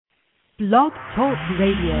Blog Talk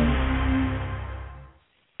Radio.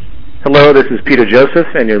 Hello, this is Peter Joseph,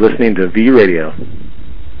 and you're listening to V Radio.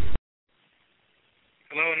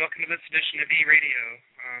 Hello, and welcome to this edition of V Radio.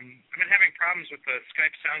 I've been having problems with the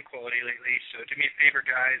Skype sound quality lately, so do me a favor,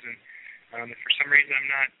 guys, and if for some reason I'm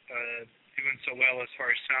not doing so well as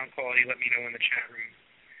far as sound quality, let me know in the chat room.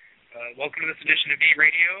 Welcome to this edition of V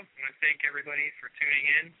Radio. I want to thank everybody for tuning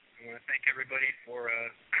in. I want to thank everybody for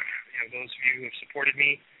those of you who have supported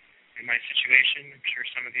me in my situation. I'm sure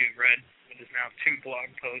some of you have read what is now 2 blog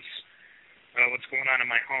posts about what's going on in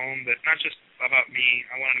my home, but not just about me.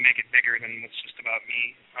 I wanted to make it bigger than what's just about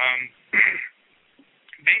me.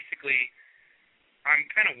 Basically, I'm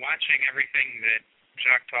kind of watching everything that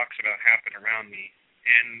Jacques talks about happen around me,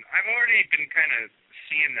 and I've already been kind of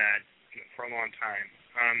seeing that for a long time.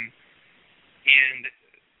 And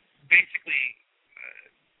basically,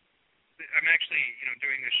 I'm actually,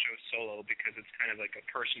 doing this show solo because it's kind of like a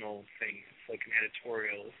personal thing. It's like an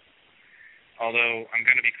editorial. Although I'm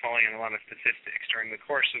going to be calling in a lot of statistics during the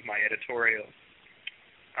course of my editorial.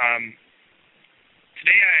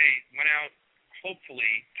 Today I went out,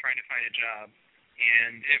 hopefully, trying to find a job,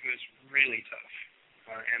 and it was really tough.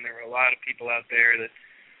 And there were a lot of people out there that,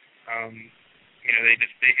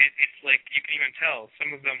 it's like you can even tell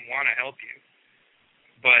some of them want to help you,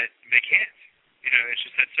 but they can't. It's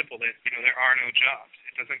just that simple that, there are no jobs.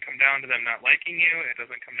 It doesn't come down to them not liking you. It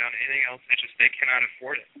doesn't come down to anything else. It's just they cannot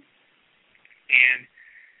afford it. And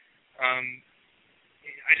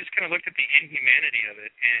I just kind of looked at the inhumanity of it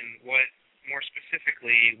and more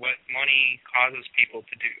specifically, what money causes people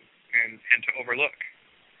to do and to overlook.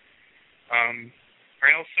 I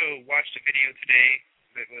also watched a video today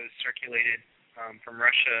that was circulated from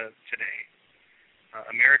Russia today.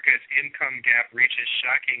 America's income gap reaches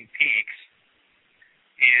shocking peaks.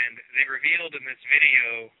 And they revealed in this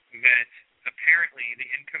video that apparently the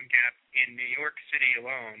income gap in New York City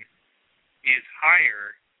alone is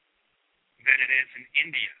higher than it is in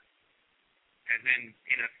India, as in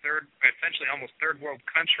essentially almost third world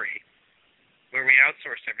country where we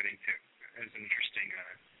outsource everything to. There's an interesting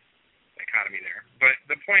dichotomy there. But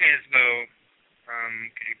the point is, though,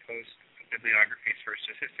 could you post bibliographies for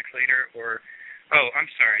statistics later?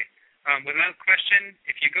 I'm sorry. Without question,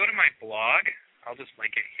 if you go to my blog, I'll just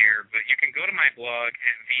link it here, but you can go to my blog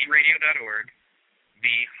at vradio.org,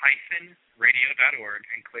 v-radio.org,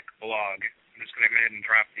 and click blog. I'm just going to go ahead and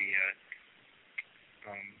drop the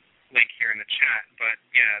link here in the chat. But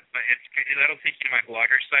that'll take you to my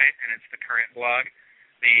Blogger site, and it's the current blog.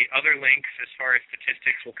 The other links, as far as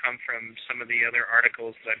statistics, will come from some of the other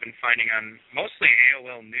articles that I've been finding on mostly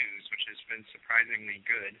AOL News, which has been surprisingly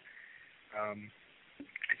good.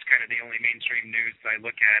 It's kind of the only mainstream news that I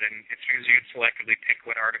look at, and it's because you selectively pick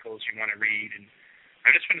what articles you want to read. And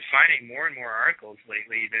I've just been finding more and more articles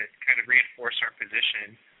lately that kind of reinforce our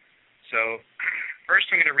position. So first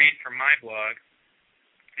I'm going to read from my blog.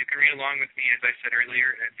 You can read along with me, as I said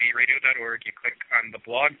earlier, at vradio.org. You click on the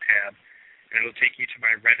blog tab, and it'll take you to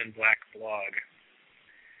my red and black blog.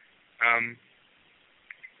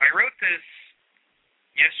 I wrote this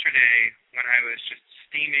yesterday when I was just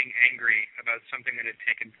steaming angry about something that had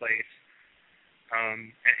taken place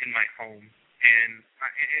in my home. And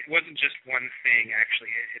it wasn't just one thing,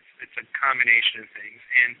 actually. It's a combination of things.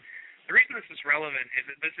 And the reason this is relevant is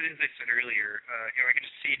that this is, as I said earlier, I can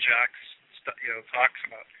just see Jacques talks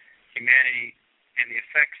about humanity and the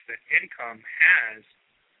effects that income has,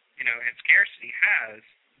 and scarcity has,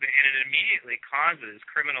 and it immediately causes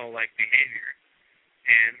criminal-like behavior.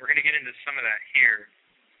 And we're going to get into some of that here.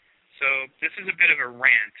 So this is a bit of a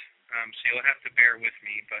rant, so you'll have to bear with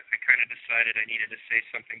me, but I kind of decided I needed to say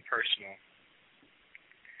something personal.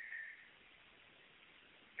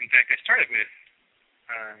 In fact, I started with,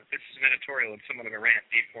 this is an editorial and somewhat of a rant,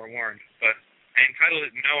 be forewarned, but I entitled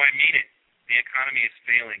it, No, I Mean It. The Economy is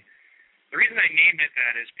Failing. The reason I named it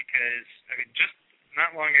that is because, just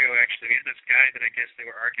not long ago, actually, we had this guy that I guess they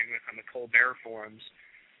were arguing with on the Colbert forums,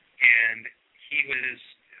 and he was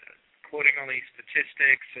quoting all these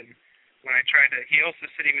statistics, and when I tried to, he also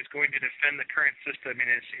said he was going to defend the current system in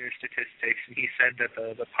his statistics, and he said that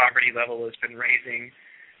the poverty level has been rising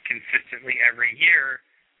consistently every year,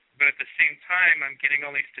 but at the same time, I'm getting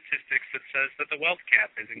all these statistics that says that the wealth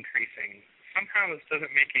gap is increasing. Somehow this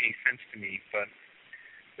doesn't make any sense to me, but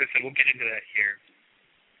listen, we'll get into that here.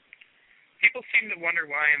 People seem to wonder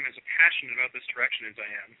why I'm as passionate about this direction as I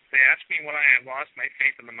am. They ask me why I have lost my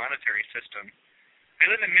faith in the monetary system. I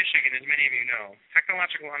live in Michigan, as many of you know.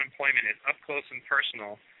 Technological unemployment is up close and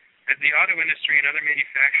personal, as the auto industry and other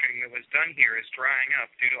manufacturing that was done here is drying up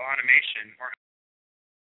due to automation or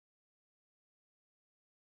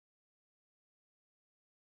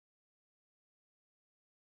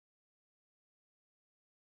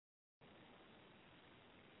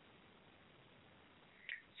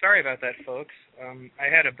Sorry about that, folks. I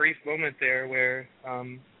had a brief moment there where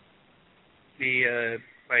my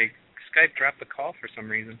Skype dropped the call for some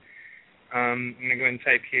reason. I'm going to go ahead and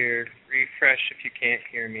type here, refresh if you can't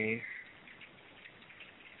hear me.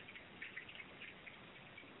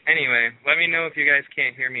 Anyway, let me know if you guys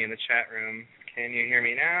can't hear me in the chat room. Can you hear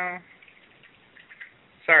me now?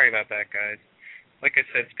 Sorry about that, guys. Like I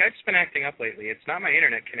said, Skype's been acting up lately. It's not my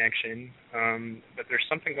internet connection, but there's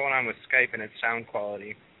something going on with Skype and its sound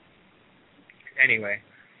quality. Anyway,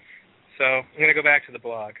 so I'm going to go back to the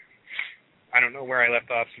blog. I don't know where I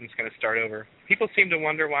left off, so I'm just going to start over. People seem to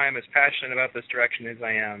wonder why I'm as passionate about this direction as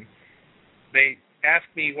I am. They ask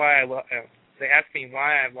me why I've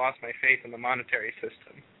lost my faith in the monetary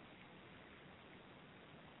system.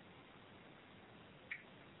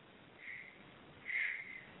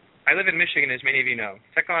 I live in Michigan, as many of you know.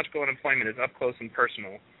 Technological unemployment is up close and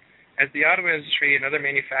personal. As the auto industry and other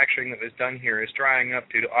manufacturing that was done here is drying up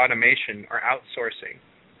due to automation or outsourcing,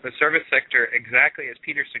 the service sector, exactly as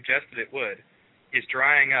Peter suggested it would, is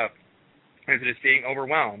drying up as it is being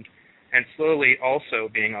overwhelmed and slowly also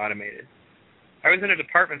being automated. I was in a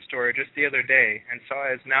department store just the other day and saw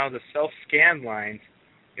as now the self-scan lines,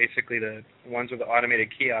 basically the ones with the automated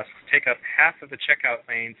kiosks, take up half of the checkout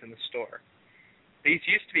lanes in the store. These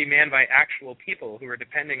used to be manned by actual people who were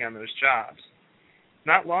depending on those jobs.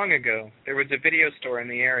 Not long ago, there was a video store in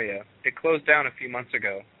the area. It closed down a few months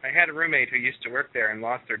ago. I had a roommate who used to work there and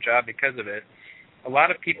lost their job because of it. A lot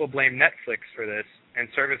of people blame Netflix for this and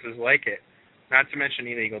services like it, not to mention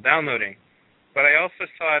illegal downloading. But I also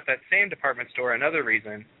saw at that same department store another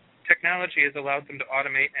reason. Technology has allowed them to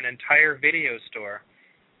automate an entire video store.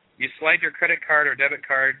 You slide your credit card or debit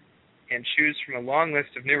card and choose from a long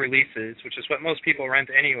list of new releases, which is what most people rent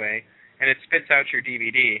anyway, and it spits out your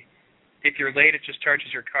DVD. If you're late, it just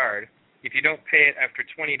charges your card. If you don't pay it after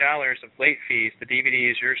 $20 of late fees, the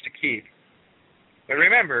DVD is yours to keep. But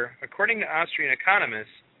remember, according to Austrian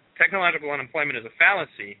economists, technological unemployment is a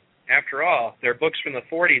fallacy. After all, their books from the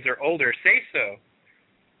 40s or older say so.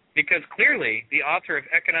 Because clearly, the author of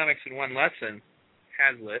Economics in One Lesson,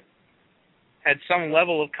 Hazlitt, had some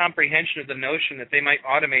level of comprehension of the notion that they might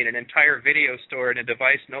automate an entire video store in a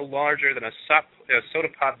device no larger than a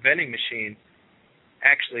soda pop vending machine.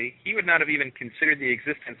 Actually, he would not have even considered the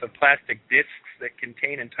existence of plastic discs that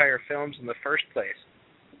contain entire films in the first place.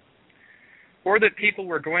 Or that people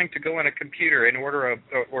were going to go on a computer and order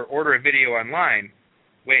a video online.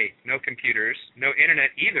 Wait, no computers, no internet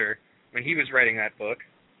either, when he was writing that book.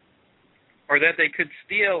 Or that they could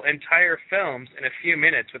steal entire films in a few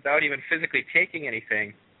minutes without even physically taking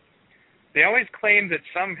anything. They always claim that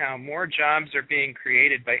somehow more jobs are being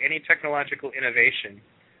created by any technological innovation,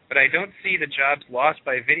 but I don't see the jobs lost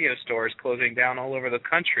by video stores closing down all over the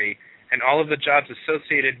country and all of the jobs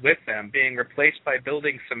associated with them being replaced by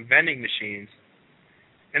building some vending machines.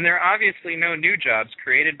 And there are obviously no new jobs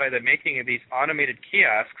created by the making of these automated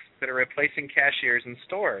kiosks that are replacing cashiers in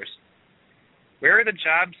stores. Where are the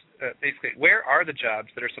jobs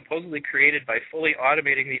that are supposedly created by fully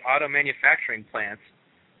automating the auto manufacturing plants?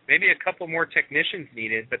 Maybe a couple more technicians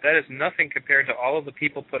needed, but that is nothing compared to all of the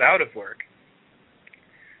people put out of work.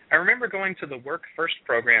 I remember going to the Work First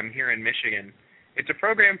program here in Michigan. It's a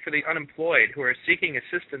program for the unemployed who are seeking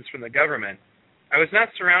assistance from the government. I was not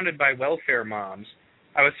surrounded by welfare moms.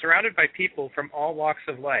 I was surrounded by people from all walks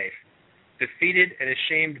of life, defeated and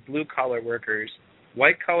ashamed blue-collar workers,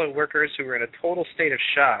 white-collar workers who were in a total state of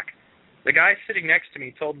shock. The guy sitting next to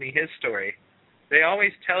me told me his story. They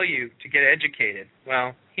always tell you to get educated.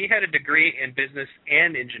 Well, he had a degree in business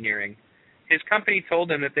and engineering. His company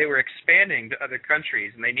told him that they were expanding to other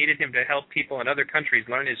countries and they needed him to help people in other countries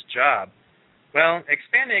learn his job. Well,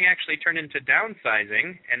 expanding actually turned into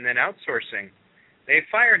downsizing and then outsourcing. They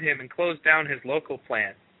fired him and closed down his local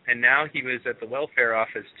plant, and now he was at the welfare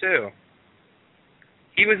office too.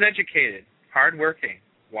 He was educated, hardworking.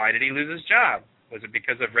 Why did he lose his job? Was it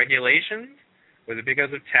because of regulations? Was it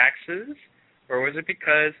because of taxes? Or was it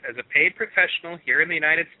because, as a paid professional here in the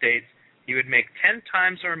United States, he would make 10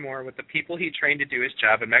 times or more what the people he trained to do his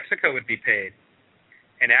job in Mexico would be paid?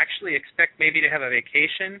 And actually expect maybe to have a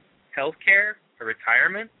vacation, health care, or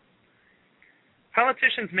retirement?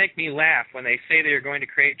 Politicians make me laugh when they say they are going to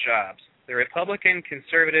create jobs. The Republican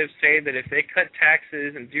conservatives say that if they cut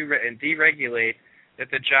taxes and deregulate,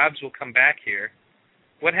 that the jobs will come back here.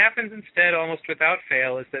 What happens instead, almost without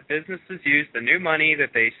fail, is that businesses use the new money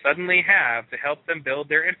that they suddenly have to help them build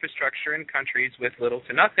their infrastructure in countries with little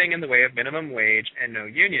to nothing in the way of minimum wage and no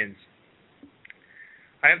unions.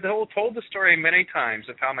 I have told the story many times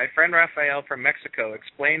of how my friend Rafael from Mexico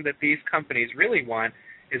explained that these companies really want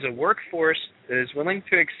is a workforce that is willing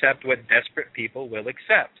to accept what desperate people will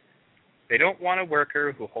accept. They don't want a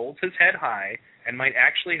worker who holds his head high and might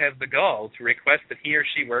actually have the gall to request that he or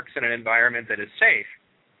she works in an environment that is safe.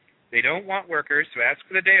 They don't want workers who ask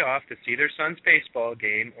for the day off to see their son's baseball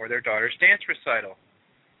game or their daughter's dance recital.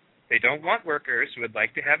 They don't want workers who would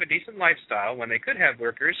like to have a decent lifestyle when they could have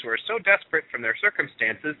workers who are so desperate from their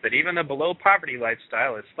circumstances that even the below-poverty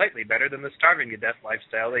lifestyle is slightly better than the starving-to-death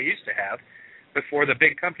lifestyle they used to have before the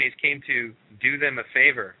big companies came to do them a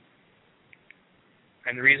favor.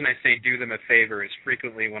 And the reason I say do them a favor is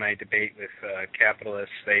frequently when I debate with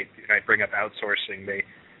capitalists, I bring up outsourcing. They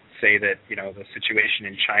say that, the situation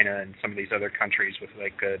in China and some of these other countries with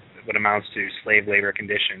what amounts to slave labor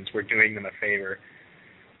conditions, we're doing them a favor.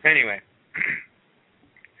 Anyway,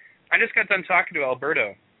 I just got done talking to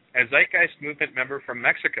Alberto, a Zeitgeist Movement member from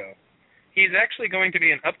Mexico. He's actually going to be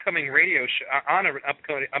an upcoming radio show, on an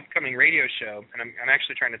upcoming radio show, and I'm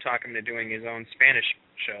actually trying to talk him into doing his own Spanish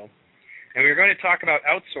show. And we were going to talk about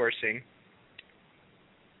outsourcing,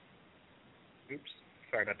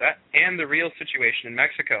 sorry about that, and the real situation in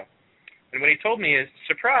Mexico. And what he told me is,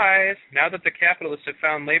 surprise, now that the capitalists have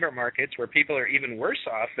found labor markets where people are even worse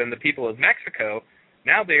off than the people of Mexico,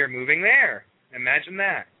 now they are moving there. Imagine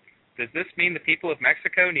that. Does this mean the people of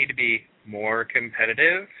Mexico need to be more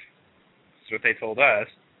competitive? That's what they told us.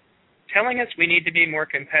 Telling us we need to be more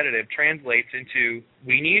competitive translates into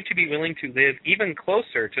we need to be willing to live even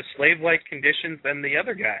closer to slave-like conditions than the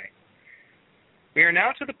other guy. We are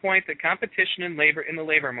now to the point that competition in the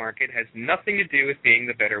labor market has nothing to do with being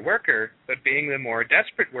the better worker, but being the more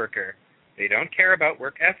desperate worker. They don't care about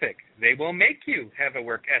work ethic. They will make you have a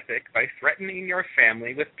work ethic by threatening your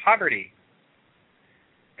family with poverty.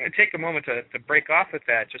 I'm going to take a moment to break off with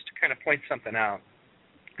that just to kind of point something out.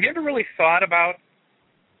 Have you ever really thought about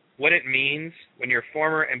what it means when your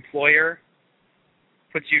former employer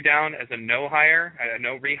puts you down as a no hire, a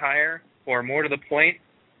no rehire, or more to the point,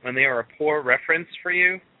 when they are a poor reference for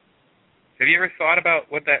you? Have you ever thought about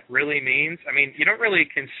what that really means? I mean, you don't really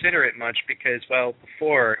consider it much because,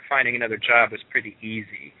 before finding another job was pretty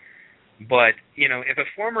easy. But, if a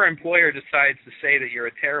former employer decides to say that you're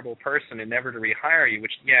a terrible person and never to rehire you,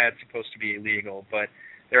 which, it's supposed to be illegal, but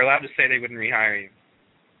they're allowed to say they wouldn't rehire you.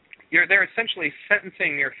 They're essentially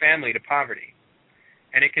sentencing your family to poverty,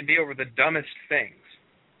 and it can be over the dumbest things.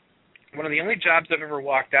 One of the only jobs I've ever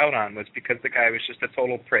walked out on was because the guy was just a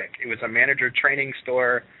total prick. It was a manager training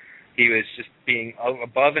store. He was just being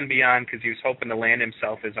above and beyond because he was hoping to land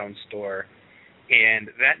himself his own store. And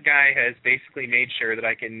that guy has basically made sure that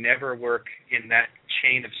I can never work in that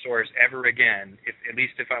chain of stores ever again, at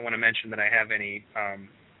least if I want to mention that I have any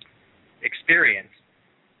experience.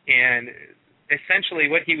 And essentially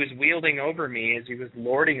what he was wielding over me as he was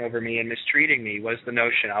lording over me and mistreating me was the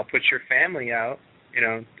notion, I'll put your family out,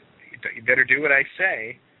 you better do what I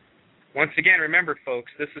say. Once again, remember,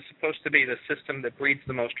 folks, this is supposed to be the system that breeds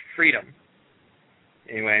the most freedom.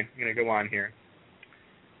 Anyway, I'm going to go on here.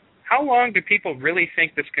 How long do people really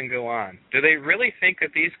think this can go on? Do they really think that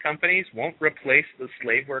these companies won't replace the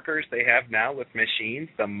slave workers they have now with machines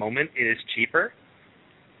the moment it is cheaper?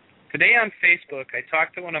 Today on Facebook, I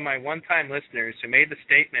talked to one of my one-time listeners who made the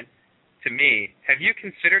statement to me, have you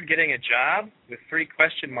considered getting a job? With 3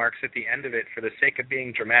 question marks at the end of it for the sake of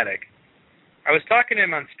being dramatic. I was talking to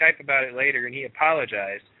him on Skype about it later, and he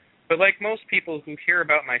apologized. But like most people who hear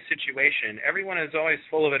about my situation, everyone is always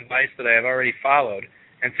full of advice that I have already followed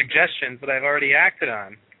and suggestions that I've already acted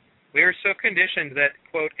on. We are so conditioned that,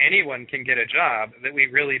 quote, anyone can get a job that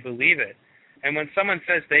we really believe it. And when someone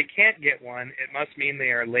says they can't get one, it must mean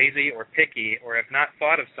they are lazy or picky or have not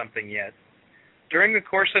thought of something yet. During the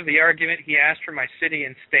course of the argument, he asked for my city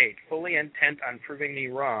and state, fully intent on proving me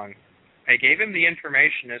wrong. I gave him the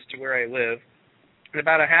information as to where I live, and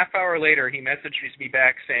about a half hour later, he messages me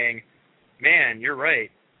back saying, man, you're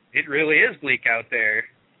right. It really is bleak out there.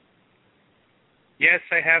 Yes,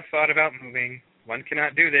 I have thought about moving. One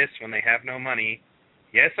cannot do this when they have no money.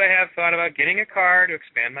 Yes, I have thought about getting a car to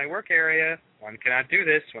expand my work area. One cannot do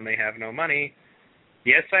this when they have no money.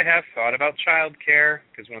 Yes, I have thought about child care,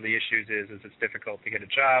 because one of the issues is it's difficult to get a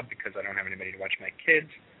job because I don't have anybody to watch my kids.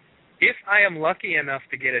 If I am lucky enough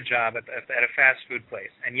to get a job at a fast food place,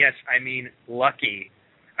 and yes, I mean lucky,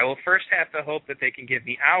 I will first have to hope that they can give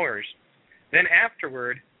me hours. Then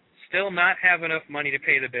afterward, still not have enough money to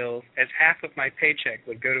pay the bills, as half of my paycheck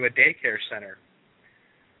would go to a daycare center.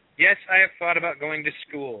 Yes, I have thought about going to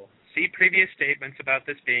school. See previous statements about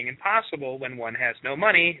this being impossible when one has no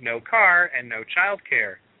money, no car, and no child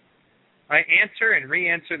care. I answer and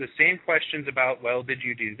re-answer the same questions about, well, did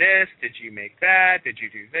you do this? Did you make that? Did you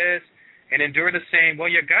do this? And endure the same, well,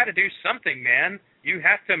 you got to do something, man. You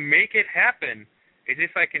have to make it happen. As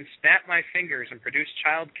if I can snap my fingers and produce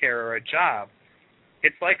childcare or a job.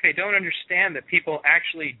 It's like they don't understand that people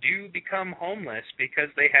actually do become homeless because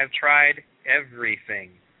they have tried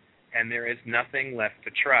everything, and there is nothing left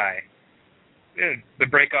to try. The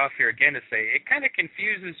break off here again to say, it kind of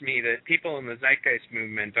confuses me that people in the Zeitgeist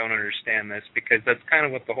movement don't understand this, because that's kind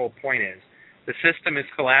of what the whole point is. The system is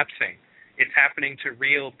collapsing. It's happening to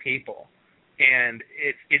real people. And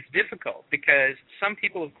it's difficult because some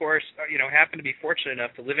people, of course, happen to be fortunate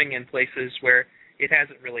enough to living in places where it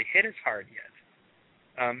hasn't really hit as hard yet.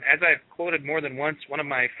 As I've quoted more than once, one of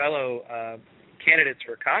my fellow candidates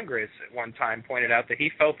for Congress at one time pointed out that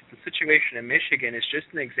he felt that the situation in Michigan is just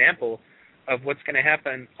an example of what's going to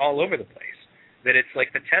happen all over the place. That it's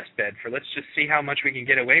like the test bed for let's just see how much we can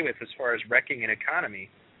get away with as far as wrecking an economy.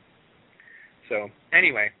 So,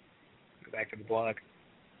 anyway, go back to the blog.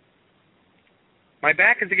 My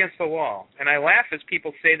back is against the wall, and I laugh as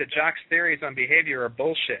people say that Jacques' theories on behavior are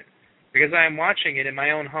bullshit, because I am watching it in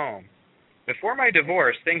my own home. Before my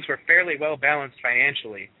divorce, things were fairly well balanced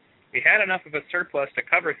financially. We had enough of a surplus to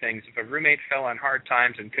cover things if a roommate fell on hard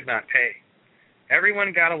times and could not pay.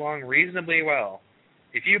 Everyone got along reasonably well.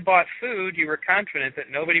 If you bought food, you were confident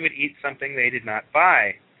that nobody would eat something they did not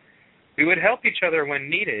buy. We would help each other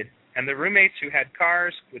when needed, and the roommates who had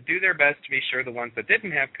cars would do their best to be sure the ones that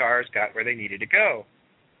didn't have cars got where they needed to go.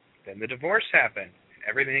 Then the divorce happened, and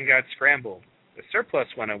everything got scrambled. The surplus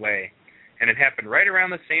went away, and it happened right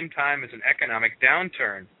around the same time as an economic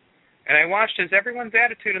downturn. And I watched as everyone's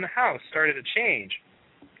attitude in the house started to change.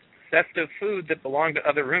 Theft of food that belonged to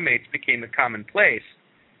other roommates became the commonplace.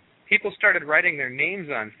 People started writing their names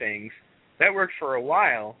on things. That worked for a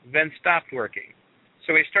while, then stopped working.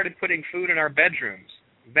 So we started putting food in our bedrooms.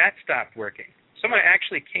 That stopped working. Someone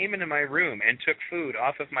actually came into my room and took food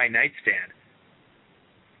off of my nightstand.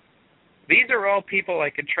 These are all people I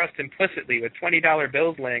could trust implicitly with $20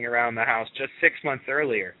 bills laying around the house just 6 months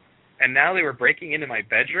earlier. And now they were breaking into my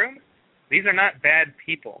bedroom? These are not bad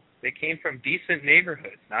people. They came from decent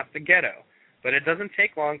neighborhoods, not the ghetto. But it doesn't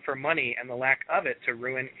take long for money and the lack of it to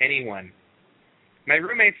ruin anyone. My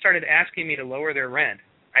roommates started asking me to lower their rent.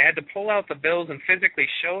 I had to pull out the bills and physically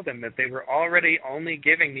show them that they were already only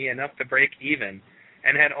giving me enough to break even,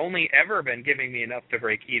 and had only ever been giving me enough to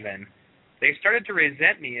break even. They started to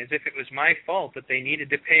resent me as if it was my fault that they needed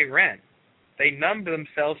to pay rent. They numbed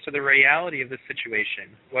themselves to the reality of the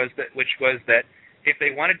situation, which was that if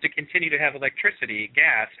they wanted to continue to have electricity,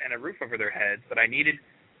 gas, and a roof over their heads, that I needed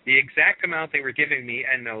the exact amount they were giving me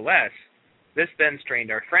and no less. This then strained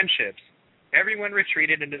our friendships. Everyone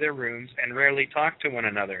retreated into their rooms and rarely talked to one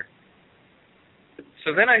another.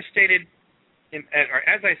 So then as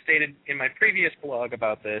I stated in my previous blog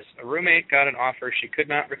about this, a roommate got an offer she could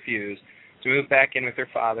not refuse to move back in with her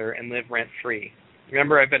father and live rent-free.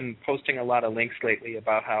 Remember, I've been posting a lot of links lately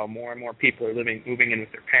about how more and more people are moving in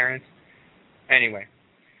with their parents. Anyway,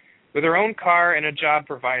 with her own car and a job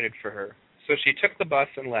provided for her, so she took the bus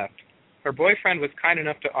and left. Her boyfriend was kind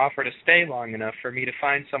enough to offer to stay long enough for me to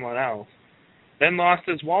find someone else, then lost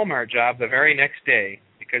his Walmart job the very next day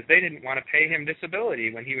because they didn't want to pay him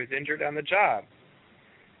disability when he was injured on the job.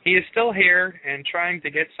 He is still here and trying to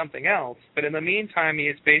get something else, but in the meantime he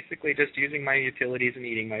is basically just using my utilities and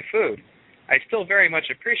eating my food. I still very much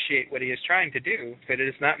appreciate what he is trying to do, but it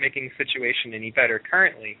is not making the situation any better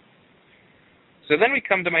currently. So then we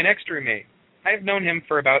come to my next roommate. I have known him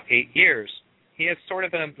for about 8 years. He has sort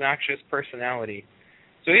of an obnoxious personality.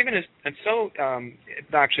 So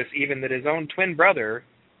obnoxious even that his own twin brother,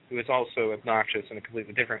 who is also obnoxious in a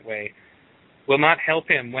completely different way, will not help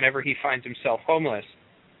him whenever he finds himself homeless.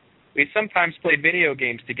 We sometimes played video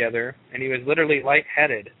games together, and he was literally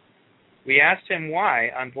lightheaded. We asked him why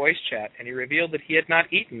on voice chat, and he revealed that he had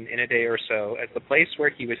not eaten in a day or so, as the place where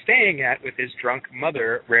he was staying at with his drunk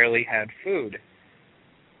mother rarely had food.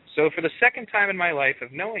 So for the second time in my life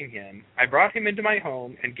of knowing him, I brought him into my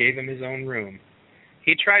home and gave him his own room.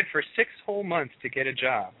 He tried for 6 whole months to get a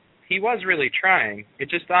job. He was really trying. It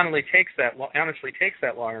just honestly takes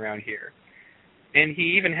that long around here. And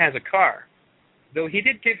he even has a car. Though he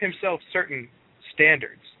did give himself certain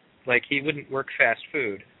standards, like he wouldn't work fast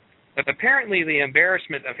food. But apparently the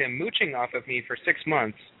embarrassment of him mooching off of me for 6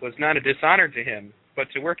 months was not a dishonor to him,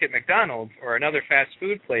 but to work at McDonald's or another fast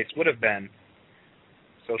food place would have been.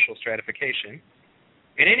 Social stratification.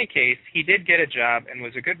 In any case, he did get a job and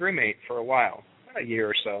was a good roommate for a while, a year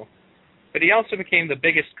or so. But he also became the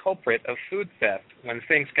biggest culprit of food theft when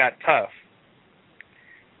things got tough.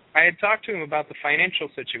 I had talked to him about the financial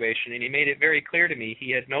situation, and he made it very clear to me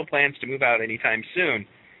he had no plans to move out anytime soon.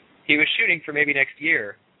 He was shooting for maybe next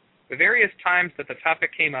year. The various times that the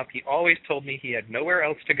topic came up, he always told me he had nowhere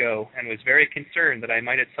else to go and was very concerned that I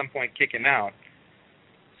might at some point kick him out.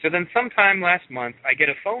 So then sometime last month, I get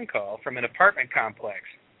a phone call from an apartment complex.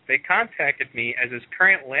 They contacted me as his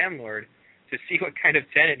current landlord to see what kind of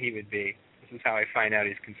tenant he would be. This is how I find out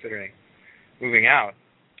he's considering moving out.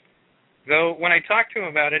 Though when I talk to him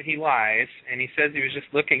about it, he lies, and he says he was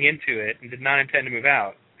just looking into it and did not intend to move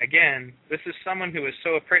out. Again, this is someone who was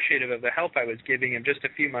so appreciative of the help I was giving him just a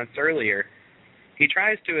few months earlier. He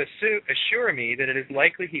tries to assure me that it is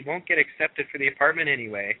likely he won't get accepted for the apartment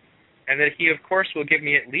anyway, and that he, of course, will give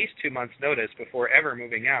me at least 2 months' notice before ever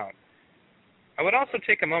moving out. I would also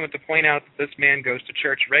take a moment to point out that this man goes to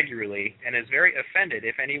church regularly and is very offended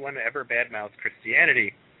if anyone ever badmouths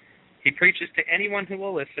Christianity. He preaches to anyone who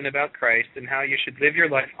will listen about Christ and how you should live your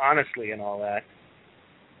life honestly and all that.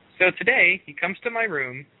 So today, he comes to my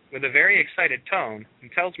room with a very excited tone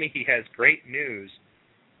and tells me he has great news.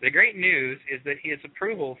 The great news is that his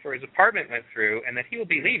approval for his apartment went through and that he will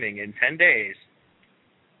be leaving in 10 days.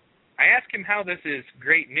 I ask him how this is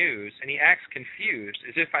great news, and he acts confused,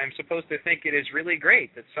 as if I'm supposed to think it is really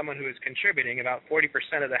great that someone who is contributing about 40%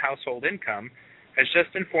 of the household income has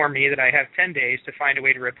just informed me that I have 10 days to find a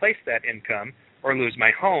way to replace that income or lose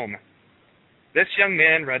my home. This young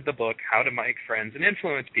man read the book How to Make Friends and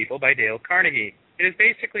Influence People by Dale Carnegie. It is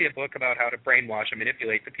basically a book about how to brainwash and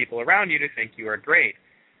manipulate the people around you to think you are great.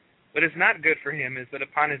 What is not good for him is that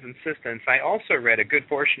upon his insistence, I also read a good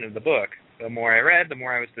portion of the book. The more I read, the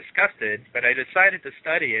more I was disgusted, but I decided to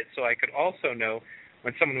study it so I could also know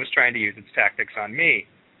when someone was trying to use its tactics on me.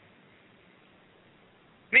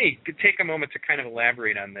 Could take a moment to kind of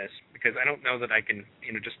elaborate on this, because I don't know that I can,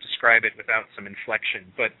 just describe it without some inflection.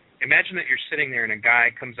 But imagine that you're sitting there and a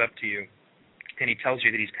guy comes up to you and he tells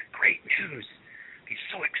you that he's got great news. He's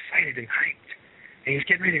so excited and hyped. And he's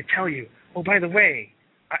getting ready to tell you, oh, by the way,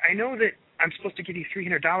 I know that I'm supposed to give you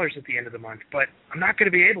 $300 at the end of the month, but I'm not going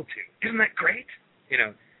to be able to. Isn't that great?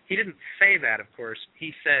 He didn't say that, of course.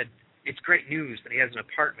 He said it's great news that he has an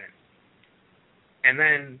apartment. And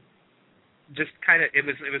then just kind of,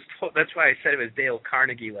 that's why I said it was Dale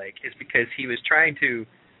Carnegie-like, is because he was trying to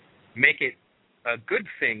make it a good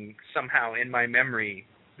thing somehow in my memory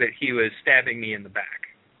that he was stabbing me in the back.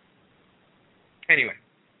 Anyway,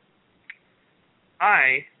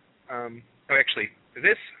 I'm going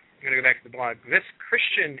to go back to the blog. This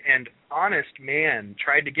Christian and honest man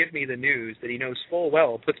tried to give me the news that he knows full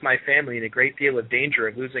well puts my family in a great deal of danger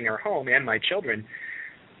of losing our home and my children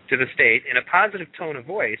to the state in a positive tone of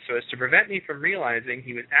voice so as to prevent me from realizing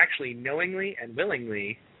he was actually knowingly and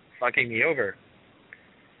willingly fucking me over.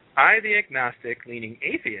 I, the agnostic-leaning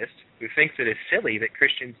atheist, who thinks it is silly that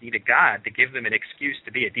Christians need a God to give them an excuse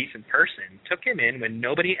to be a decent person, took him in when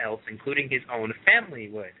nobody else, including his own family,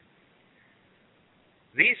 would.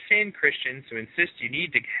 These same Christians who insist you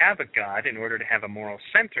need to have a God in order to have a moral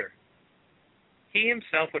center. He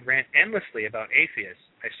himself would rant endlessly about atheists.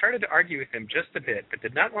 I started to argue with him just a bit, but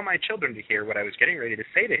did not want my children to hear what I was getting ready to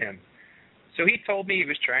say to him. So he told me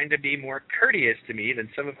he was trying to be more courteous to me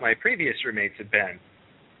than some of my previous roommates had been.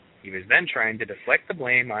 He was then trying to deflect the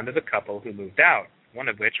blame onto the couple who moved out, one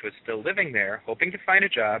of which was still living there, hoping to find a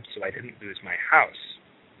job so I didn't lose my house.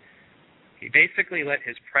 He basically let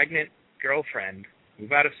his pregnant girlfriend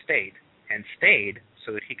move out of state and stayed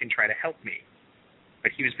so that he can try to help me.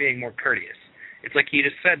 But he was being more courteous. It's like he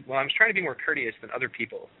just said, well, I was trying to be more courteous than other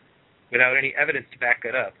people without any evidence to back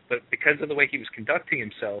it up. But because of the way he was conducting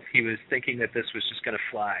himself, he was thinking that this was just going to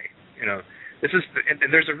fly. And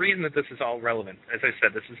there's a reason that this is all relevant. As I said,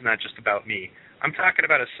 this is not just about me. I'm talking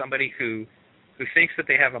about as somebody who thinks that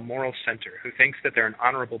they have a moral center, who thinks that they're an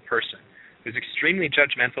honorable person, who's extremely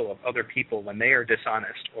judgmental of other people when they are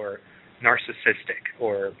dishonest or narcissistic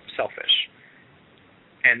or selfish.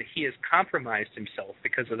 And he has compromised himself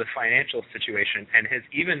because of the financial situation and has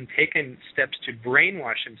even taken steps to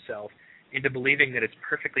brainwash himself into believing that it's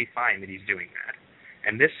perfectly fine that he's doing that.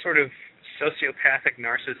 And this sort of sociopathic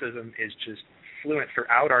narcissism is just fluent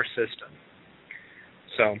throughout our system.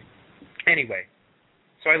 So, anyway,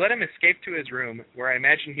 I let him escape to his room where I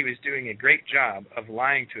imagine he was doing a great job of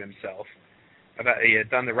lying to himself about he had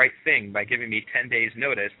done the right thing by giving me 10 days'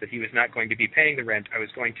 notice that he was not going to be paying the rent I was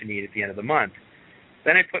going to need at the end of the month.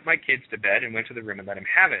 Then I put my kids to bed and went to the room and let him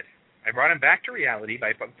have it. I brought him back to reality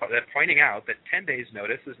by pointing out that 10 days'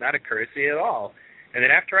 notice is not a courtesy at all, and that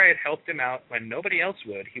after I had helped him out when nobody else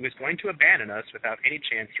would, he was going to abandon us without any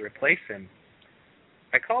chance to replace him.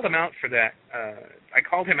 I called him out for that. I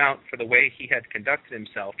called him out for the way he had conducted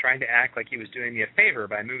himself, trying to act like he was doing me a favor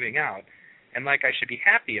by moving out, and like I should be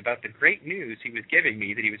happy about the great news he was giving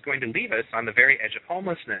me that he was going to leave us on the very edge of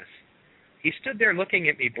homelessness. He stood there looking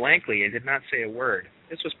at me blankly and did not say a word.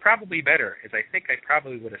 This was probably better, as I think I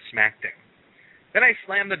probably would have smacked him. Then I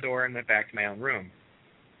slammed the door and went back to my own room.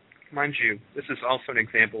 Mind you, this is also an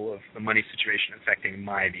example of the money situation affecting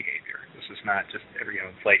my behavior. This is not just,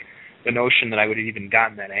 it's like the notion that I would have even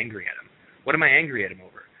gotten that angry at him. What am I angry at him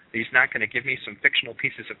over? That he's not going to give me some fictional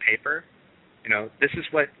pieces of paper? This is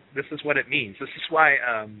what it means. This is why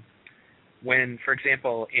when, for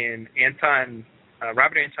example, in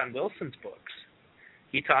Robert Anton Wilson's books,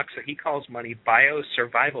 he calls money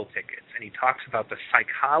bio-survival tickets, and he talks about the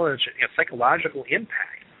psychological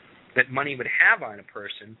impact that money would have on a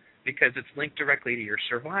person because it's linked directly to your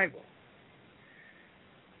survival.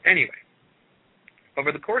 Anyway,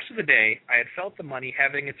 over the course of the day, I had felt the money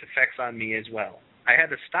having its effects on me as well. I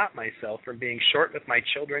had to stop myself from being short with my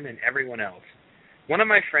children and everyone else. One of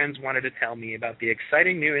my friends wanted to tell me about the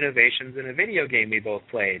exciting new innovations in a video game we both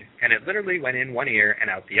played, and it literally went in one ear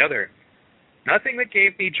and out the other. Nothing that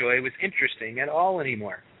gave me joy was interesting at all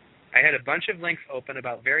anymore. I had a bunch of links open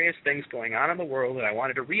about various things going on in the world that I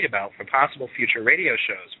wanted to read about for possible future radio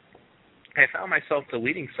shows. I found myself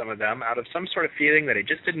deleting some of them out of some sort of feeling that I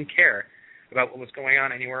just didn't care about what was going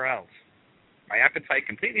on anywhere else. My appetite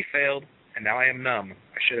completely failed, and now I am numb.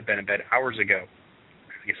 I should have been in bed hours ago.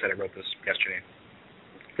 Like I said, I wrote this yesterday.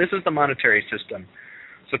 This is the monetary system.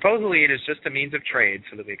 Supposedly it is just a means of trade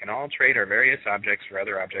so that we can all trade our various objects for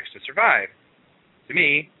other objects to survive. To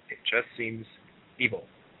me, it just seems evil.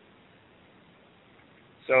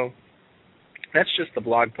 So that's just the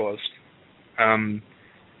blog post.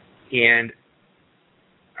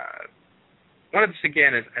 One of this,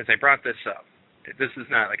 again, as I brought this up, this is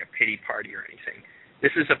not like a pity party or anything.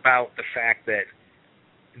 This is about the fact that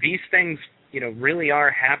these things, really are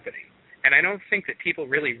happening. And I don't think that people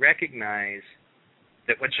really recognize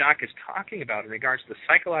that what Jacques is talking about in regards to the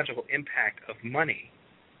psychological impact of money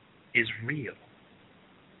is real.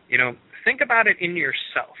 Think about it in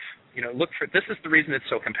yourself. This is the reason it's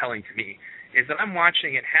so compelling to me, is that I'm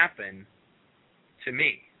watching it happen to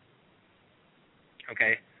me.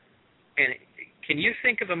 Okay? And can you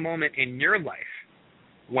think of a moment in your life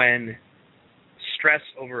when stress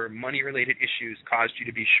over money-related issues caused you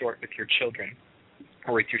to be short with your children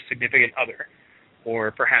or with your significant other,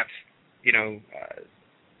 or perhaps, it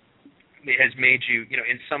has made you,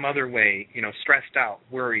 in some other way, stressed out,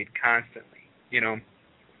 worried constantly,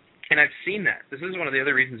 And I've seen that. This is one of the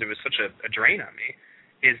other reasons it was such a drain on me,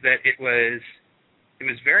 is that it was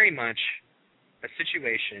very much a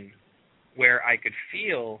situation where I could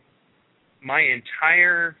feel my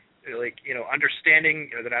entire, understanding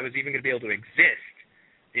that I was even going to be able to exist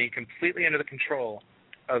being completely under the control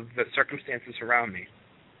of the circumstances around me.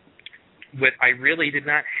 But I really did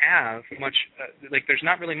not have much, there's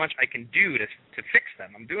not really much I can do to fix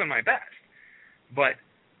them. I'm doing my best. But,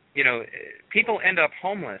 people end up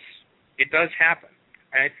homeless. It does happen.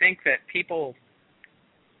 And I think that people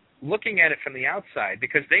looking at it from the outside,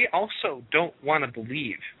 because they also don't want to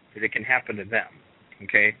believe that it can happen to them,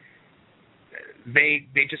 okay?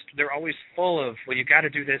 They're always full of, well, you got to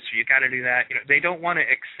do this or you got to do that. They don't want to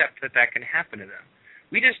accept that can happen to them.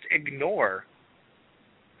 We just ignore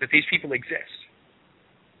that these people exist.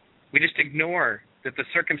 We just ignore that the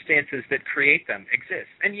circumstances that create them exist.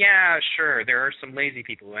 And yeah, sure, there are some lazy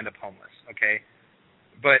people who end up homeless, okay?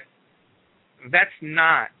 But that's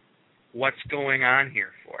not what's going on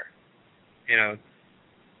here for. In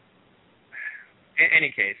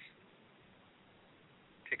any case,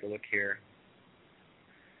 take a look here.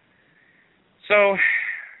 So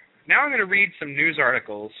now I'm going to read some news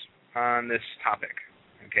articles on this topic,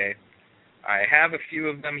 okay? I have a few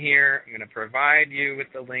of them here. I'm going to provide you with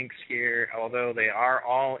the links here, although they are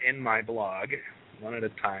all in my blog, one at a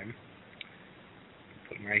time.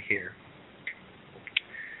 Put them right here.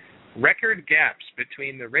 Record gaps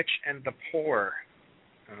between the rich and the poor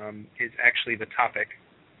is actually the topic.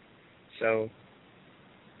 So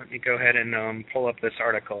let me go ahead and pull up this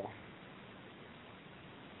article.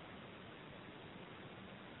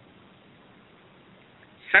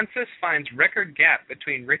 Census finds record gap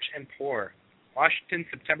between rich and poor. Washington,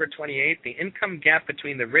 September 28th. The income gap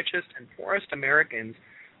between the richest and poorest Americans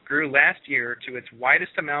grew last year to its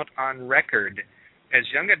widest amount on record, as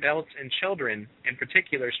young adults and children, in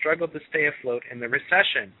particular, struggled to stay afloat in the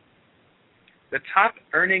recession. The top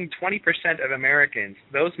earning 20% of Americans,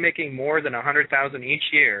 those making more than $100,000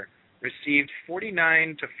 each year, received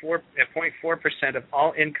 49 to 4.4% of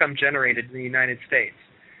all income generated in the United States,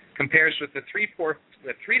 compares with the 3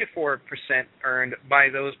 to 4% earned by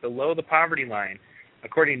those below the poverty line,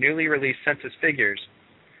 according to newly released census figures.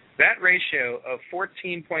 That ratio of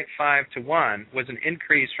 14.5 to 1 was an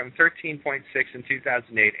increase from 13.6 in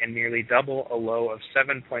 2008 and nearly double a low of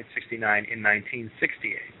 7.69 in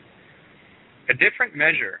 1968. A different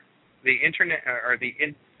measure, the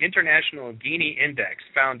International Gini Index,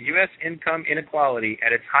 found U.S. income inequality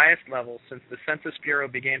at its highest level since the Census Bureau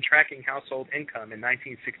began tracking household income in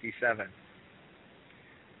 1967.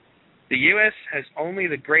 The U.S. has only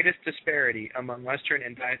the greatest disparity among Western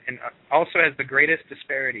and also has the greatest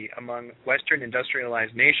disparity among Western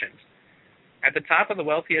industrialized nations. At the top of the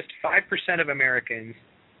wealthiest 5% of Americans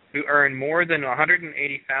who earn more than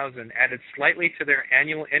 $180,000 added slightly to their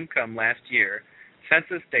annual income last year,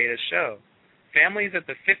 census data show. Families at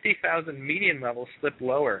the $50,000 median level slipped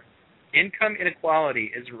lower. Income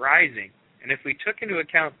inequality is rising, and if we took into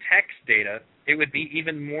account tax data, it would be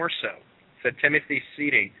even more so, said Timothy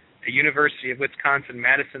Seating, a University of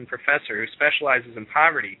Wisconsin-Madison professor who specializes in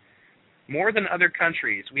poverty. More than other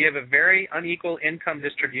countries, we have a very unequal income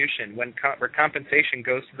distribution where compensation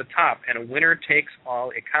goes to the top and a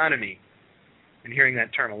winner-takes-all economy. Been hearing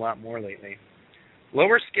that term a lot more lately.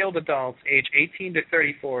 Lower-skilled adults age 18 to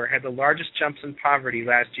 34 had the largest jumps in poverty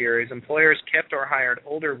last year as employers kept or hired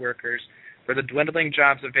older workers for the dwindling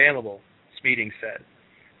jobs available, Speeding said.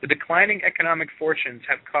 The declining economic fortunes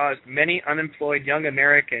have caused many unemployed young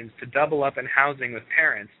Americans to double up in housing with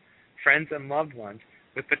parents, friends, and loved ones,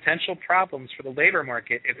 with potential problems for the labor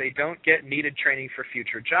market if they don't get needed training for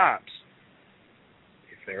future jobs,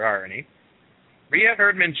 if there are any. Ria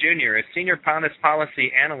Herdman Jr., a senior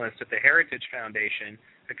policy analyst at the Heritage Foundation,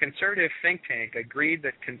 a conservative think tank, agreed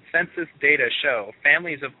that consensus data show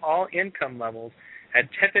families of all income levels had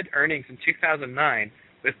tepid earnings in 2009,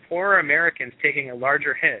 with poorer Americans taking a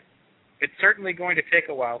larger hit. It's certainly going to take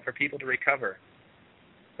a while for people to recover.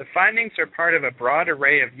 The findings are part of a broad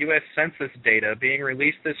array of U.S. Census data being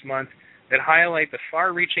released this month that highlight the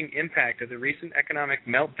far-reaching impact of the recent economic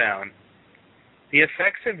meltdown. The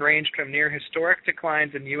effects have ranged from near historic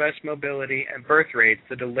declines in U.S. mobility and birth rates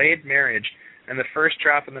to delayed marriage and the first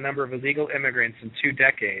drop in the number of illegal immigrants in 2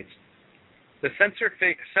 decades. The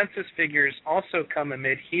census figures also come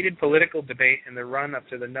amid heated political debate in the run-up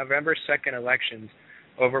to the November 2nd elections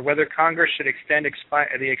over whether Congress should extend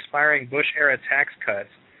the expiring Bush-era tax cuts.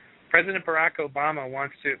 President Barack Obama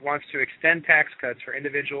wants to extend tax cuts for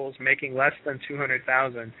individuals making less than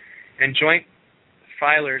 $200,000 and joint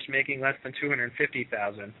filers making less than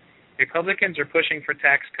 $250,000. Republicans are pushing for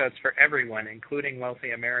tax cuts for everyone, including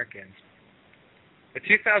wealthy Americans. The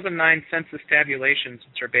 2009 census tabulations,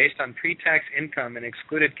 which are based on pre-tax income and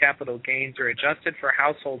excluded capital gains, are adjusted for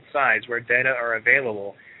household size where data are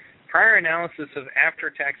available. Prior analysis of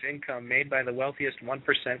after-tax income made by the wealthiest 1%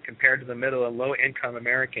 compared to the middle and low-income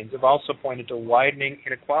Americans have also pointed to a widening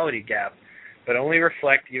inequality gap, but only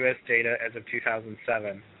reflect U.S. data as of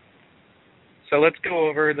 2007. So let's go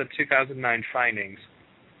over the 2009 findings.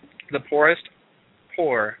 The poorest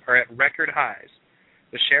poor are at record highs.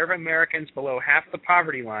 The share of Americans below half the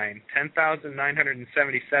poverty line,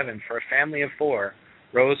 10,977 for a family of 4,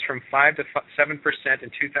 rose from 5 to 7%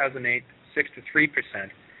 in 2008, 6 to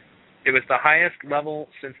 3%. It was the highest level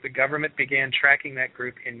since the government began tracking that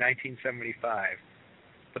group in 1975.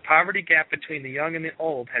 The poverty gap between the young and the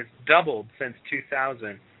old has doubled since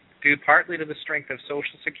 2000, due partly to the strength of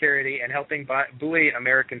Social Security and helping buoy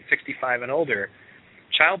Americans 65 and older.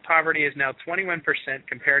 Child poverty is now 21%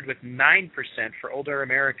 compared with 9% for older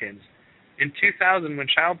Americans. In 2000, when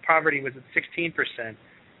child poverty was at 16%,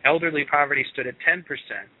 elderly poverty stood at 10%.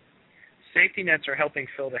 Safety nets are helping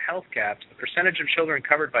fill the health gaps. The percentage of children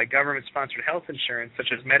covered by government-sponsored health insurance,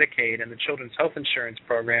 such as Medicaid and the Children's Health Insurance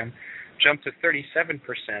Program, jumped to 37%,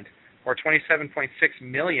 or 27.6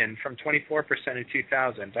 million from 24% in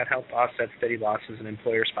 2000. That helped offset steady losses in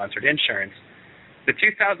employer-sponsored insurance. The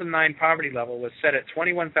 2009 poverty level was set at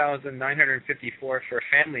 $21,954 for a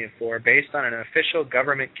family of 4 based on an official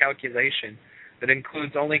government calculation that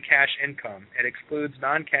includes only cash income. It excludes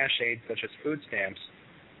non-cash aid such as food stamps.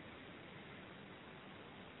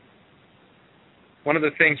 One of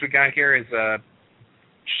the things we got here is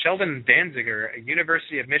Sheldon Danziger, a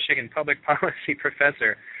University of Michigan public policy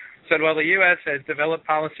professor, said while the U.S. has developed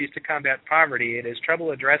policies to combat poverty, it has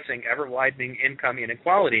trouble addressing ever-widening income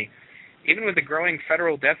inequality. Even with the growing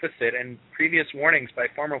federal deficit and previous warnings by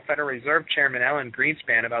former Federal Reserve Chairman Alan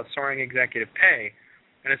Greenspan about soaring executive pay,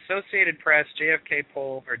 an Associated Press GFK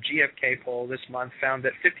poll this month found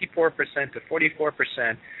that 54% to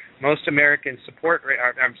 44% most Americans support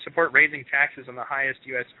raising taxes on the highest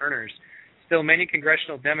U.S. earners. Still, many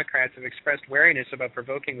congressional Democrats have expressed wariness about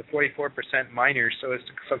provoking the 44% minors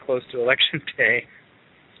so close to Election Day.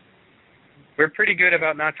 We're pretty good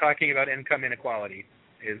about not talking about income inequality.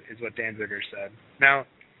 is what Danziger said. Now,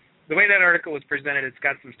 the way that article was presented, it's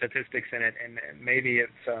got some statistics in it, and maybe it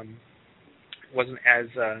wasn't as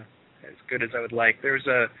good as I would like. If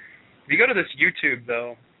you go to this YouTube,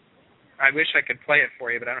 though, I wish I could play it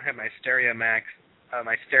for you, but I don't have my stereo mix.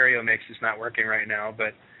 My stereo mix is not working right now.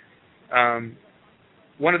 But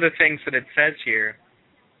one of the things that it says here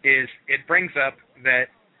is it brings up that,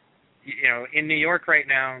 you know, in New York right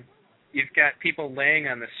now, you've got people laying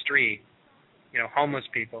on the street, you know, homeless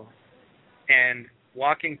people, and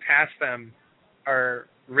walking past them are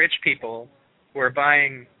rich people who are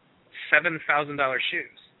buying $7,000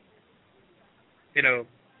 shoes. You know,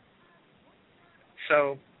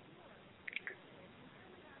 so,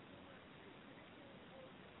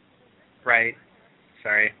 right,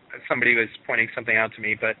 sorry, somebody was pointing something out to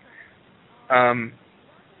me, but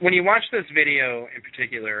when you watch this video in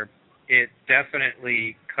particular, it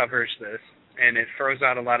definitely covers this, and it throws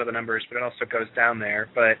out a lot of the numbers, but it also goes down there.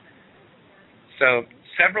 But so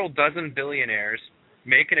several dozen billionaires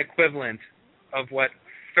make an equivalent of what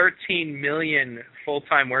 13 million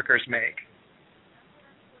full-time workers make.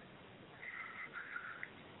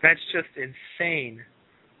 That's just insane.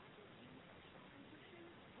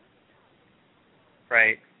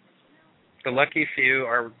 Right. The lucky few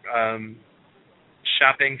are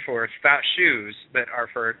shopping for shoes that are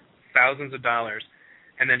for thousands of dollars,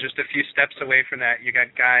 and then just a few steps away from that, you got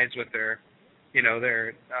guys with their, you know,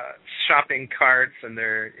 their shopping carts and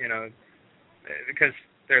their, you know, because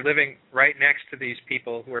they're living right next to these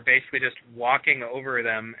people who are basically just walking over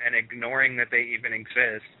them and ignoring that they even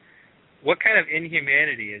exist. What kind of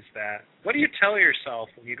inhumanity is that? What do you tell yourself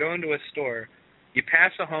when you go into a store, you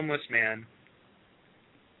pass a homeless man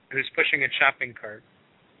who's pushing a shopping cart?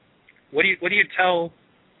 What do you tell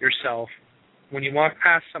yourself when you walk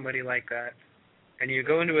past somebody like that and you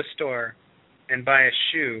go into a store and buy a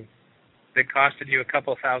shoe that costed you a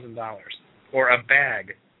couple $1,000, or a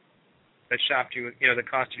bag that that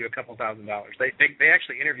costed you a couple $1,000? They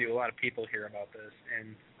actually interview a lot of people here about this,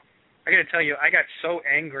 and I got to tell you, I got so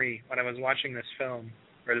angry when I was watching this film,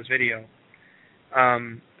 or this video.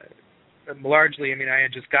 Largely, I mean, I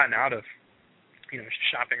had just gotten out of, you know,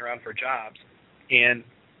 shopping around for jobs. And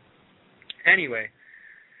anyway,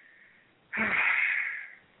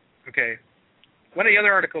 okay, one of the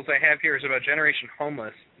other articles I have here is about Generation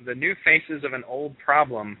Homeless, the new faces of an old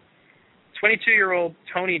problem. 22-year-old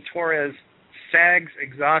Tony Torres sags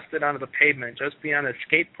exhausted onto the pavement just beyond a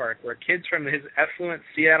skate park where kids from his affluent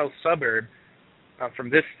Seattle suburb,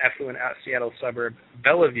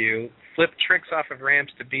 Bellevue, flip tricks off of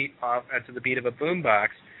ramps to the beat of a boombox.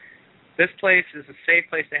 This place is a safe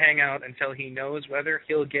place to hang out until he knows whether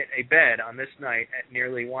he'll get a bed on this night at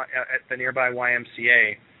the nearby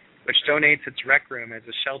YMCA, which donates its rec room as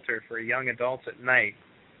a shelter for young adults at night.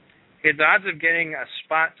 His odds of getting a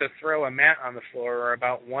spot to throw a mat on the floor are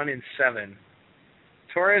about 1 in 7.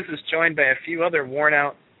 Torres is joined by a few other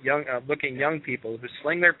worn-out, looking young people who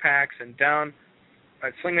sling their packs down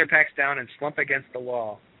and slump against the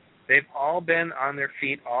wall. They've all been on their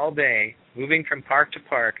feet all day, moving from park to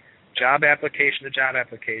park, job application to job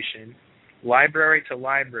application, library to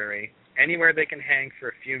library, anywhere they can hang for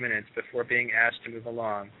a few minutes before being asked to move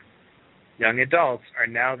along. Young adults are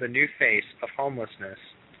now the new face of homelessness.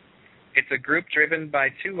 It's a group driven by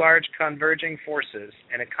two large converging forces,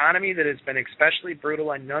 an economy that has been especially brutal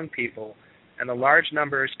on young people, and the large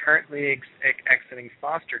numbers currently exiting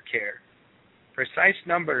foster care. Precise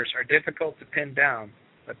numbers are difficult to pin down,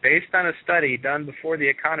 but based on a study done before the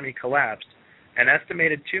economy collapsed, an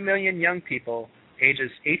estimated 2 million young people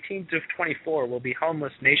ages 18 to 24 will be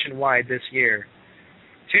homeless nationwide this year.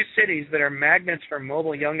 Two cities that are magnets for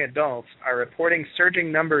mobile young adults are reporting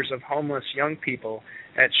surging numbers of homeless young people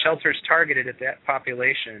at shelters targeted at that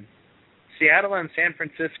population. Seattle and San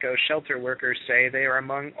Francisco shelter workers say they are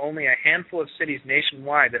among only a handful of cities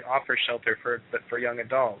nationwide that offer shelter for young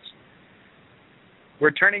adults.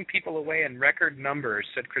 We're turning people away in record numbers,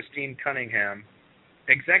 said Christine Cunningham,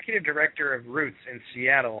 executive director of Roots in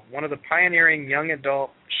Seattle, one of the pioneering young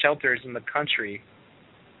adult shelters in the country.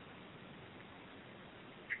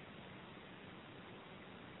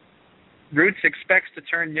 Roots expects to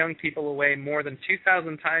turn young people away more than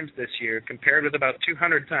 2,000 times this year, compared with about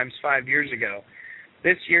 200 times 5 years ago.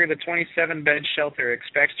 This year, the 27-bed shelter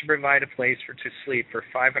expects to provide a place to sleep for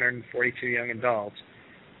 542 young adults.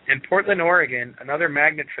 In Portland, Oregon, another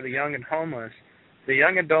magnet for the young and homeless, the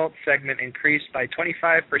young adult segment increased by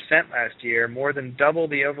 25% last year, more than double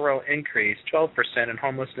the overall increase, 12% in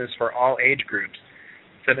homelessness for all age groups,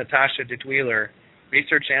 said Natasha Detweiler,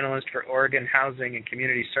 research analyst for Oregon Housing and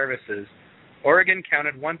Community Services. Oregon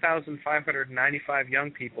counted 1,595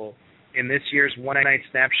 young people in this year's one-night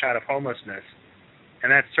snapshot of homelessness,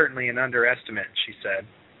 and that's certainly an underestimate, she said.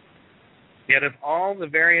 Yet of all the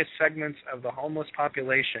various segments of the homeless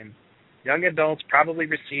population, young adults probably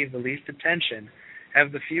receive the least attention,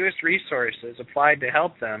 have the fewest resources applied to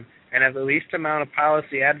help them, and have the least amount of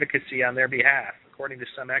policy advocacy on their behalf, according to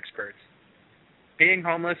some experts. Being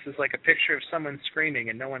homeless is like a picture of someone screaming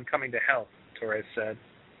and no one coming to help, Torres said.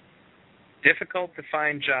 Difficult to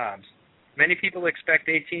find jobs. Many people expect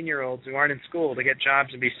 18-year-olds who aren't in school to get jobs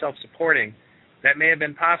and be self-supporting. That may have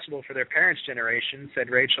been possible for their parents' generation, said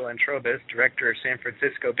Rachel Antrobus, director of San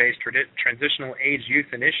Francisco-based Transitional Age Youth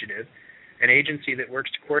Initiative, an agency that works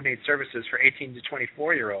to coordinate services for 18 to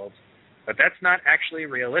 24-year-olds. But that's not actually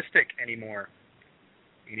realistic anymore,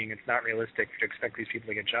 meaning it's not realistic to expect these people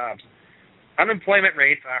to get jobs. Unemployment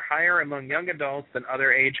rates are higher among young adults than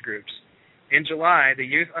other age groups. In July, the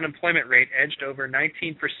youth unemployment rate edged over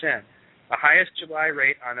 19%, the highest July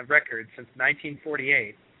rate on a record since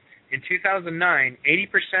 1948. In 2009,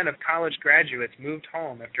 80% of college graduates moved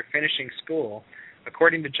home after finishing school,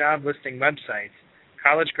 according to job listing websites,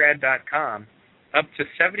 collegegrad.com, up to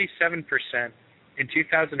 77% in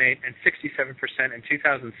 2008 and 67% in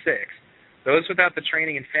 2006. Those without the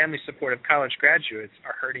training and family support of college graduates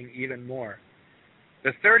are hurting even more.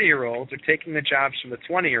 The 30-year-olds are taking the jobs from the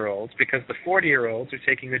 20-year-olds because the 40-year-olds are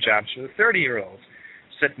taking the jobs from the 30-year-olds,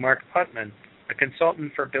 said Mark Putman, a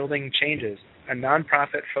consultant for Building Changes, a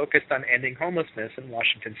nonprofit focused on ending homelessness in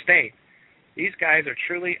Washington State. These guys are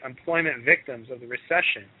truly employment victims of the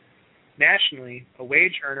recession. Nationally, a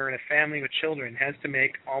wage earner in a family with children has to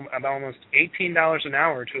make almost $18 an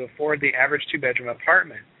hour to afford the average two-bedroom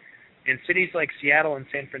apartment. In cities like Seattle and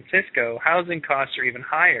San Francisco, housing costs are even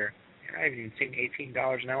higher. I haven't even seen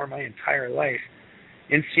 $18 an hour my entire life.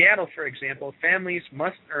 In Seattle, for example, families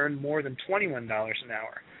must earn more than $21 an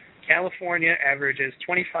hour. California averages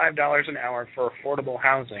 $25 an hour for affordable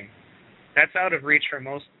housing. That's out of reach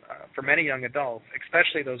for many young adults,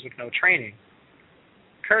 especially those with no training.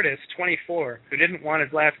 Curtis, 24, who didn't want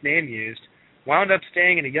his last name used, wound up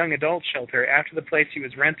staying in a young adult shelter after the place he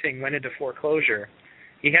was renting went into foreclosure.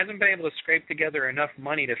 He hasn't been able to scrape together enough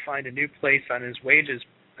money to find a new place on his wages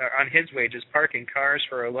parking cars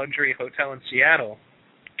for a luxury hotel in Seattle.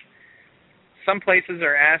 Some places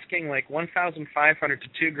are asking like $1,500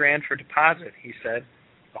 to $2,000 for deposit, he said.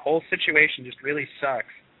 The whole situation just really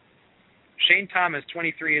sucks. Shane Thomas,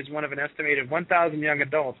 23, is one of an estimated 1,000 young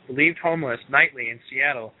adults believed homeless nightly in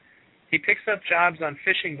Seattle. He picks up jobs on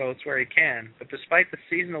fishing boats where he can, but despite the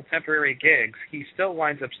seasonal temporary gigs, he still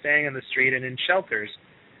winds up staying on the street and in shelters.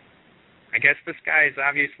 I guess this guy is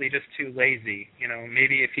obviously just too lazy.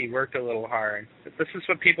 Maybe if he worked a little hard. But this is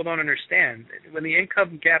what people don't understand. When the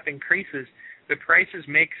income gap increases, the prices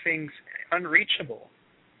make things unreachable.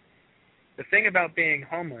 The thing about being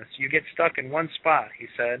homeless, you get stuck in one spot, he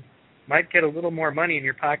said. Might get a little more money in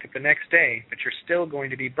your pocket the next day, but you're still going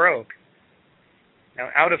to be broke. Now,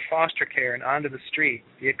 out of foster care and onto the street,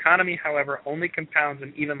 the economy, however, only compounds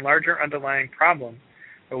an even larger underlying problem.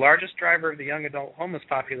 The largest driver of the young adult homeless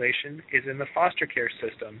population is in the foster care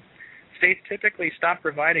system. States typically stop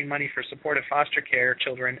providing money for supportive foster care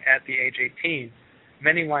children at the age 18.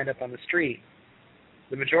 Many wind up on the street.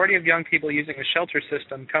 The majority of young people using the shelter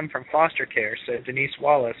system come from foster care, said Denise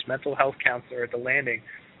Wallace, mental health counselor at The Landing,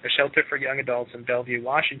 a shelter for young adults in Bellevue,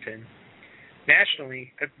 Washington.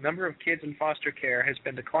 Nationally, the number of kids in foster care has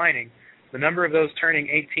been declining. The number of those turning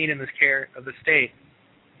 18 in the care of the state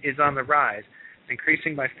is on the rise,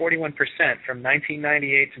 increasing by 41% from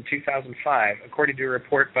 1998 to 2005, according to a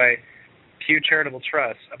report by Pew Charitable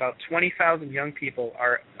Trust. About 20,000 young people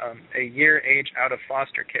are a year age out of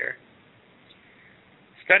foster care.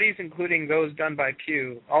 Studies, including those done by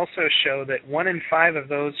Pew, also show that 1 in 5 of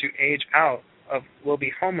those who age out will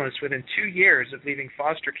be homeless within 2 years of leaving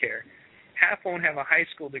foster care. Half won't have a high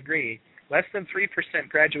school degree. Less than 3%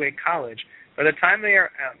 graduate college. By the time they are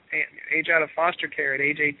age out of foster care at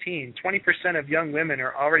age 18, 20% of young women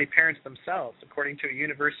are already parents themselves, according to a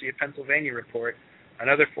University of Pennsylvania report.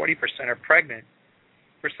 Another 40% are pregnant.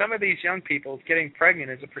 For some of these young people, getting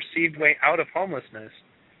pregnant is a perceived way out of homelessness.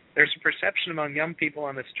 There's a perception among young people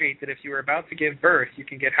on the street that if you are about to give birth, you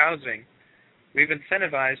can get housing. We've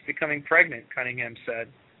incentivized becoming pregnant, Cunningham said.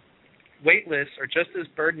 Wait lists are just as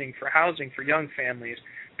burdening for housing for young families,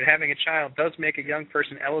 but having a child does make a young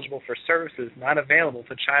person eligible for services not available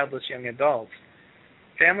to childless young adults.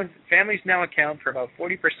 Families now account for about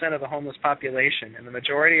 40% of the homeless population, and the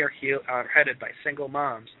majority are headed by single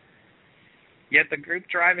moms. Yet the group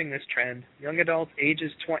driving this trend, young adults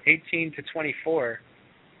ages 18 to 24,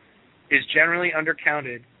 is generally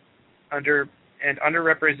undercounted and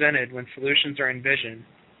underrepresented when solutions are envisioned.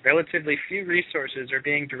 Relatively few resources are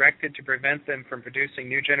being directed to prevent them from producing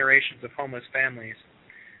new generations of homeless families.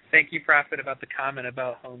 Thank you, Prophet, about the comment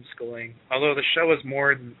about homeschooling. Although the show was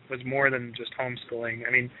more than just homeschooling.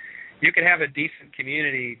 I mean, you could have a decent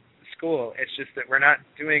community school. It's just that we're not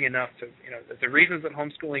doing enough to, the reasons that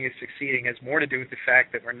homeschooling is succeeding has more to do with the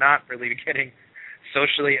fact that we're not really getting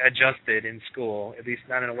socially adjusted in school, at least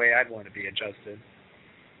not in a way I'd want to be adjusted.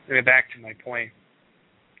 Anyway, back to my point.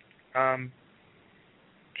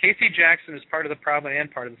 Casey Jackson is part of the problem and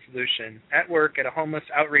part of the solution. At work at a homeless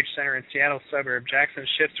outreach center in Seattle suburb, Jackson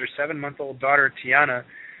shifts her 7-month-old daughter, Tiana,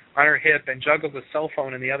 on her hip and juggles a cell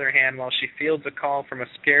phone in the other hand while she fields a call from a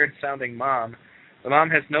scared-sounding mom. The mom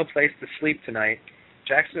has no place to sleep tonight.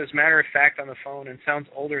 Jackson is matter-of-fact on the phone and sounds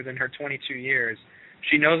older than her 22 years.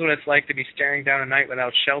 She knows what it's like to be staring down a night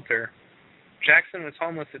without shelter. Jackson was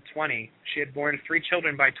homeless at 20. She had born 3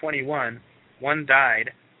 children by 21. One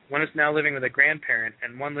died. One is now living with a grandparent,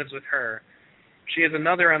 and one lives with her. She has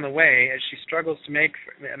another on the way as she struggles to make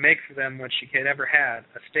for them what she had ever had,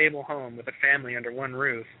 a stable home with a family under one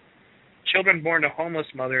roof. Children born to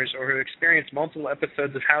homeless mothers or who experience multiple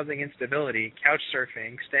episodes of housing instability, couch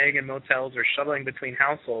surfing, staying in motels, or shuttling between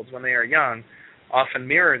households when they are young often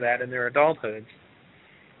mirror that in their adulthoods.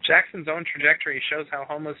 Jackson's own trajectory shows how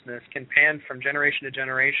homelessness can pan from generation to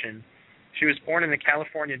generation. She was born in a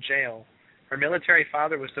California jail. Her military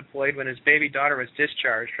father was deployed when his baby daughter was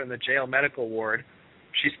discharged from the jail medical ward.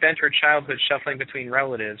 She spent her childhood shuffling between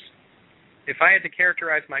relatives. If I had to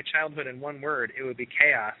characterize my childhood in one word, it would be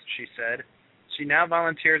chaos, she said. She now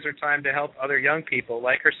volunteers her time to help other young people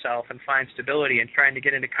like herself and find stability in trying to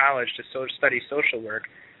get into college to study social work.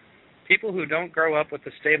 People who don't grow up with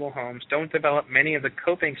the stable homes don't develop many of the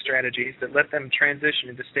coping strategies that let them transition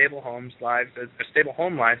into stable home lives as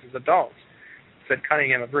adults, said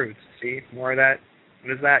Cunningham of Roots. See, more of that.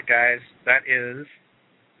 What is that, guys? That is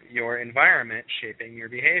your environment shaping your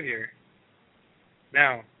behavior.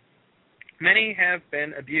 Now, many have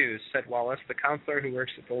been abused, said Wallace, the counselor who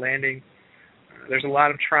works at the landing. There's a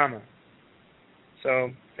lot of trauma. So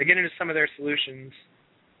they get into some of their solutions.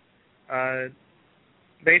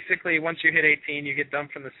 Basically, once you hit 18, you get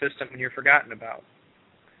dumped from the system and you're forgotten about.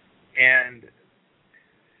 And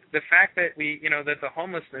the fact that that the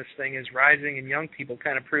homelessness thing is rising in young people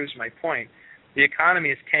kind of proves my point. The economy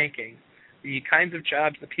is tanking. The kinds of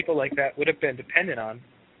jobs that people like that would have been dependent on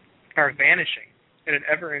are vanishing at an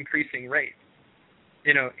ever-increasing rate.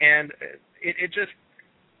 And it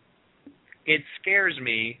scares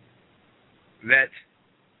me that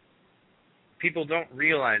people don't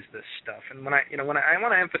realize this stuff. And I want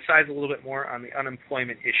to emphasize a little bit more on the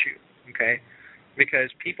unemployment issue, okay?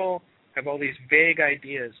 Because people have all these vague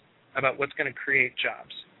ideas about what's going to create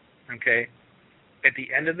jobs, okay? At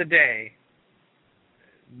the end of the day,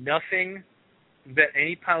 nothing that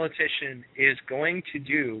any politician is going to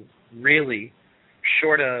do really,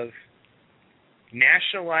 short of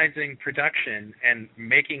nationalizing production and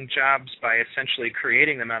making jobs by essentially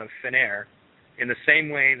creating them out of thin air in the same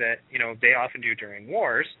way that, they often do during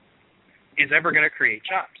wars, is ever going to create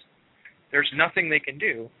jobs. There's nothing they can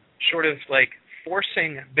do short of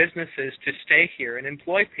forcing businesses to stay here and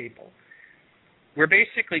employ people. We're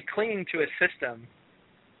basically clinging to a system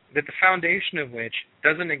that the foundation of which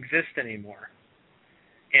doesn't exist anymore.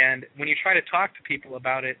 And when you try to talk to people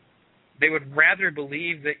about it, they would rather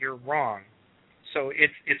believe that you're wrong. So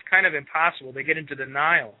it's kind of impossible. They get into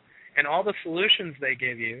denial. And all the solutions they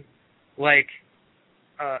give you,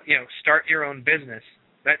 start your own business,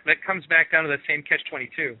 that comes back down to the same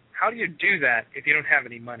catch-22. How do you do that if you don't have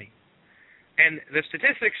any money? And the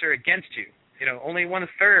statistics are against you. Only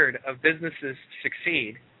 1/3 of businesses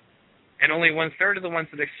succeed, and only 1/3 of the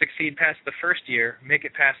ones that succeed past the first year make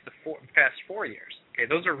it past 4 years. Okay,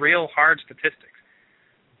 those are real hard statistics.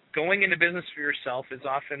 Going into business for yourself is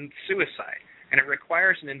often suicide, and it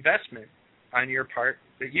requires an investment on your part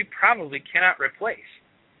that you probably cannot replace.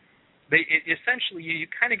 Essentially, you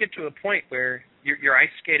kind of get to a point where you're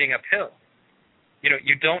ice skating uphill.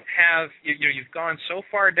 You don't have, you've gone so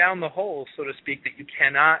far down the hole, so to speak, that you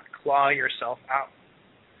cannot claw yourself out.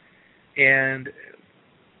 And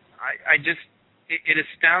it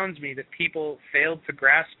astounds me that people failed to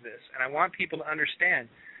grasp this. And I want people to understand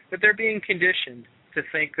that they're being conditioned to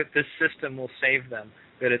think that this system will save them,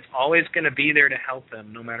 that it's always going to be there to help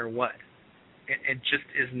them no matter what. It just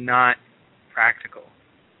is not practical.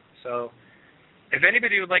 So if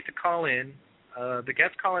anybody would like to call in, the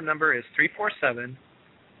guest call-in number is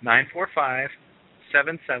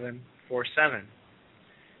 347-945-7747.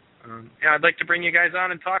 I'd like to bring you guys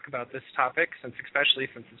on and talk about this topic, especially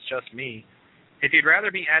since it's just me. If you'd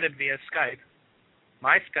rather be added via Skype,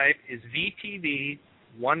 my Skype is VTV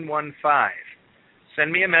 115.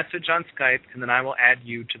 Send me a message on Skype, and then I will add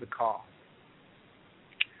you to the call.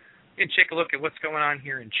 You can take a look at what's going on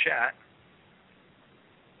here in chat.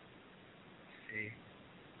 Let's see.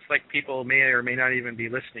 It's like people may or may not even be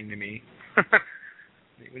listening to me.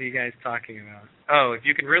 What are you guys talking about? Oh, if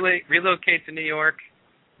you can really relocate to New York,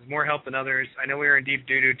 there's more help than others. I know we were in deep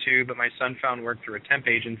doo-doo too, but my son found work through a temp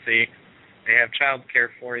agency. They have child care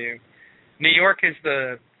for you. New York is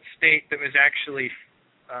the state that was actually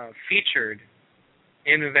featured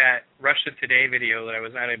in that Russia Today video that I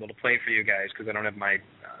was not able to play for you guys because I don't have my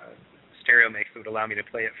stereo mix that would allow me to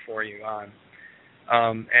play it for you on.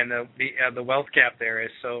 And the wealth gap there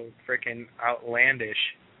is so freaking outlandish.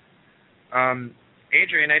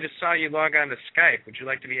 Adrian, I just saw you log on to Skype. Would you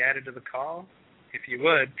like to be added to the call? If you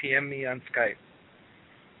would, PM me on Skype.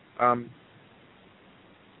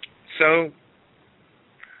 So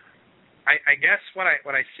I guess what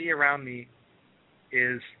I see around me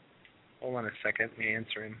is, hold on a second, let me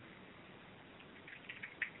answer him.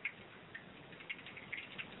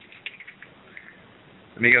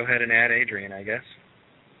 Let me go ahead and add Adrian, I guess.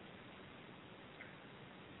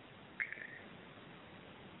 Okay.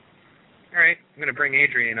 All right, I'm going to bring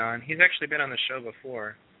Adrian on. He's actually been on the show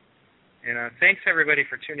before. And thanks, everybody,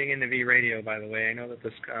 for tuning in to V Radio, by the way. I know that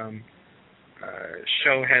this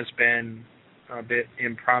show has been a bit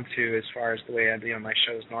impromptu as far as the way my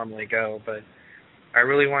shows normally go, but I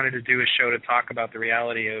really wanted to do a show to talk about the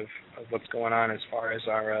reality of what's going on as far as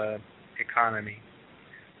our economy.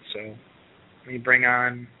 So let me bring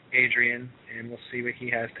on Adrian, and we'll see what he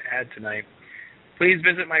has to add tonight. Please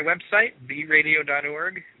visit my website,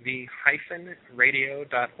 vradio.org, v-radio.org,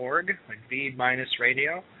 like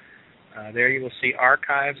V-radio. There you will see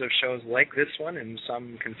archives of shows like this one and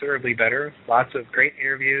some considerably better. Lots of great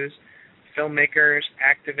interviews, filmmakers,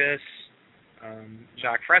 activists,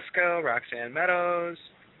 Jacques Fresco, Roxanne Meadows,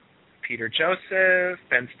 Peter Joseph,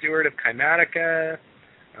 Ben Stewart of Kymatica,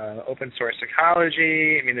 Open Source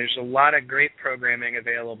Ecology. I mean, there's a lot of great programming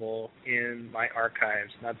available in my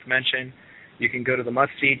archives. Not to mention, you can go to the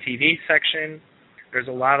must-see TV section. There's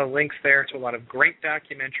a lot of links there to a lot of great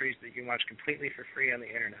documentaries that you can watch completely for free on the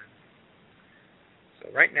internet. So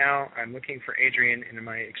right now, I'm looking for Adrian in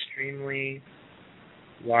my extremely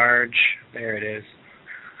large, there it is,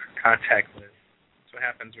 contact list. That's what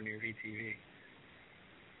happens when you're VTV.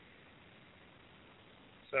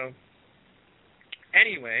 So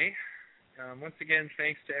anyway, once again,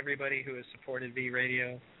 thanks to everybody who has supported V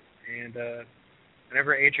Radio. And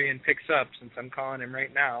whenever Adrian picks up, since I'm calling him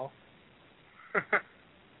right now,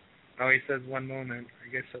 oh, he says 1 moment.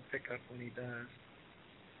 I guess he'll pick up when he does.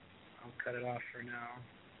 I'll cut it off for now.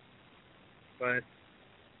 But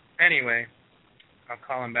anyway, I'll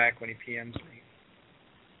call him back when he PMs me.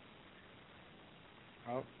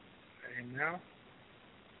 Oh, is that him now?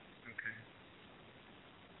 Okay.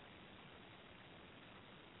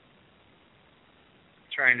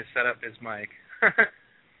 Trying to set up his mic.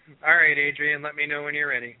 All right, Adrian, let me know when you're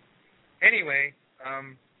ready. Anyway,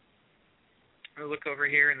 I'll look over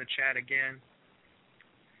here in the chat again.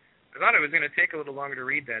 I thought it was going to take a little longer to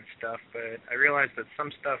read that stuff, but I realized that some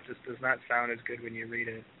stuff just does not sound as good when you read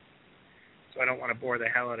it. So I don't want to bore the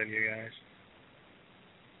hell out of you guys.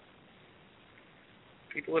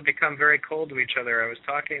 People have become very cold to each other. I was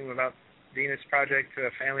talking about Venus Project to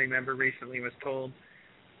a family member recently, was told,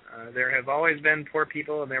 there have always been poor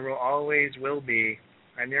people and there will always will be.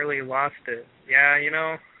 I nearly lost it. Yeah, you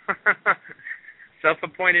know,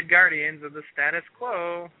 self-appointed guardians of the status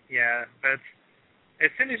quo. Yeah, that's, as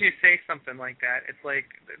soon as you say something like that, it's like,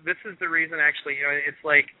 this is the reason actually, you know, it's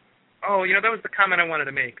like, oh, you know, that was the comment I wanted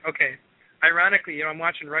to make. Okay. Ironically, you know, I'm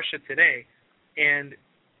watching Russia Today, and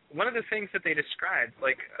one of the things that they described,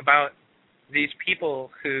 like, about these people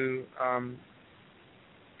who,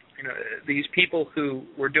 you know, these people who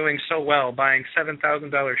were doing so well, buying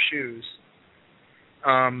 $7,000 shoes,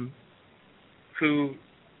 who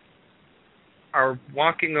are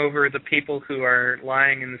walking over the people who are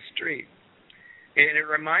lying in the street. And it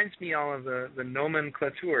reminds me all of the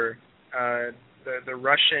nomenclature, the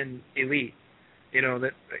Russian elite, you know,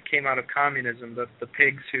 that came out of communism, the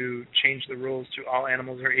pigs who changed the rules to all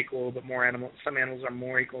animals are equal, but some animals are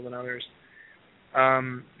more equal than others.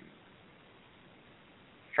 From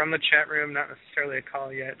the chat room, not necessarily a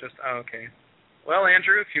call yet, just, oh, okay. Well,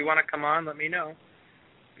 Andrew, if you want to come on, let me know.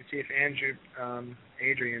 Let me see if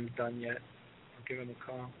Adrian's done yet. I'll give him a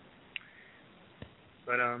call.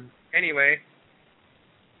 But anyway.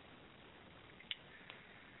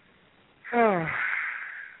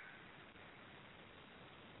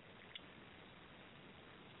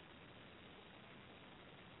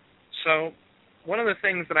 So one of the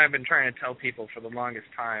things that I've been trying to tell people for the longest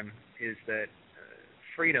time is that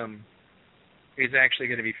freedom is actually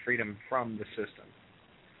going to be freedom from the system.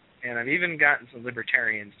 And I've even gotten some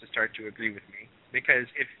libertarians to start to agree with me, because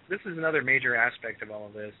if this is another major aspect of all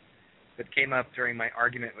of this that came up during my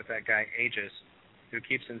argument with that guy Aegis, who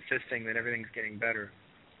keeps insisting that everything's getting better.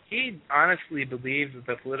 He honestly believed that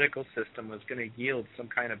the political system was going to yield some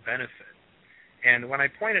kind of benefit. And when I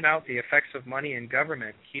pointed out the effects of money in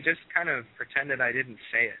government, he just kind of pretended I didn't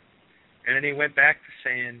say it. And then he went back to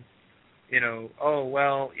saying,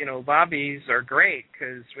 lobbies are great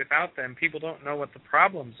because without them, people don't know what the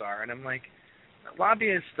problems are. And I'm like,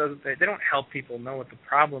 lobbyists, they don't help people know what the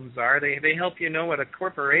problems are. They help you know what a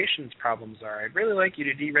corporation's problems are. I'd really like you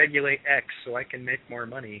to deregulate X so I can make more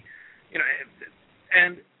money.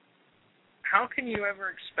 And how can you ever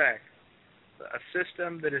expect a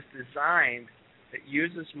system that is designed that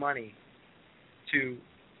uses money to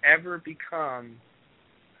ever become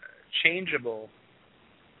changeable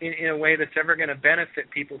in a way that's ever going to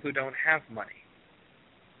benefit people who don't have money?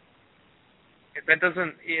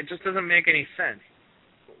 It just doesn't make any sense.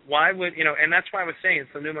 Why would, and that's why I was saying it's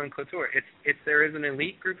the nomenclature. It's there is an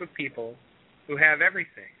elite group of people who have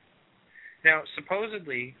everything. Now,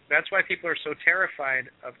 supposedly, that's why people are so terrified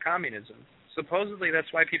of communism. Supposedly, that's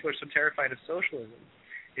why people are so terrified of socialism.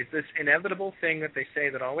 It's this inevitable thing that they say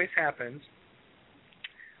that always happens,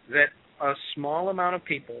 that a small amount of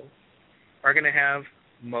people are going to have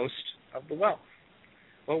most of the wealth.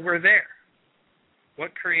 Well, we're there.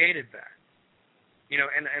 What created that?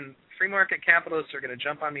 And free market capitalists are going to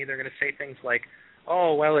jump on me. They're going to say things like,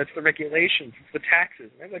 oh, well, it's the regulations, it's the taxes.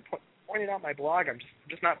 And as I pointed out in my blog, I'm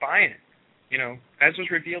just not buying it. As was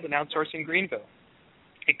revealed in Outsourcing Greenville,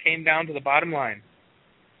 it came down to the bottom line.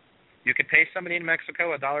 You could pay somebody in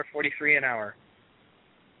Mexico $1.43 an hour.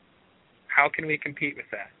 How can we compete with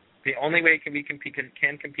that? The only way we can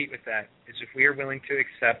compete with that is if we are willing to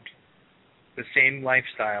accept the same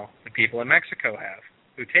lifestyle the people in Mexico have,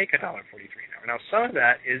 who take $1.43 an hour. Now, some of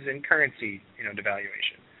that is in currency,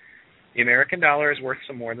 devaluation. The American dollar is worth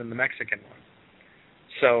some more than the Mexican one.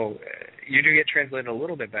 So you do get translated a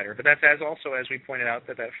little bit better. But that's as we pointed out,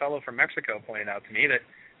 that fellow from Mexico pointed out to me that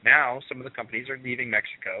now some of the companies are leaving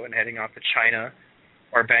Mexico and heading off to China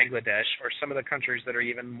or Bangladesh or some of the countries that are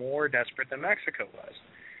even more desperate than Mexico was.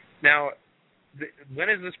 Now, when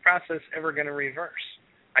is this process ever going to reverse?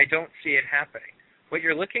 I don't see it happening. What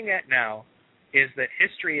you're looking at now is that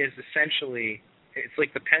history is essentially, it's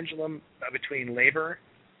like the pendulum between labor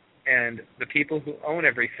and the people who own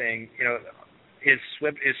everything, is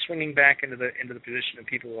swinging back into the position of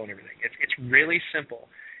people who own everything. It's really simple.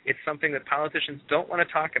 It's something that politicians don't want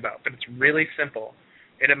to talk about, but it's really simple.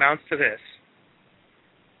 It amounts to this.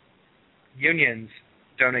 Unions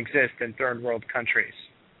don't exist in third world countries.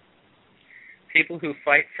 People who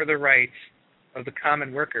fight for the rights of the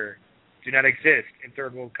common worker do not exist in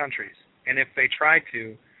third world countries. And if they try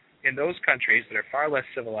to, in those countries that are far less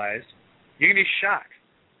civilized, you can be shot.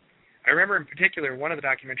 I remember in particular one of the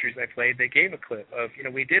documentaries I played, they gave a clip of,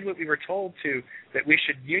 we did what we were told to, that we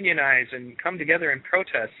should unionize and come together and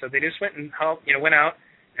protest. So they just went and went out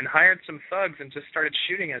and hired some thugs and just started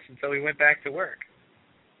shooting us until we went back to work.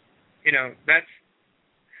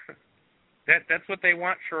 That's what they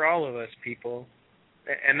want for all of us, people.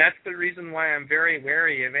 And that's the reason why I'm very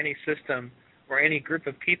wary of any system or any group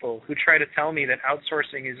of people who try to tell me that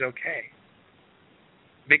outsourcing is okay.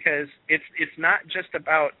 Because it's not just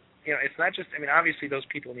about, it's not just, obviously those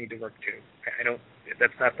people need to work too.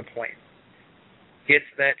 That's not the point. It's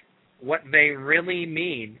that what they really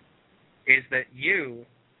mean is that you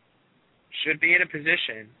should be in a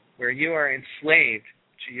position where you are enslaved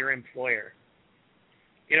to your employer.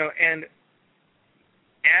 And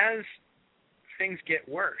as things get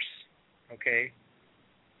worse, okay,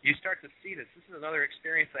 you start to see this. This is another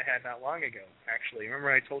experience I had not long ago, actually.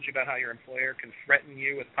 Remember I told you about how your employer can threaten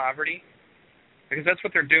you with poverty? Because that's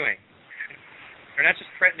what they're doing. They're not just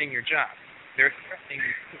threatening your job. They're threatening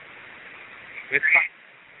you with poverty.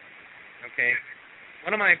 Okay?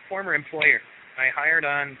 One of my former employers, I hired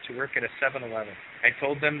on to work at a 7-Eleven. I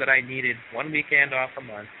told them that I needed 1 weekend off a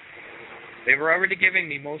month. They were already giving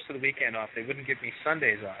me most of the weekend off. They wouldn't give me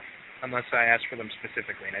Sundays off unless I asked for them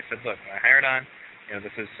specifically. And I said, look, I hired on.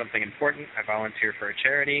 This is something important. I volunteer for a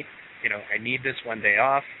charity. I need this 1 day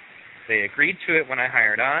off. They agreed to it when I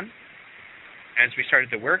hired on. As we started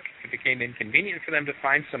to work, it became inconvenient for them to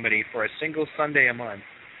find somebody for a single Sunday a month.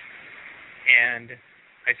 And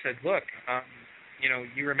I said, look,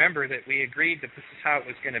 you remember that we agreed that this is how it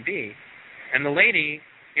was going to be. And the lady,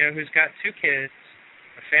 who's got 2 kids,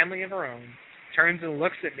 a family of her own, turns and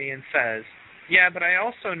looks at me and says, Yeah, but I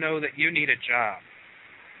also know that you need a job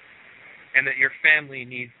and that your family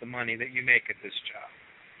needs the money that you make at this job.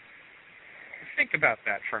 Think about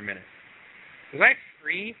that for a minute. Was I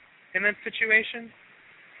free in that situation?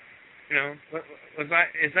 You know,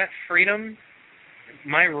 is that freedom,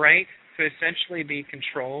 my right to essentially be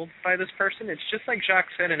controlled by this person? It's just like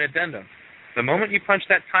Jacques said in Addendum. The moment you punch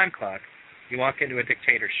that time clock, you walk into a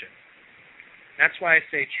dictatorship. That's why I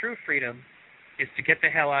say true freedom is to get the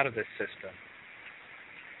hell out of this system.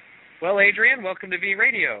 Well, Adrian, welcome to V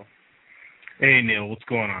Radio. Hey, Neil, what's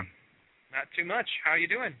going on? Not too much. How are you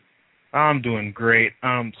doing? I'm doing great.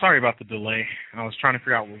 Sorry about the delay. I was trying to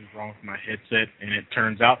figure out what was wrong with my headset, and it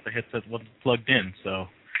turns out the headset wasn't plugged in, so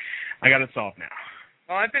I got it solved now.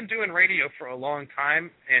 Well, I've been doing radio for a long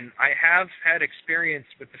time, and I have had experience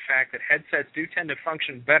with the fact that headsets do tend to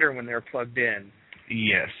function better when they're plugged in.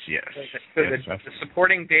 Yes. So the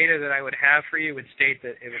supporting data that I would have for you would state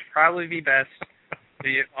that it would probably be best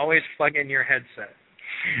to always plug in your headset.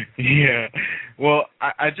 Yeah. Well,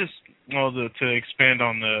 to expand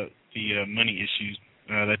on the money issues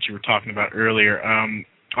that you were talking about earlier,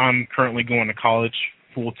 I'm currently going to college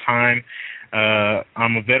full time.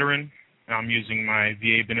 I'm a veteran. I'm using my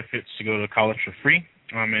VA benefits to go to college for free.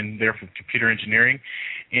 I'm in there for computer engineering.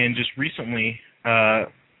 And just recently,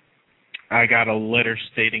 I got a letter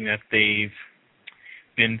stating that they've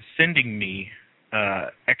been sending me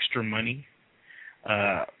extra money.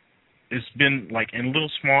 It's been like in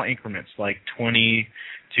little small increments, like $20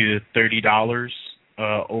 to $30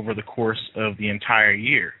 over the course of the entire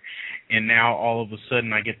year. And now all of a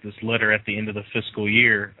sudden I get this letter at the end of the fiscal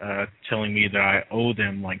year telling me that I owe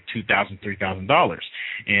them like $2,000, $3,000.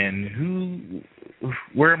 And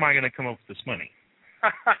where am I going to come up with this money?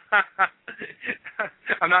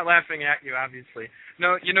 I'm not laughing at you, obviously.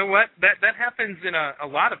 No, you know what? That happens in a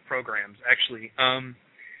lot of programs, actually.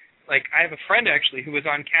 Like, I have a friend, actually, who was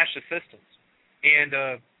on cash assistance.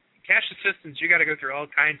 And cash assistance, you got to go through all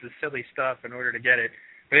kinds of silly stuff in order to get it.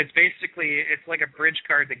 But it's like a bridge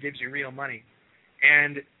card that gives you real money.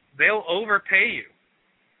 And they'll overpay you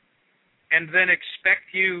and then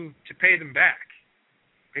expect you to pay them back.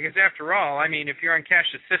 Because after all, I mean, if you're on cash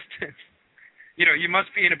assistance, you know, you must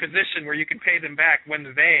be in a position where you can pay them back when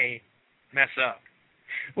they mess up.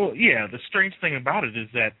 Well, yeah, the strange thing about it is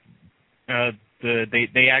that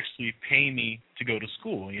they actually pay me to go to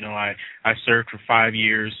school. You know, I served for 5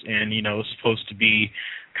 years, and, you know, it's supposed to be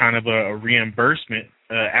kind of a reimbursement.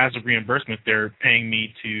 As a reimbursement, they're paying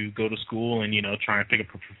me to go to school and, you know, try and pick up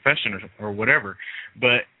a profession or whatever.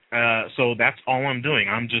 But so that's all I'm doing.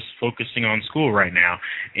 I'm just focusing on school right now.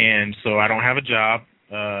 And so I don't have a job.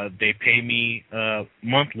 They pay me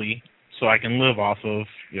monthly so I can live off of,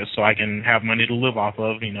 you know, so I can have money to live off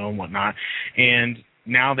of, you know, and whatnot. And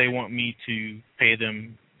now they want me to pay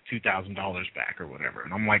them $2,000 back or whatever.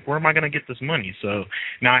 And I'm like, where am I going to get this money? So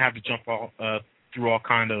now I have to jump through all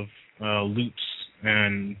kind of loops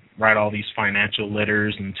and write all these financial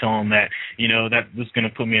letters and tell them that, you know, that this is going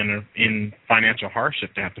to put me in financial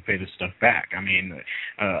hardship to have to pay this stuff back. I mean,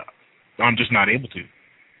 I'm just not able to.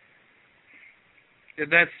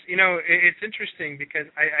 That's, you know, it's interesting because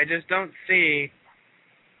I just don't see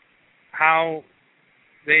how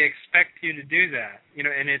they expect you to do that, you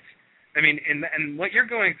know, and it's, I mean, and what you're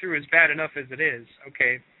going through is bad enough as it is,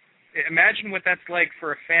 okay? Imagine what that's like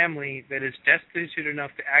for a family that is destitute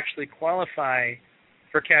enough to actually qualify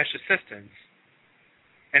for cash assistance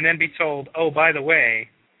and then be told, oh, by the way,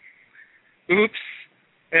 oops,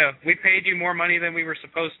 yeah, we paid you more money than we were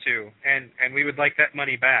supposed to, and we would like that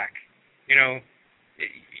money back. You know,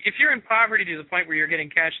 if you're in poverty to the point where you're getting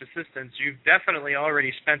cash assistance, you've definitely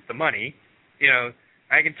already spent the money. You know,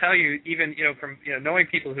 I can tell you, even, you know, from, you know, knowing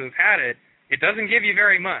people who have had it, it doesn't give you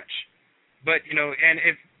very much. But, you know,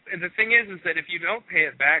 and the thing is that if you don't pay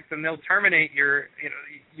it back, then they'll terminate your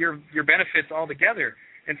benefits altogether.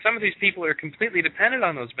 And some of these people are completely dependent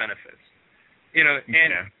on those benefits. You know,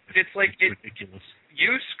 and it's like it's ridiculous.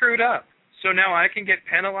 You screwed up, so now I can get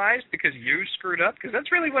penalized because you screwed up, because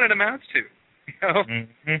that's really what it amounts to. You know?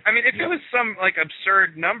 Mm-hmm. I mean, if it was some, like,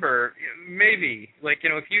 absurd number, maybe. Like, you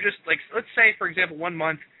know, if you just, like, let's say, for example, 1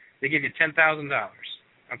 month they give you $10,000,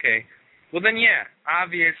 okay? Well, then, yeah,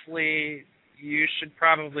 obviously you should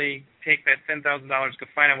probably take that $10,000, go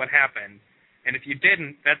find out what happened. And if you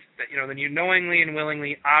didn't, you know, then you knowingly and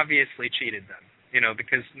willingly obviously cheated them, you know,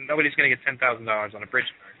 because nobody's going to get $10,000 on a bridge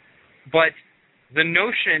card. But the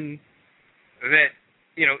notion that,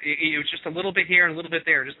 you know, it was just a little bit here and a little bit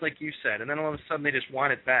there, just like you said, and then all of a sudden they just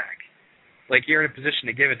want it back, like you're in a position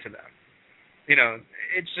to give it to them. You know,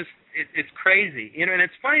 it's just, it's crazy. You know, and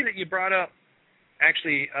it's funny that you brought up,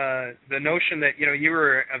 actually, the notion that, you know, you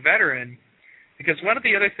were a veteran, Because one of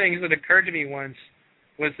the other things that occurred to me once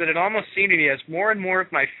was that it almost seemed to me as more and more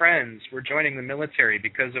of my friends were joining the military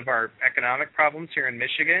because of our economic problems here in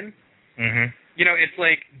Michigan. Mhm. You know, it's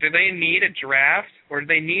like, do they need a draft, or do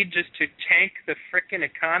they need just to tank the frickin'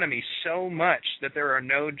 economy so much that there are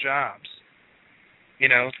no jobs? You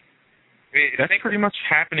know? That's pretty much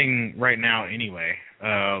happening right now anyway.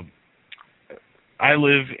 I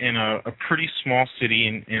live in a pretty small city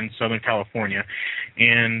in Southern California,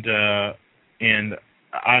 and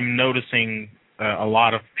I'm noticing a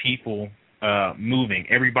lot of people moving.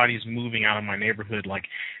 Everybody's moving out of my neighborhood like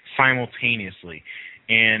simultaneously,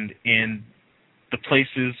 and in the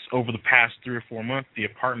places over the past 3 or 4 months, the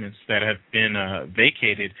apartments that have been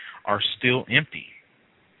vacated are still empty.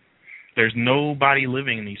 There's nobody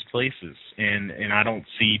living in these places, and I don't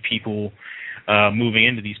see people moving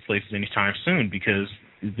into these places anytime soon because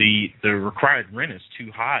the required rent is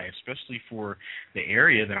too high, especially for the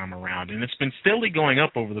area that I'm around. And it's been steadily going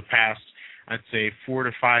up over the past, I'd say, 4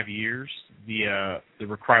 to 5 years. The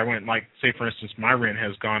required rent, like, say, for instance, my rent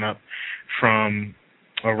has gone up from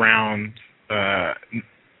around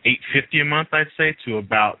 $850 a month, I'd say, to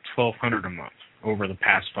about $1,200 a month over the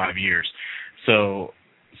past 5 years. So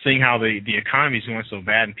seeing how the economy is going so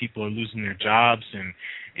bad and people are losing their jobs, and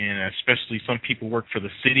especially some people work for the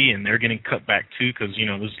city and they're getting cut back too because, you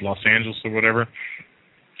know, this is Los Angeles or whatever,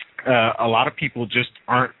 a lot of people just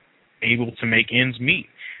aren't able to make ends meet.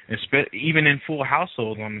 Even in full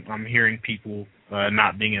households, I'm hearing people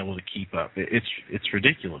not being able to keep up. It's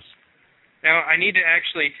ridiculous. Now, I need to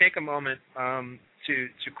actually take a moment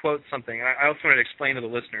to quote something. I also wanted to explain to the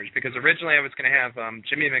listeners, because originally I was going to have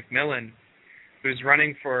Jimmy McMillan, who's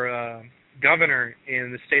running for governor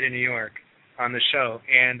in the state of New York, on the show.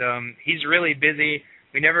 And he's really busy.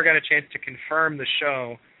 We never got a chance to confirm the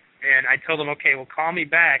show. And I told him, okay, well, call me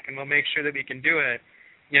back, and we'll make sure that we can do it.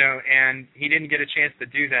 You know, and he didn't get a chance to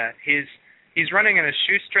do that. He's running on a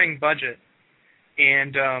shoestring budget.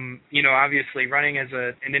 And, you know, obviously running as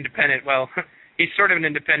an independent, well, he's sort of an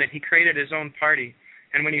independent. He created his own party.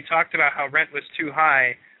 And when he talked about how rent was too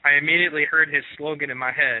high, I immediately heard his slogan in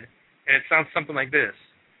my head. And it sounds something like this: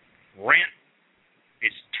 rent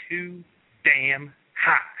is too damn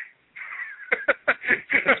high.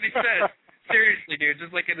 That's what he said. Seriously, dude.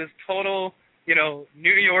 Just like in this total, you know,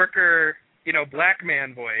 New Yorker, you know, black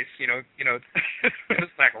man voice, you know,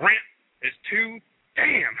 just like, rent is too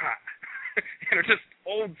damn high. You know, just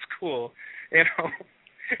old school, you know.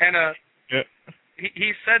 And yeah.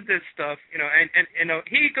 he said this stuff, you know, and you know,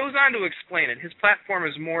 he goes on to explain it. His platform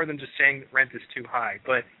is more than just saying that rent is too high,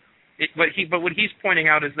 but what he's pointing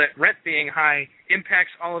out is that rent being high impacts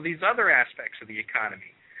all of these other aspects of the economy,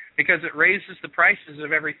 because it raises the prices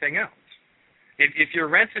of everything else. If your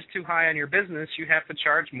rent is too high on your business, you have to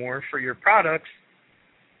charge more for your products,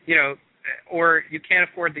 you know, or you can't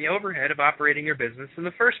afford the overhead of operating your business in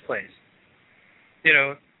the first place. You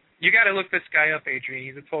know, you got to look this guy up, Adrian.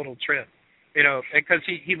 He's a total trip. You know, because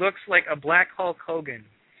he looks like a black Hulk Hogan.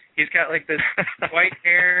 He's got like this white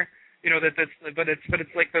hair. You know, but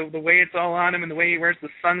it's like the way it's all on him, and the way he wears the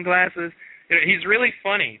sunglasses. You know, he's really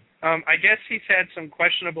funny. I guess he's had some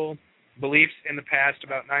questionable beliefs in the past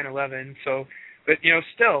about 9/11. So, but you know,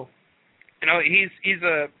 still, you know,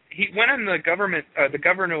 he went on the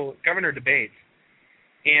governor debates,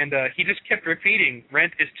 and he just kept repeating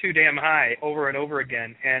rent is too damn high over and over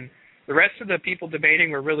again. And the rest of the people debating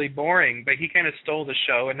were really boring, but he kind of stole the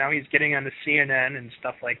show, and now he's getting on the CNN and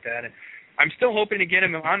stuff like that. And I'm still hoping to get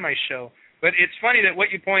him on my show. But it's funny that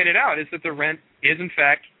what you pointed out is that the rent is, in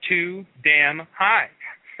fact, too damn high.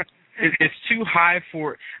 It's too high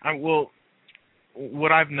for well,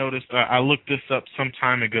 what I've noticed, I looked this up some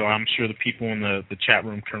time ago. I'm sure the people in the chat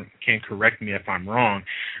room can correct me if I'm wrong.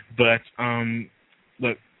 But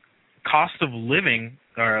the cost of living,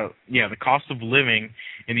 the cost of living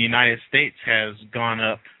in the United States has gone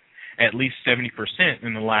up at least 70%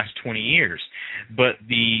 in the last 20 years. But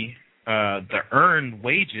the earned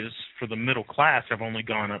wages for the middle class have only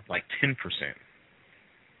gone up like 10%.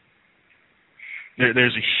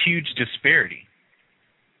 There's a huge disparity.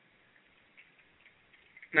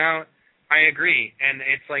 Now, I agree, and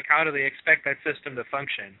it's like, how do they expect that system to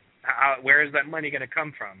function? Where is that money going to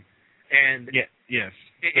come from? And yes,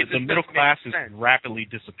 the middle class is rapidly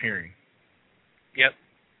disappearing. Yep.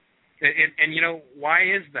 And you know, why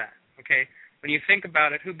is that? Okay, when you think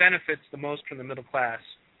about it, who benefits the most from the middle class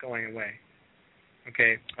going away?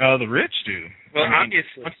 Okay. The rich do. Well,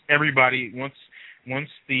 obviously. Once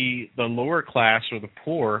the lower class or the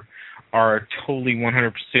poor are totally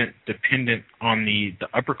 100% dependent on the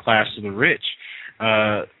upper class or the rich,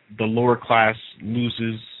 the lower class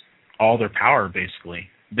loses all their power, basically.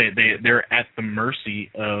 they're at the mercy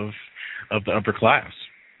of the upper class.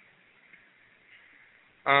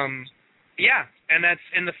 Yeah,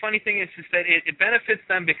 and the funny thing is that it benefits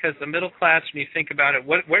them because the middle class, when you think about it,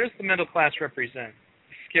 what does the middle class represent?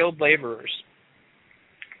 Skilled laborers.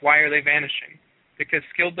 Why are they vanishing? Because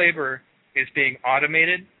skilled labor is being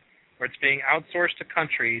automated, or it's being outsourced to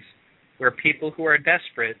countries where people who are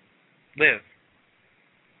desperate live,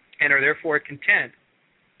 and are therefore content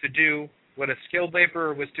to do what a skilled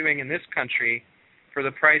laborer was doing in this country for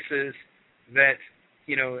the prices that,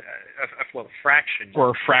 a fraction. For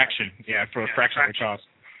a fraction, for a fraction of the cost.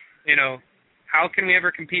 How can we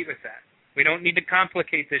ever compete with that? We don't need to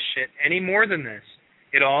complicate this shit any more than this.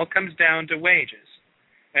 It all comes down to wages.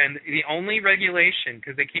 And the only regulation,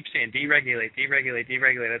 because they keep saying deregulate,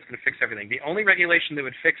 that's going to fix everything. The only regulation that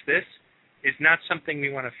would fix this is not something we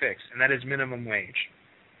want to fix, and that is minimum wage.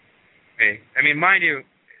 Okay? I mean, mind you,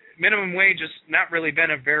 minimum wage has not really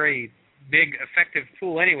been a very big, effective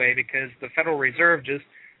tool anyway, because the Federal Reserve just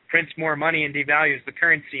prints more money and devalues the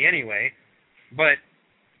currency anyway. But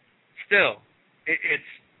still, it's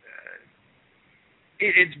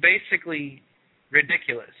basically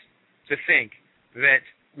ridiculous to think that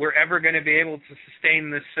we're ever going to be able to sustain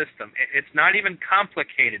this system. It's not even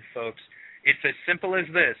complicated, folks. It's as simple as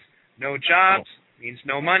this. No jobs means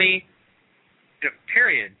no money,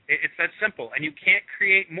 period. It's that simple. And you can't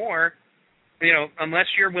create more, unless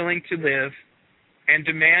you're willing to live and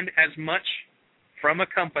demand as much from a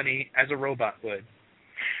company as a robot would.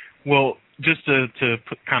 Well, just to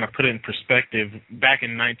put it in perspective, back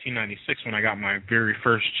in 1996 when I got my very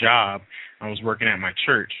first job, I was working at my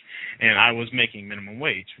church, and I was making minimum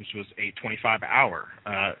wage, which was $8.25 an hour.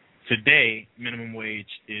 Today, minimum wage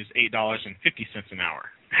is $8.50 an hour.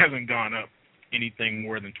 It hasn't gone up anything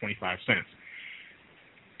more than 25 cents.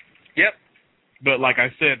 Yep. But like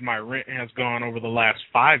I said, my rent has gone over the last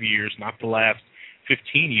 5 years, not the last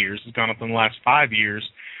 15 years. It's gone up in the last 5 years,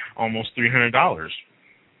 almost $300.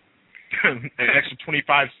 An extra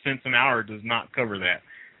 25 cents an hour does not cover that.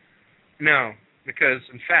 No, because,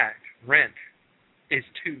 in fact, rent is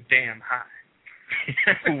too damn high.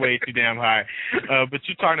 Way too damn high. But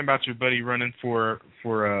you're talking about your buddy running for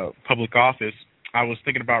public office. I was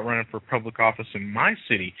thinking about running for public office in my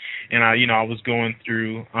city, and I was going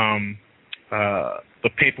through the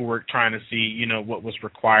paperwork trying to see, what was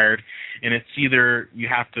required, and it's either you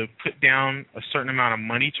have to put down a certain amount of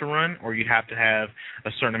money to run, or you have to have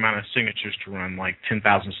a certain amount of signatures to run, like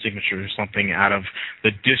 10,000 signatures or something out of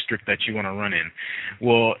the district that you want to run in.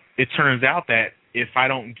 Well, it turns out that if I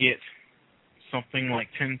don't get something like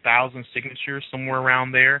 10,000 signatures, somewhere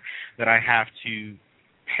around there, that I have to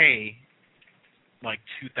pay like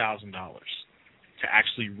 $2,000 to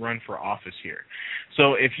actually run for office here.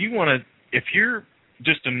 So if you're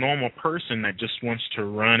just a normal person that just wants to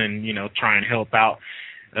run and, try and help out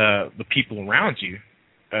the people around you,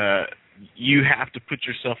 you have to put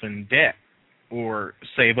yourself in debt or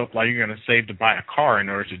save up like you're going to save to buy a car in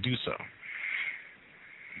order to do so.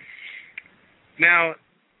 Now,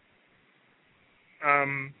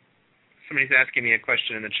 somebody's asking me a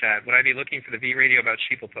question in the chat. Would I be looking for the V Radio about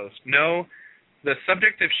Sheeple Post? No. The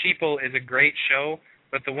subject of Sheeple is a great show,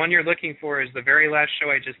 but the one you're looking for is the very last show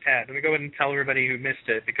I just had. Let me go ahead and tell everybody who missed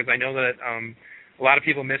it, because I know that a lot of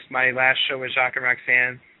people missed my last show with Jacques and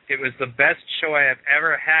Roxanne. It was the best show I have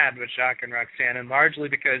ever had with Jacques and Roxanne, and largely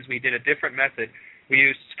because we did a different method. We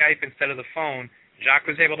used Skype instead of the phone. Jacques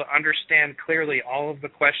was able to understand clearly all of the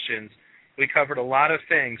questions. We covered a lot of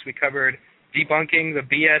things. We covered debunking the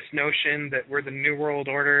BS notion that we're the New World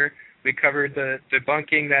Order. We covered the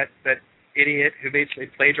debunking that idiot who basically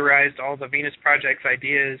plagiarized all the Venus Project's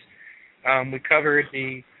ideas. We covered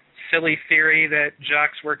the silly theory that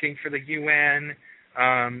Jacques working for the UN,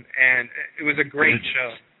 and it was a great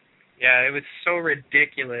show. Yeah, it was so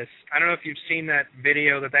ridiculous. I don't know if you've seen that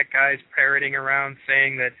video that guy's parroting around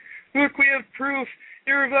saying that, look, we have proof,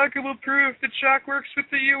 irrevocable proof that Jacques works with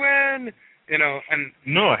the UN. And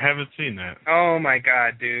no, I haven't seen that. Oh my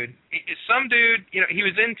God, dude! Some dude, he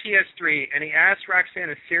was in TS3 and he asked Roxanne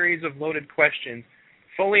a series of loaded questions,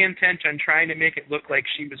 fully intent on trying to make it look like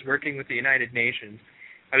she was working with the United Nations.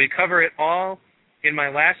 We cover it all in my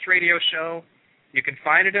last radio show. You can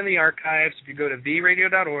find it in the archives if you go to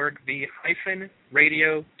vradio.org,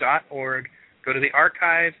 v-radio.org. Go to the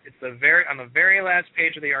archives. It's on the very last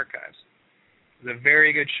page of the archives. It's a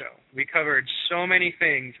very good show. We covered so many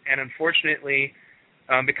things, and unfortunately,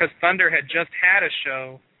 because Thunder had just had a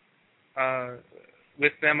show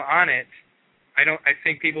with them on it, I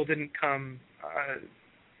think people didn't come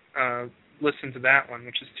listen to that one,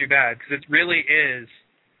 which is too bad, because it really is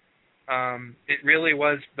It really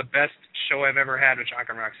was the best show I've ever had with Jacques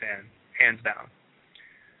and Roxanne, hands down.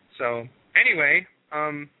 So anyway,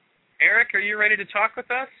 Eric, are you ready to talk with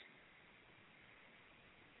us?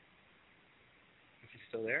 Is he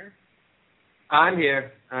still there? I'm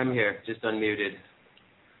here, just unmuted.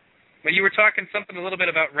 Well, you were talking something a little bit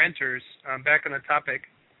about renters, back on the topic.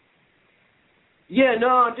 Yeah, no,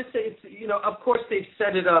 I'm just saying, of course they've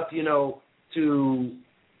set it up, to,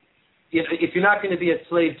 if you're not going to be a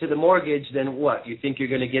slave to the mortgage, then what? You think you're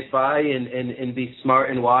going to get by and be smart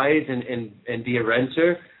and wise and be a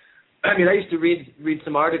renter? I mean, I used to read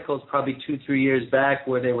some articles probably 2-3 years back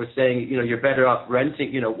where they were saying, you're better off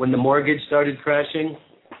renting. When the mortgage started crashing,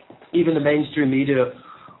 even the mainstream media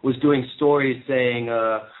was doing stories saying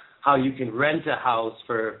how you can rent a house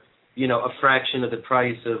for, a fraction of the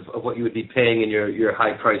price of what you would be paying in your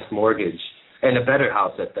high-priced mortgage, and a better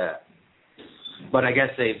house at that. But I guess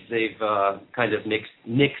they've kind of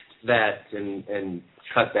nixed that and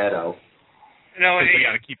cut that out. No, they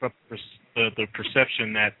got to keep up the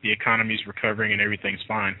perception that the economy's recovering and everything's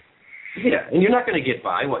fine. Yeah, and you're not going to get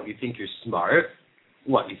by. What, you think you're smart?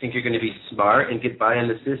 What, you think you're going to be smart and get by in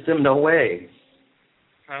the system? No way.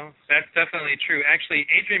 Well, that's definitely true. Actually,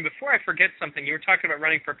 Adrian, before I forget something, you were talking about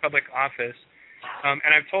running for public office, and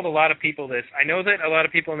I've told a lot of people this. I know that a lot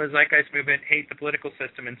of people in the Zeitgeist movement hate the political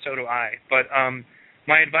system, and so do I. But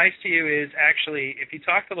my advice to you is actually, if you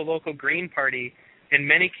talk to the local Green Party, in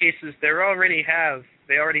many cases they already have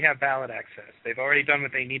ballot access. They've already done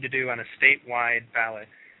what they need to do on a statewide ballot.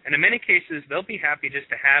 And in many cases, they'll be happy just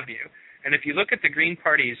to have you. And if you look at the Green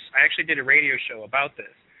Party's, I actually did a radio show about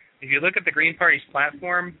this. If you look at the Green Party's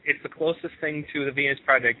platform, it's the closest thing to the Venus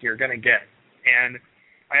Project you're going to get. And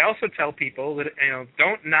I also tell people that,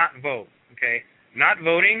 don't not vote, okay? Not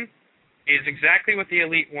voting is exactly what the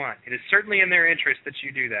elite want. It is certainly in their interest that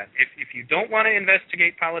you do that. If you don't want to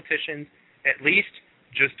investigate politicians, at least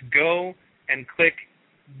just go and click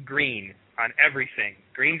green on everything.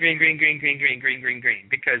 Green, green, green, green, green, green, green, green, green,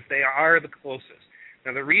 because they are the closest.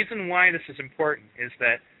 Now, the reason why this is important is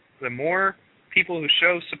that the more people who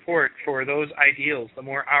show support for those ideals, the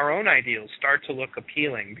more our own ideals start to look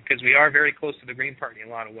appealing, because we are very close to the Green Party in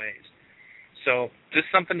a lot of ways. So just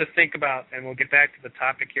something to think about, and we'll get back to the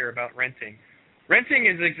topic here about renting. Renting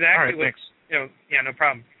is exactly what, yeah, no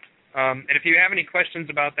problem. And if you have any questions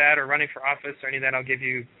about that or running for office or any of that, I'll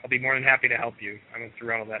be more than happy to help you. I went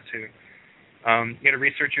through all of that too. You got to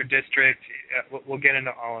research your district. We'll get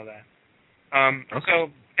into all of that. Okay. So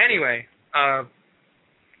anyway,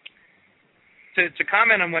 to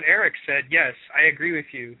comment on what Eric said, yes, I agree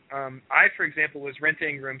with you. I, for example, was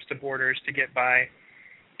renting rooms to boarders to get by,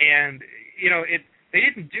 and they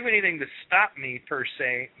didn't do anything to stop me per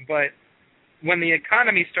se, but when the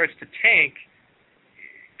economy starts to tank,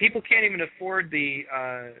 people can't even afford the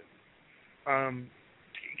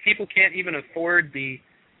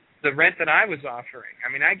rent that I was offering.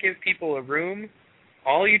 I mean, I give people a room,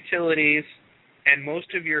 all utilities, and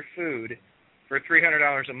most of your food for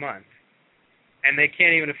 $300 a month, and they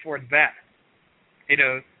can't even afford that. And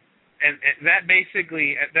that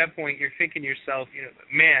basically, at that point, you're thinking to yourself,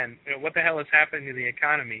 man, what the hell is happening to the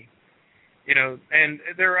economy? And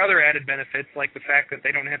there are other added benefits, like the fact that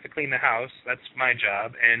they don't have to clean the house. That's my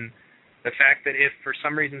job. And the fact that if for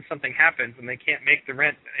some reason something happens and they can't make the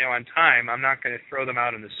rent, on time, I'm not going to throw them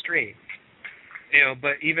out in the street.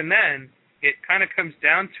 But even then, it kind of comes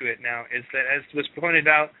down to it now, is that, as was pointed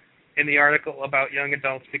out in the article about young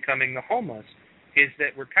adults becoming the homeless, is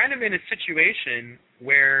that we're kind of in a situation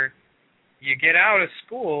where you get out of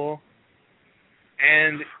school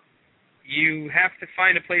and you have to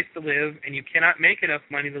find a place to live, and you cannot make enough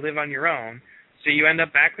money to live on your own, so you end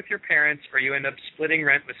up back with your parents, or you end up splitting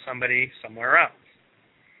rent with somebody somewhere else.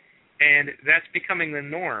 And that's becoming the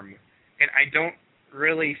norm, and I don't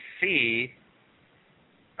really see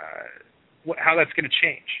how that's going to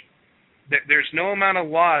change. There's no amount of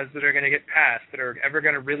laws that are going to get passed that are ever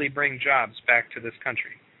going to really bring jobs back to this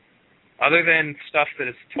country, other than stuff that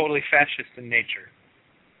is totally fascist in nature.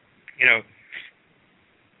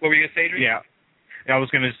 What were you going to say, Adrian? Yeah, I was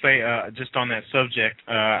going to say, just on that subject,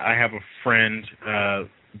 I have a friend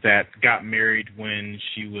that got married when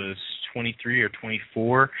she was 23 or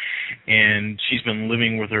 24, and she's been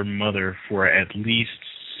living with her mother for at least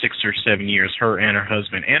 6 or 7 years, her and her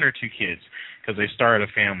husband and her 2 kids, because they started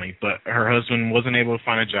a family. But her husband wasn't able to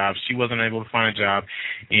find a job. She wasn't able to find a job,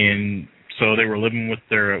 and so they were living with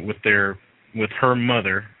her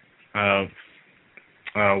mother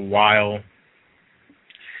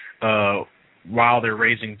while they're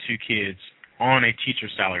raising 2 kids on a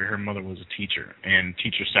teacher's salary. Her mother was a teacher, and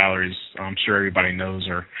teacher salaries, I'm sure everybody knows,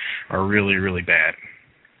 are really, really bad.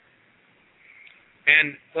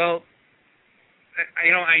 And, well,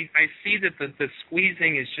 I see that the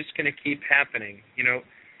squeezing is just going to keep happening.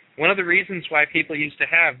 One of the reasons why people used to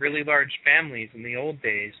have really large families in the old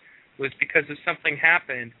days was because if something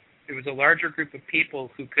happened, there was a larger group of people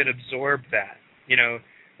who could absorb that.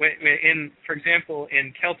 For example,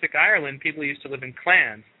 in Celtic Ireland, people used to live in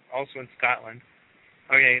clans, also in Scotland.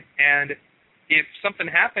 Okay, and if something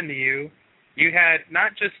happened to you, you had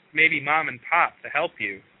not just maybe mom and pop to help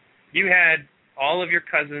you. You had all of your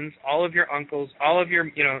cousins, all of your uncles, all of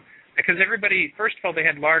your, because everybody, first of all, they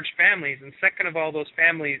had large families, and second of all, those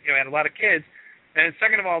families, had a lot of kids, and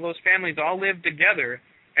second of all, those families all lived together,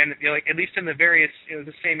 and at least in the various,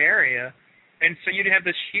 the same area, and so you'd have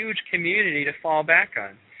this huge community to fall back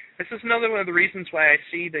on. This is another one of the reasons why I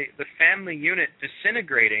see the family unit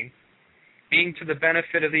disintegrating, being to the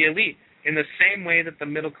benefit of the elite, in the same way that the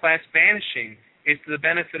middle class vanishing is to the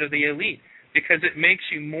benefit of the elite, because it makes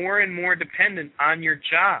you more and more dependent on your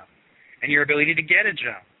job and your ability to get a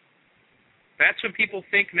job. That's what people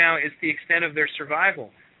think now is the extent of their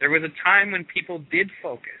survival. There was a time when people did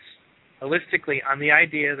focus holistically on the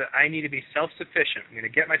idea that I need to be self-sufficient. I'm going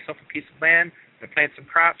to get myself a piece of land, I'm going to plant some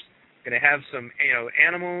crops, I'm going to have some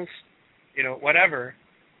animals, whatever.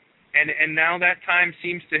 And now that time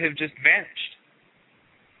seems to have just vanished.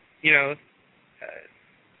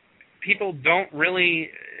 People don't really,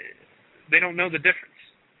 they don't know the difference.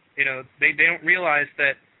 They don't realize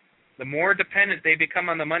that the more dependent they become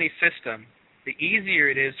on the money system, the easier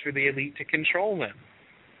it is for the elite to control them.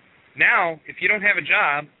 Now, if you don't have a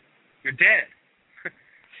job, you're dead.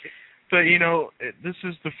 But this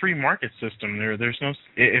is the free market system. There's no.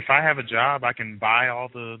 If I have a job, I can buy all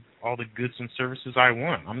the goods and services I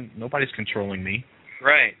want. Nobody's controlling me.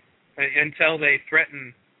 Right. Until they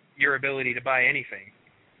threaten your ability to buy anything.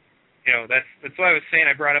 That's why I was saying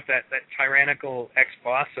I brought up that tyrannical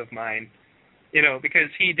ex-boss of mine. Because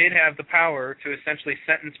he did have the power to essentially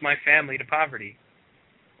sentence my family to poverty.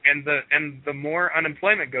 And the more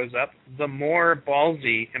unemployment goes up, the more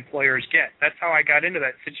ballsy employers get. That's how I got into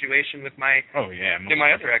that situation with my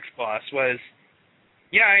my other ex-boss was,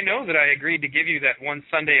 I know that I agreed to give you that one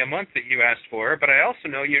Sunday a month that you asked for, but I also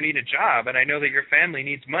know you need a job, and I know that your family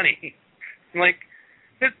needs money. like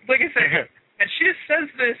I said, and she just says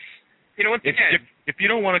this, once again. If you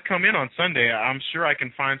don't want to come in on Sunday, I'm sure I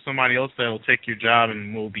can find somebody else that will take your job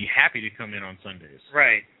and will be happy to come in on Sundays.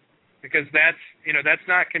 Right. Because that's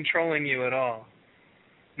not controlling you at all.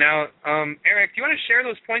 Now, Eric, do you want to share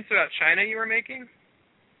those points about China you were making?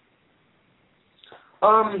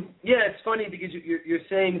 Yeah, it's funny because you're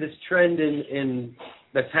saying this trend in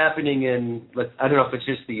that's happening in, I don't know if it's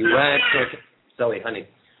just the U.S. or Zoe, honey,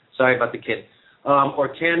 sorry about the kid, or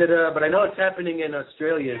Canada, but I know it's happening in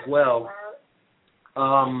Australia as well,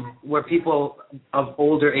 where people of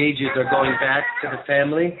older ages are going back to the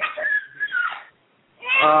family.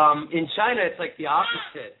 In China, it's like the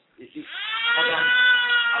opposite. Hold on,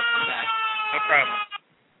 I'll come back. No problem.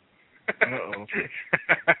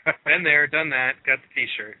 Been there, done that, got the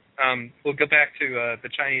T-shirt. We'll go back to the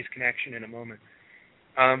Chinese connection in a moment.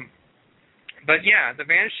 But yeah, the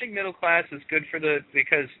vanishing middle class is good for the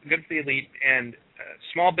elite, and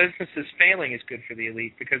small businesses failing is good for the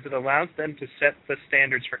elite because it allows them to set the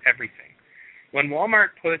standards for everything. When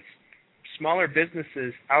Walmart puts smaller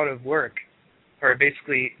businesses out of work, or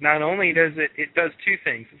basically, not only does it does two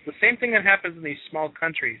things. It's the same thing that happens in these small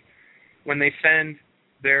countries when they send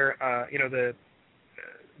their,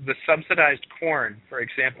 the subsidized corn, for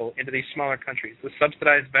example, into these smaller countries, the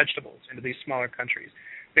subsidized vegetables into these smaller countries,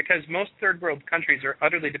 because most third world countries are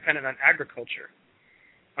utterly dependent on agriculture.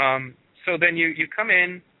 So then you come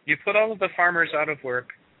in, you put all of the farmers out of work.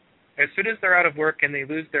 As soon as they're out of work and they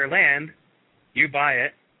lose their land, you buy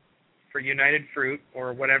it for United Fruit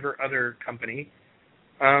or whatever other company.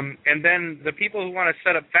 And then the people who want to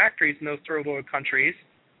set up factories in those third world countries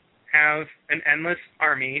have an endless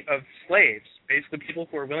army of slaves, basically people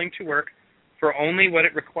who are willing to work for only what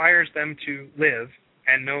it requires them to live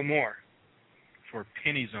and no more. For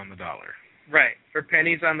pennies on the dollar. Right, for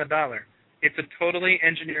pennies on the dollar. It's a totally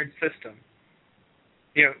engineered system.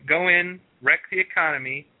 Go in, wreck the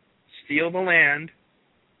economy, steal the land,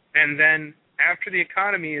 and then after the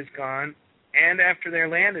economy is gone and after their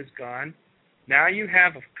land is gone, now you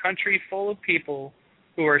have a country full of people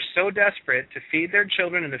who are so desperate to feed their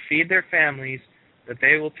children and to feed their families that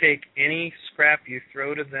they will take any scrap you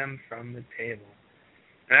throw to them from the table.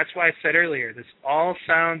 And that's why I said earlier, this all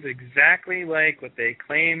sounds exactly like what they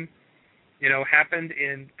claim, happened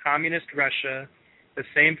in communist Russia, the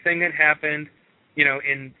same thing that happened,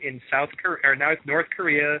 in South Korea, or now it's North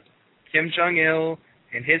Korea, Kim Jong-il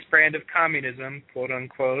and his brand of communism, quote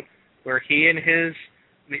unquote, where he and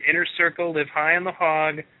the inner circle live high on the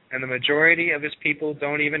hog, and the majority of his people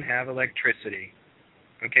don't even have electricity.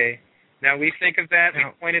 Okay? Now we think of that, we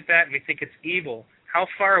point at that, and we think it's evil. How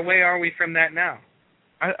far away are we from that now?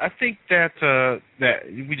 I think that that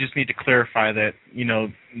we just need to clarify that, you know,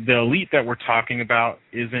 the elite that we're talking about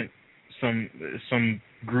isn't some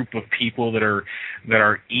group of people that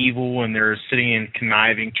are evil and they're sitting and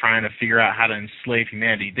conniving trying to figure out how to enslave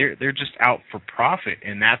humanity. They're just out for profit,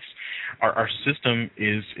 and that's our system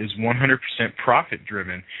is 100% profit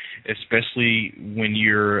driven, especially when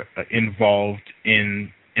you're involved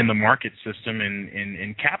in the market system and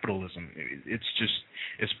in capitalism.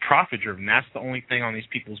 It's profit driven. That's the only thing on these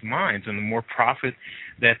people's minds, and the more profit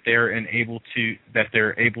that they're able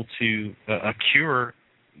to accrue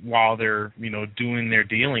while they're, you know, doing their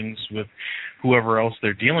dealings with whoever else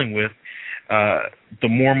they're dealing with, the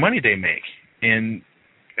more money they make. And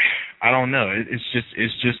I don't know, it's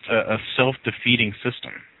just a self-defeating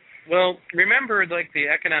system. Well, remember, like the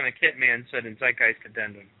economic hitman said in Zeitgeist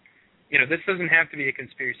Addendum, you know, this doesn't have to be a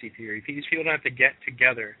conspiracy theory. These people don't have to get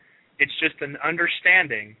together. It's just an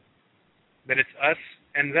understanding that it's us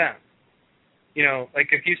and them. You know, like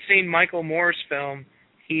if you've seen Michael Moore's film,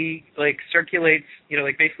 he like circulates, you know,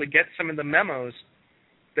 like basically gets some of the memos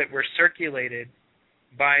that were circulated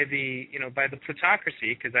by the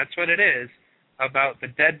plutocracy, because that's what it is, about the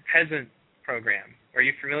Dead Peasant program. Are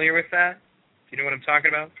you familiar with that? Do you know what I'm talking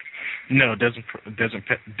about? No,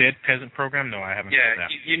 Dead Peasant program? No, I haven't heard that.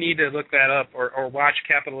 Yeah, you need to look that up or watch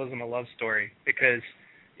Capitalism: A Love Story, because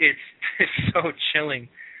it's so chilling.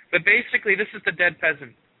 But basically, this is the Dead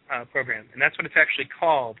Peasant program, and that's what it's actually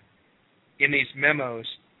called in these memos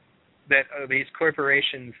that these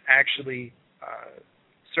corporations actually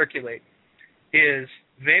circulate. Is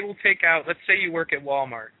they will take out, let's say you work at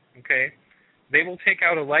Walmart, okay? They will take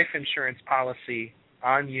out a life insurance policy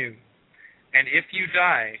on you. And if you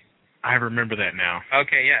die... I remember that now.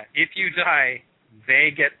 Okay, yeah. If you die,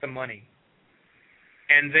 they get the money.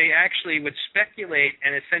 And they actually would speculate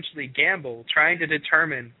and essentially gamble, trying to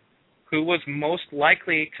determine who was most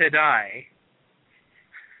likely to die.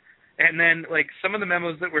 And then, like, some of the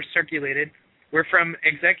memos that were circulated were from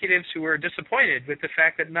executives who were disappointed with the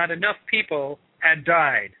fact that not enough people had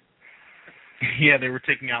died. Yeah, they were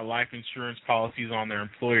taking out life insurance policies on their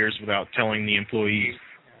employers without telling the employees.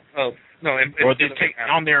 Oh, no. Or they're taking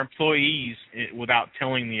on their employees without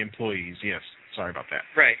telling the employees. Yes, sorry about that.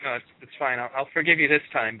 Right, no, it's fine. I'll forgive you this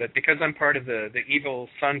time, but because I'm part of the evil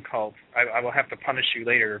sun cult, I will have to punish you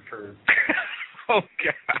later for... Oh,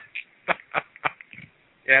 God.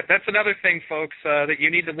 Yeah, that's another thing, folks, that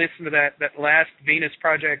you need to listen to that last Venus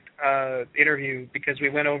Project interview, because we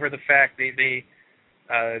went over the fact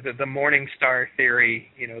the morning star theory,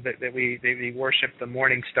 you know, that we worship the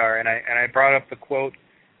morning star, and I brought up the quote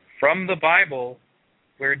from the Bible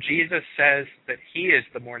where Jesus says that he is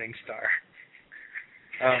the morning star.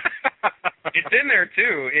 It's in there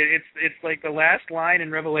too. It's like the last line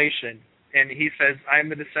in Revelation, and he says, "I'm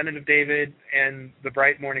the descendant of David and the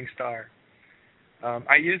bright morning star."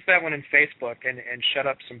 I used that one in Facebook and shut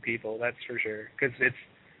up some people, that's for sure, because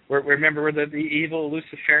remember we're the evil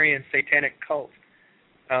Luciferian satanic cult.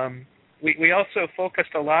 We also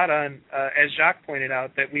focused a lot on, as Jacques pointed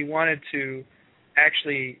out, that we wanted to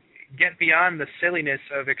actually get beyond the silliness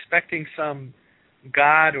of expecting some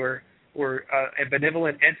God or a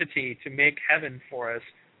benevolent entity to make heaven for us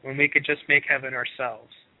when we could just make heaven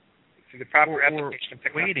ourselves. Through the proper application of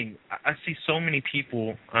technology. Waiting. I see so many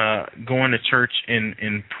people going to church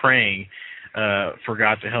and praying for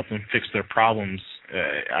God to help them fix their problems.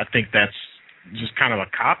 I think that's just kind of a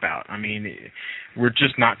cop-out. I mean, we're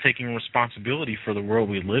just not taking responsibility for the world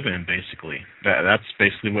we live in, basically. That's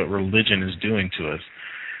basically what religion is doing to us.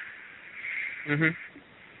 Mhm.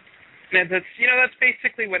 Yeah, that's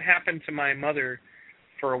basically what happened to my mother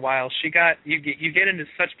for a while. You get into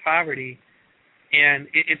such poverty, and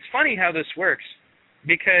it's funny how this works,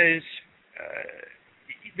 because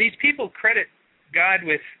these people credit God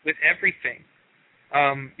with everything.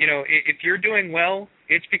 You know, if you're doing well,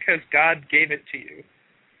 it's because God gave it to you.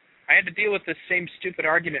 I had to deal with this same stupid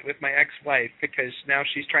argument with my ex-wife, because now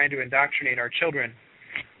she's trying to indoctrinate our children.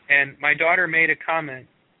 And my daughter made a comment.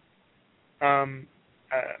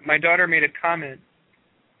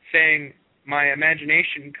 Saying, "My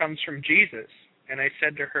imagination comes from Jesus." And I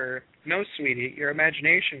said to her, "No, sweetie, your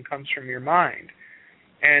imagination comes from your mind."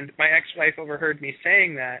 And my ex-wife overheard me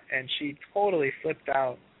saying that, and she totally flipped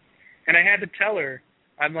out. And I had to tell her,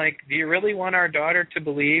 I'm like, do you really want our daughter to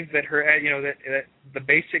believe that her, you know, that the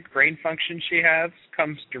basic brain function she has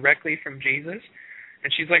comes directly from Jesus?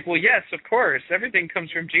 And she's like, well, yes, of course, everything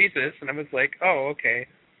comes from Jesus. And I was like, oh, okay.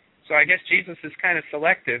 So I guess Jesus is kind of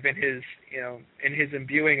selective in his, in his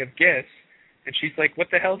imbuing of gifts. And she's like, what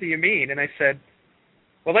the hell do you mean? And I said,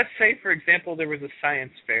 well, let's say, for example, there was a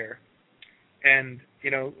science fair. And,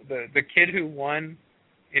 the kid who won,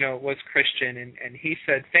 was Christian. And he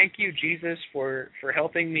said, thank you, Jesus, for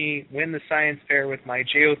helping me win the science fair with my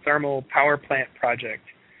geothermal power plant project.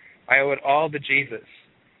 I owe it all to Jesus.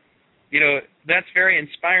 That's very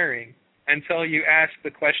inspiring until you ask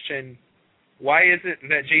the question, why is it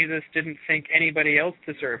that Jesus didn't think anybody else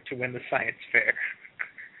deserved to win the science fair?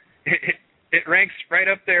 It ranks right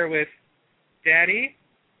up there with, Daddy,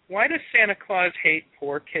 why does Santa Claus hate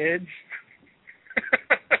poor kids?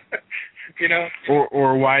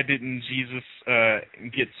 Or why didn't Jesus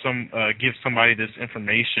give somebody this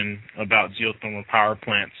information about geothermal power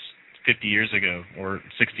plants 50 years ago or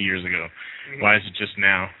 60 years ago? Mm-hmm. Why is it just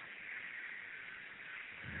now?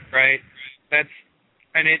 Right.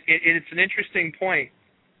 It's an interesting point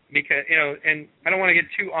because, and I don't want to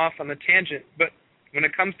get too off on the tangent, but when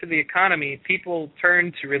it comes to the economy, people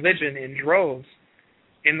turn to religion in droves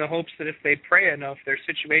in the hopes that if they pray enough, their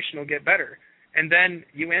situation will get better. And then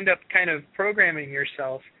you end up kind of programming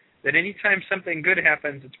yourself that anytime something good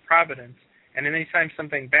happens, it's providence, and anytime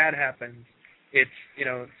something bad happens, it's,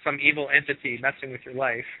 some evil entity messing with your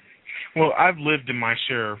life. Well, I've lived in my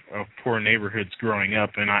share of poor neighborhoods growing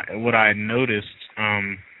up, and what I noticed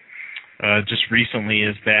just recently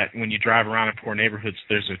is that when you drive around in poor neighborhoods,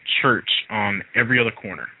 there's a church on every other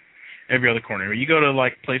corner. You go to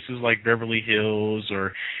places like Beverly Hills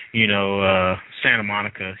or Santa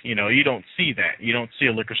Monica, you don't see that. You don't see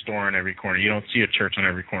a liquor store on every corner. You don't see a church on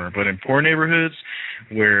every corner. But in poor neighborhoods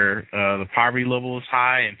where the poverty level is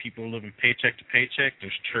high and people are living paycheck to paycheck,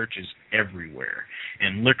 there's churches everywhere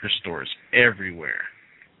and liquor stores everywhere.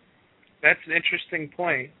 That's an interesting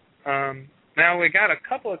point. Now we got a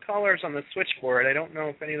couple of callers on the switchboard. I don't know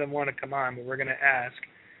if any of them want to come on, but we're going to ask.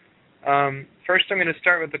 First, I'm going to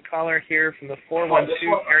start with the caller here from the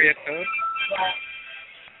 412 area code.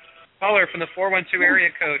 Caller from the 412 area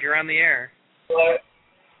code, you're on the air. What?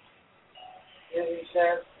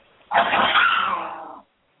 The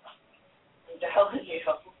hell did you?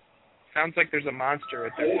 Sounds like there's a monster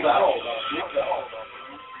at there. It's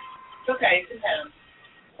okay, it's him.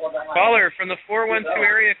 Caller from the 412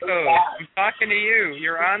 area code, I'm talking to you.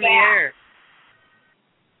 You're on the air.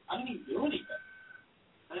 I didn't even do anything.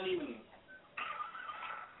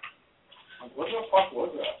 What the fuck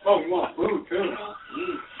was that? Oh, you want food too?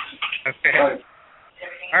 Okay.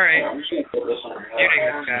 All right. I'm just gonna put this on. Muting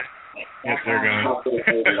this guy. Yes, they're going.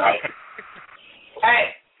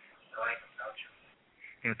 Hey.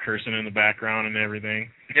 They're cursing in the background and everything.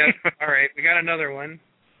 Yep. All right. We got another one.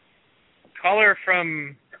 Caller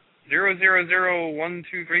from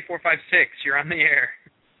 000123456. You're on the air.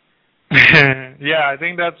 Yeah, I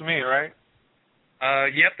think that's me, right?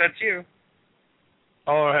 Yep, that's you.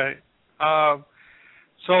 All right.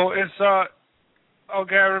 So it's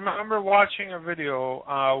okay. I remember watching a video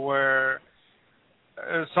where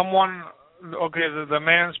someone, the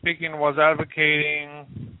man speaking was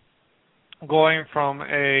advocating going from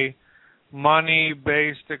a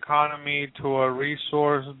money-based economy to a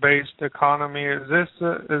resource-based economy. Is this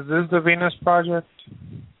the Venus Project?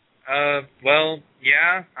 Well,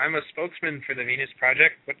 yeah, I'm a spokesman for the Venus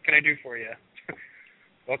Project. What can I do for you?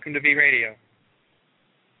 Welcome to V Radio.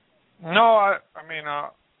 No,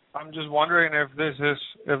 I'm just wondering if this is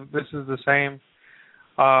the same.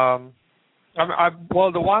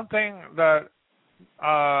 Well, the one thing that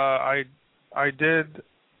I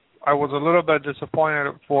was a little bit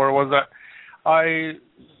disappointed for was that I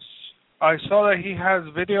saw that he has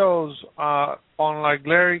videos on like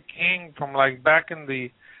Larry King from like back in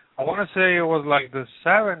I want to say it was like the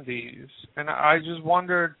 70s, and I just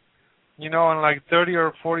wondered, in like 30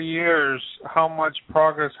 or 40 years, how much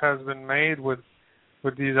progress has been made with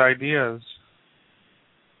these ideas.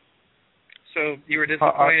 So you were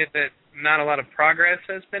disappointed that not a lot of progress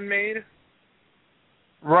has been made?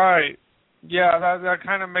 Right. Yeah, that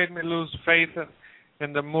kind of made me lose faith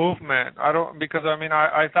in the movement. I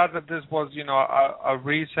thought that this was, a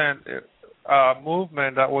recent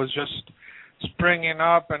movement that was just springing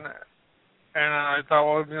up, and I thought,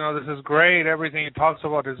 well, this is great. Everything he talks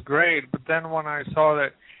about is great. But then when I saw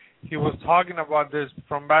that he was talking about this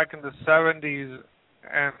from back in the 70s,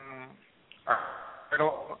 and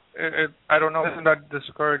I don't know, that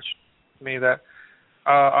discouraged me. That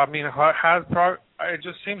it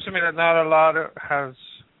just seems to me that not a lot of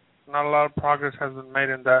progress has been made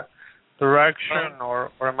in that direction,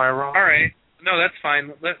 or am I wrong? All right. No, that's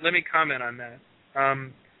fine. Let me comment on that.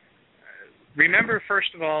 Remember,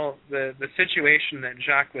 first of all, the situation that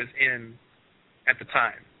Jacques was in at the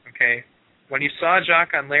time, okay? When you saw Jock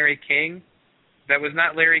on Larry King, that was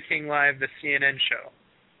not Larry King Live, the CNN show.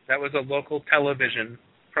 That was a local television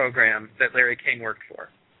program that Larry King worked for,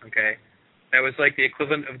 okay? That was like the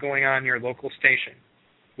equivalent of going on your local station,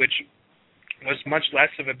 which was much less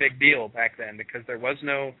of a big deal back then because there was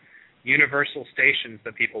no universal stations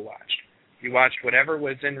that people watched. You watched whatever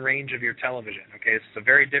was in range of your television, okay? This is a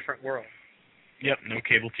very different world. Yep, no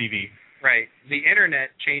cable TV. Right. The Internet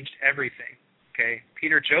changed everything, okay?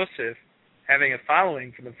 Peter Joseph, having a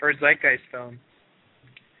following from the first Zeitgeist film,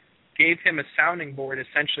 gave him a sounding board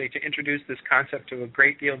essentially to introduce this concept to a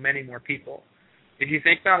great deal many more people. If you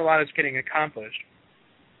think not a lot is getting accomplished,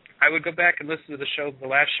 I would go back and listen to the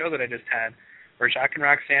last show that I just had, where Jacques and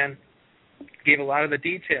Roxanne gave a lot of the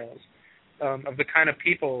details of the kind of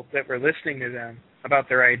people that were listening to them about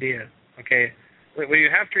their idea. Okay, what you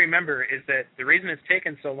have to remember is that the reason it's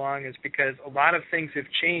taken so long is because a lot of things have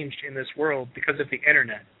changed in this world because of the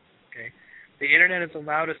Internet. Okay, the Internet has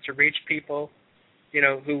allowed us to reach people,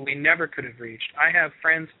 who we never could have reached. I have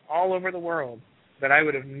friends all over the world that I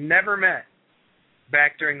would have never met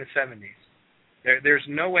back during the 70s. There's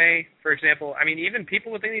no way, for example, even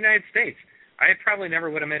people within the United States. I probably never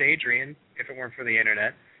would have met Adrian if it weren't for the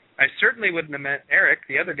Internet. I certainly wouldn't have met Eric,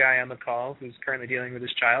 the other guy on the call who's currently dealing with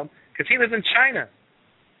his child, because he lives in China.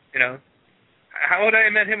 How would I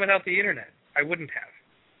have met him without the Internet? I wouldn't have.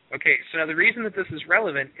 Okay, so now the reason that this is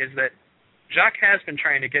relevant is that Jacques has been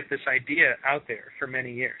trying to get this idea out there for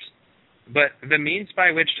many years. But the means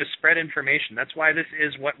by which to spread information, that's why this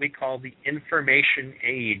is what we call the information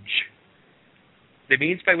age. The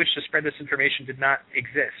means by which to spread this information did not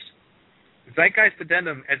exist. Zeitgeist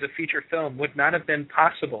Addendum as a feature film would not have been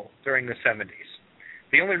possible during the 70s.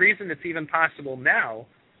 The only reason it's even possible now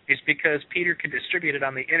is because Peter could distribute it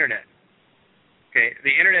on the Internet. Okay,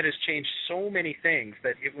 the Internet has changed so many things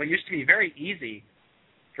that it used to be very easy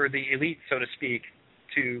for the elite, so to speak,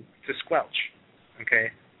 to squelch.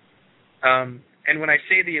 Okay, and when I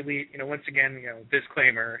say the elite, once again,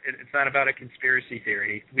 disclaimer, it's not about a conspiracy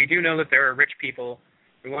theory. We do know that there are rich people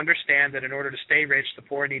who understand that in order to stay rich, the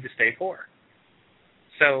poor need to stay poor.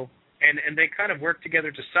 So, and they kind of work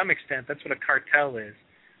together to some extent. That's what a cartel is.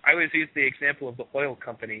 I always use the example of the oil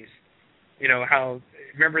companies. How,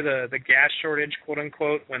 remember the gas shortage, quote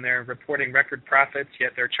unquote, when they're reporting record profits,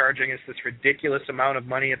 yet they're charging us this ridiculous amount of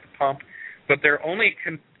money at the pump, but they're only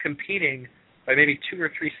competing by maybe 2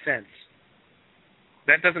 or 3 cents.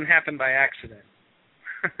 That doesn't happen by accident.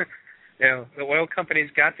 The oil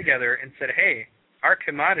companies got together and said, hey, our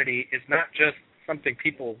commodity is not just something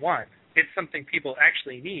people want. It's something people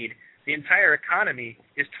actually need. The entire economy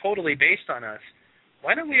is totally based on us.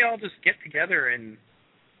 Why don't we all just get together and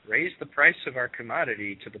raise the price of our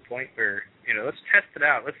commodity to the point where, let's test it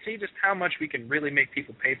out. Let's see just how much we can really make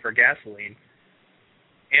people pay for gasoline.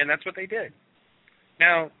 And that's what they did.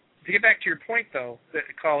 Now, to get back to your point, though,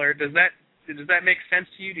 caller, does that make sense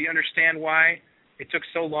to you? Do you understand why it took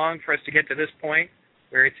so long for us to get to this point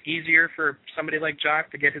where it's easier for somebody like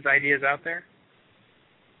Jacques to get his ideas out there?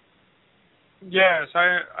 Yes,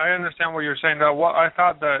 I understand what you're saying. I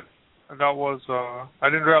thought that was I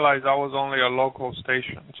didn't realize that was only a local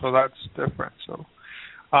station, so that's different. So,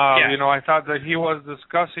 I thought that he was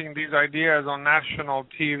discussing these ideas on national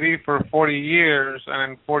TV for 40 years,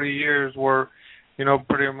 and in 40 years were,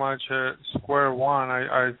 pretty much at square one.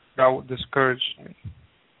 That discouraged me.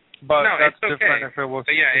 But no, that's it's okay. different if it was.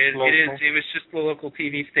 But yeah, it local. is. It was just the local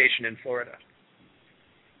TV station in Florida.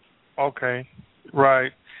 Okay,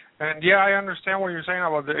 right. And yeah, I understand what you're saying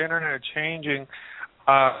about the Internet changing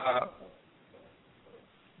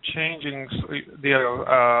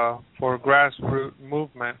for grassroots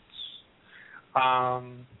movements.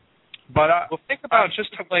 But think about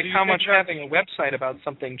just how much having a website about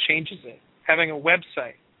something changes it. Having a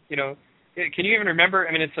website, can you even remember?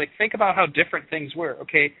 It's like, think about how different things were.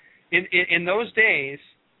 Okay, in those days,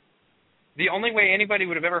 the only way anybody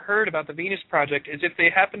would have ever heard about the Venus Project is if they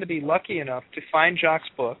happened to be lucky enough to find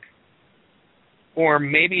Jacques' book, or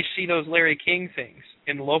maybe see those Larry King things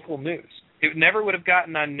in local news. It never would have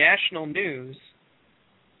gotten on national news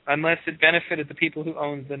unless it benefited the people who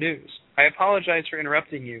owned the news. I apologize for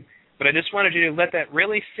interrupting you, but I just wanted you to let that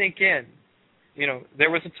really sink in. There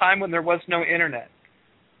was a time when there was no Internet,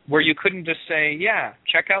 where you couldn't just say, yeah,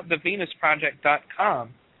 check out thevenusproject.com.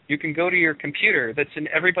 You can go to your computer that's in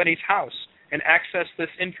everybody's house and access this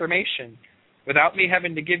information without me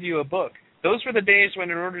having to give you a book. Those were the days when,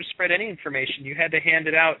 in order to spread any information, you had to hand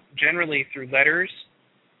it out generally through letters,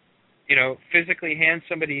 physically hand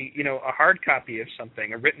somebody, a hard copy of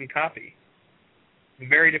something, a written copy. A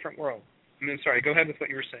very different world. Sorry, go ahead with what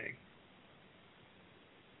you were saying.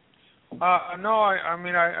 No,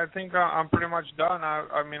 I think I'm pretty much done.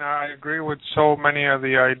 I agree with so many of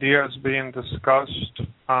the ideas being discussed,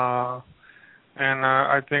 and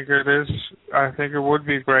I think it would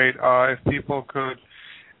be great if people could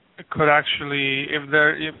actually,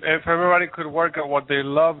 if everybody could work at what they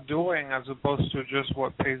love doing as opposed to just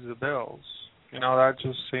what pays the bills. That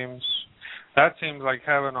seems like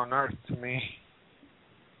heaven on earth to me.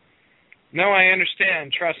 No, I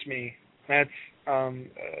understand. Trust me. That's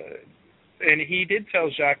and he did tell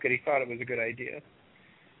Jacques that he thought it was a good idea.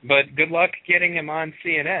 But good luck getting him on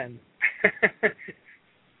CNN.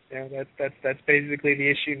 That's basically the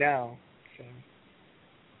issue now. So,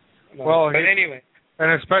 but anyway.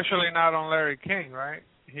 And especially not on Larry King, right?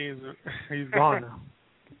 He's gone now.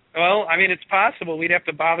 Well, it's possible. We'd have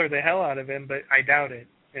to bother the hell out of him, but I doubt it.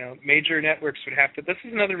 Major networks would have to. This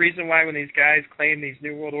is another reason why when these guys claim these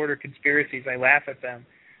New World Order conspiracies, I laugh at them.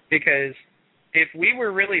 Because if we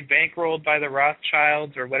were really bankrolled by the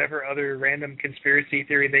Rothschilds or whatever other random conspiracy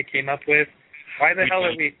theory they came up with, why the hell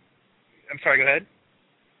are we... I'm sorry, go ahead.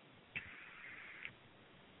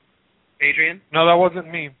 Adrian? No, that wasn't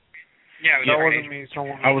me. Yeah, that wasn't me.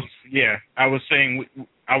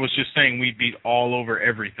 I was just saying we'd be all over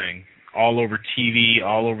everything, all over TV,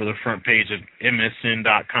 all over the front page of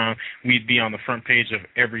MSN.com. We'd be on the front page of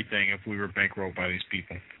everything if we were bankrolled by these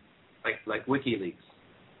people. Like WikiLeaks.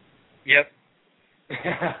 Yep.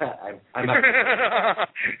 I'm not.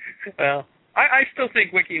 Well, I still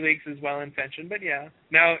think WikiLeaks is well-intentioned, but yeah.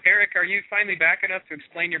 Now, Eric, are you finally back enough to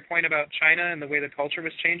explain your point about China and the way the culture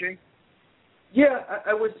was changing? Yeah,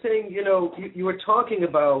 I was saying, you were talking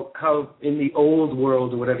about how in the old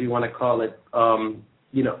world, or whatever you want to call it,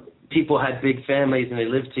 people had big families and they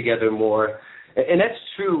lived together more. And that's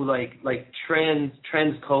true, like trends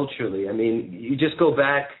culturally. You just go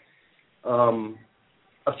back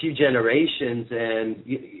a few generations, and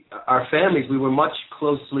our families, we were much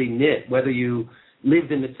closely knit, whether you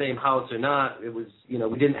lived in the same house or not. It was,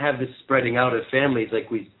 we didn't have this spreading out of families like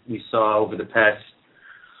we saw over the past,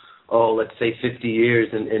 let's say 50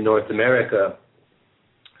 years in North America.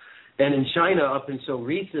 And in China, up until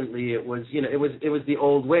recently, it was, it was the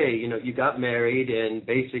old way. You got married, and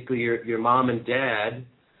basically your mom and dad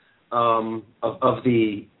of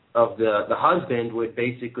the husband would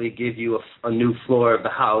basically give you a new floor of the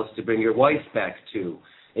house to bring your wife back to.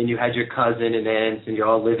 And you had your cousin and aunts, and you're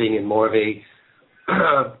all living in more of a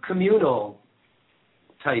communal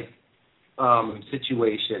type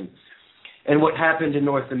situation. And what happened in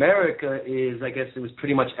North America is, I guess it was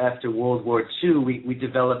pretty much after World War II, we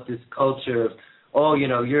developed this culture of,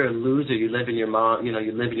 you're a loser. You live in your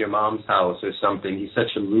mom's house or something. You're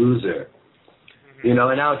such a loser. And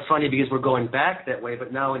now it's funny because we're going back that way,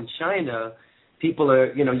 but now in China, people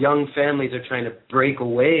are, young families are trying to break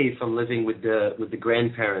away from living with the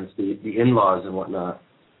grandparents, the in-laws and whatnot.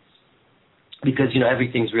 Because,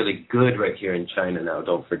 everything's really good right here in China now,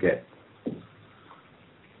 don't forget.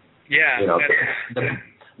 Yeah.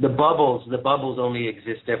 The bubbles only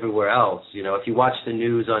exist everywhere else. If you watch the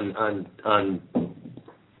news on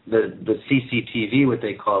the CCTV, what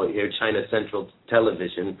they call it here, China Central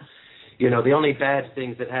Television, the only bad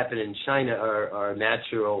things that happen in China are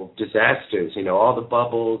natural disasters. All the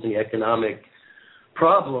bubbles and the economic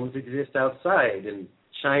problems exist outside, and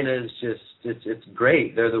China is just, it's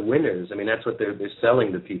great. They're the winners. That's what they're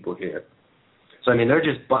selling to people here. So, they're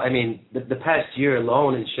just, the past year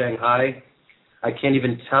alone in Shanghai, I can't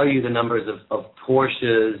even tell you the numbers of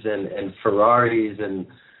Porsches and Ferraris and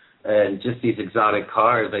just these exotic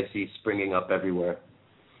cars I see springing up everywhere.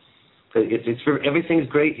 Everything's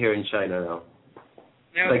great here in China now.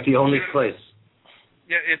 Like the only place.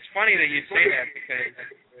 Yeah, it's funny that you say that because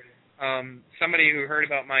somebody who heard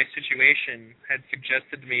about my situation had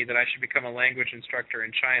suggested to me that I should become a language instructor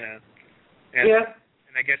in China. And, yeah.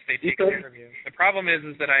 And I guess they take care of you. The problem is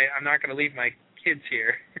that I'm not going to leave my kids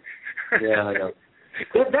here. Yeah, I know.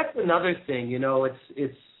 That's another thing.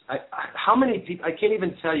 How many people? I can't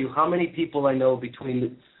even tell you how many people I know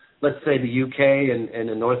between, let's say, the UK and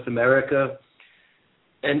in North America.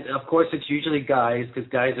 And of course, it's usually guys, because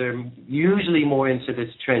guys are usually more into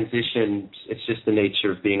this transition. It's just the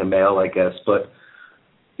nature of being a male, I guess. But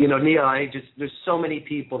Nia, there's so many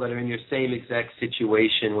people that are in your same exact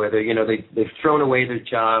situation where they've thrown away their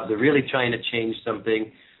job, they're really trying to change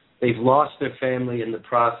something, they've lost their family in the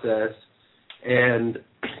process, and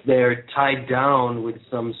they're tied down with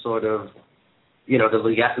some sort of, the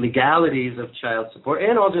legalities of child support,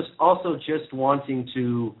 and also just wanting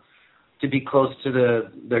to be close to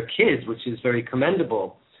their kids, which is very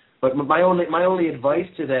commendable. But my only advice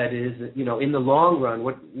to that is that, in the long run,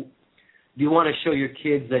 what do you want to show your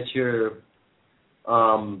kids that you're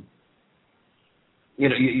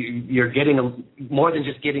you're getting more than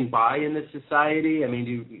just getting by in this society. I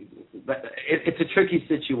mean, it's a tricky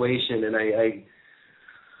situation, and I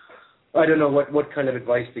don't know what kind of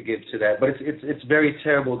advice to give to that, but it's very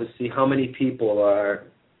terrible to see how many people are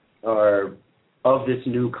of this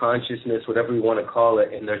new consciousness, whatever you want to call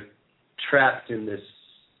it, and they're trapped in this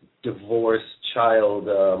divorced child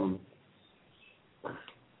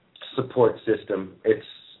support system. It's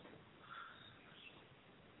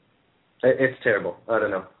terrible. I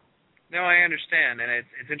don't know. No, I understand, and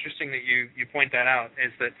it's interesting that you point that out.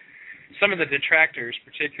 Is that some of the detractors,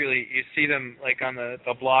 particularly, you see them like on the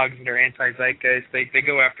blogs that are anti-zeitgeist. They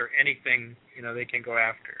go after anything they can go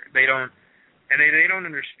after. They don't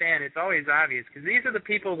understand. It's always obvious because these are the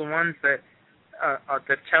people, the ones that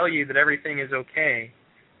tell you that everything is okay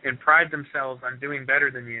and pride themselves on doing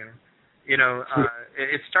better than you.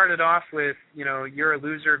 It started off with you're a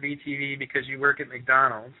loser, VTV, because you work at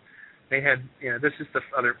McDonald's. They had, this is the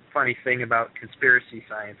other funny thing about conspiracy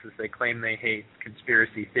science is they claim they hate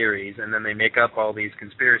conspiracy theories, and then they make up all these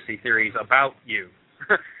conspiracy theories about you.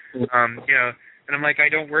 And I'm like, I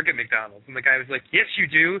don't work at McDonald's. And the guy was like, yes, you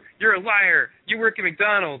do. You're a liar. You work at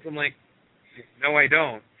McDonald's. I'm like, no, I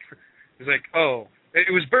don't. He's like, oh,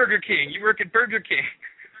 it was Burger King. You work at Burger King.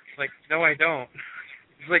 I'm like, no, I don't.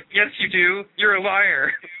 He's like, yes, you do. You're a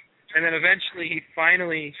liar. And then eventually he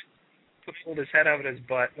finally pulled his head out of his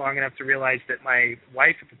butt long enough to realize that my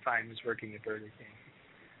wife at the time was working at Burger King.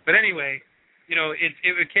 But anyway,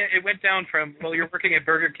 it went down from, well, you're working at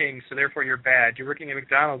Burger King, so therefore you're bad. You're working at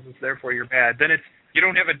McDonald's, so therefore you're bad. Then it's you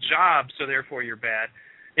don't have a job, so therefore you're bad.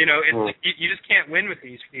 It's like you just can't win with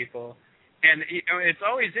these people. And it's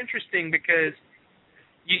always interesting because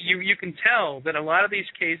you can tell that a lot of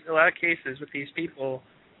cases with these people,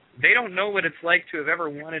 they don't know what it's like to have ever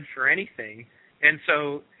wanted for anything, and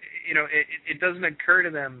so it doesn't occur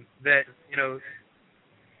to them that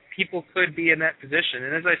people could be in that position.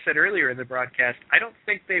 And as I said earlier in the broadcast, I don't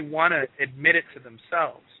think they want to admit it to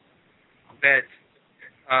themselves that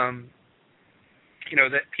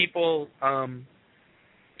that people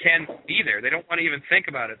can be there. They don't want to even think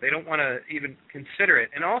about it. They don't want to even consider it.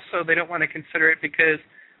 And also they don't want to consider it because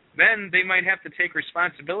then they might have to take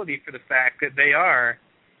responsibility for the fact that they are,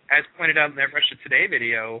 as pointed out in that Russia Today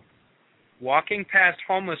video, walking past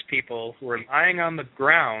homeless people who are lying on the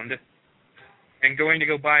ground and going to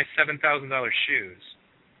go buy $7,000 shoes.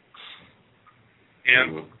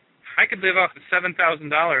 I could live off of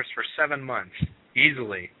 $7,000 for 7 months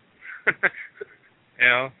easily.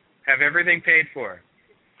 Have everything paid for.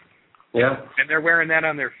 Yeah. And they're wearing that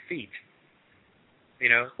on their feet.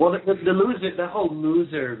 Well, the whole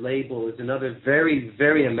loser label is another very,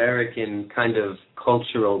 very American kind of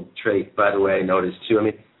cultural trait, by the way, I noticed too. I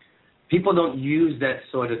mean, people don't use that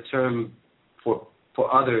sort of term for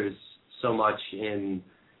others so much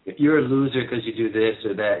if you're a loser because you do this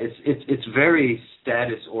or that. It's very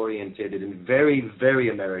status oriented and very, very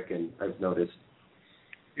American, I've noticed.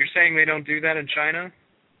 You're saying they don't do that in China?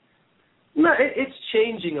 No, it's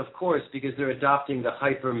changing, of course, because they're adopting the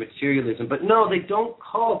hyper-materialism. But no, they don't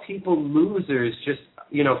call people losers just,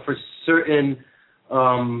 for certain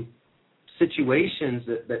situations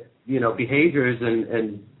that behaviors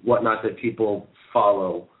and whatnot that people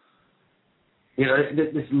follow.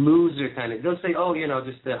 This loser kind of, they'll say,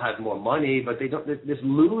 just to have more money, but they don't, this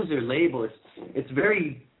loser label, it's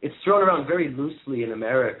thrown around very loosely in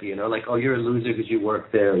America, like, oh, you're a loser because you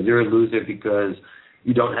work there, or you're a loser because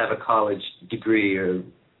you don't have a college degree, or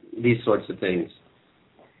these sorts of things.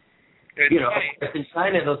 In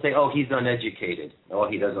China, they'll say, oh, he's uneducated. Oh,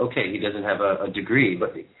 he doesn't have a degree,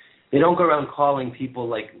 but they don't go around calling people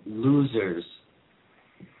like losers.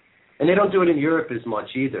 And they don't do it in Europe as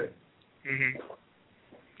much either. Mm-hmm.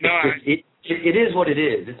 No, it is what it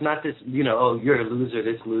is. It's not this, oh, you're a loser,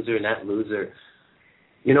 this loser, and that loser.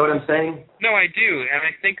 You know what I'm saying? No, I do, and I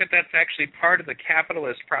think that that's actually part of the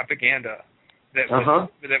capitalist propaganda that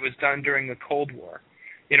was done during the Cold War.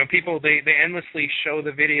 People, they endlessly show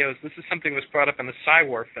the videos. This is something that was brought up in the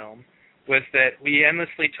Psy-War film, was that we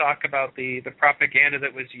endlessly talk about the propaganda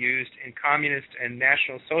that was used in communist and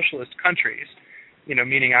national socialist countries,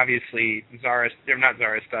 meaning obviously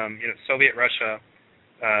Soviet Russia,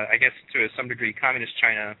 I guess to some degree communist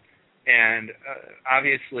China, and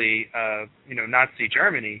obviously, Nazi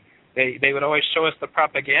Germany. They would always show us the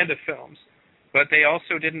propaganda films, but they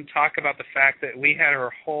also didn't talk about the fact that we had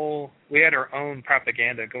our own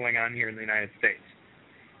propaganda going on here in the United States,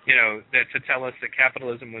 that to tell us that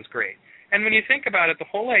capitalism was great. And when you think about it, the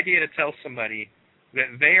whole idea to tell somebody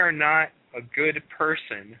that they are not a good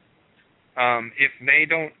person if they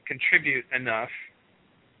don't contribute enough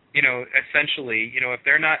essentially, if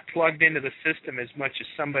they're not plugged into the system as much as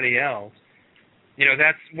somebody else,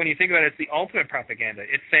 that's, when you think about it, it's the ultimate propaganda.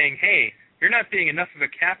 It's saying, hey, you're not being enough of a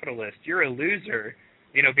capitalist. You're a loser,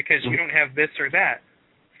 because you don't have this or that.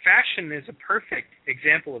 Fashion is a perfect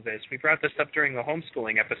example of this. We brought this up during the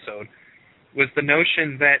homeschooling episode, was the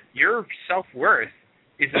notion that your self-worth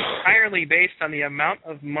is entirely based on the amount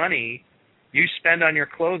of money you spend on your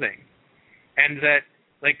clothing. And that,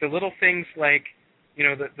 like, the little things like,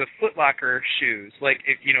 the Foot Locker shoes, like,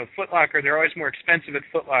 Foot Locker, they're always more expensive at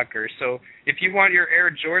Foot Locker. So if you want your Air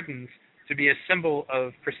Jordans to be a symbol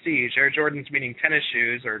of prestige, Air Jordans meaning tennis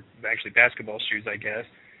shoes, or actually basketball shoes, I guess,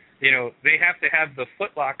 they have to have the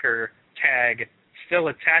Foot Locker tag still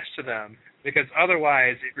attached to them, because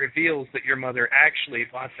otherwise it reveals that your mother actually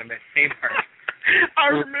bought them at Kmart. I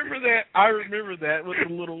remember that with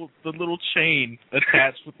the little chain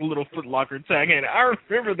attached with the little Foot Locker tag in it. I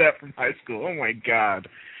remember that from high school. Oh my God!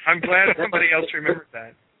 I'm glad somebody else remembered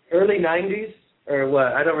that. Early 90s or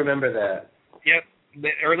what? I don't remember that. Yep, the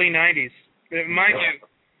early 90s. Mind you,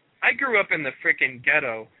 I grew up in the freaking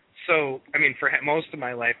ghetto. So, I mean, for most of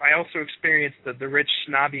my life, I also experienced the rich,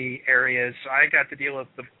 snobby areas. So I got to deal with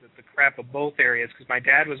the crap of both areas, because my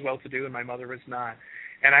dad was well-to-do and my mother was not.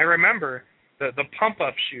 And I remember the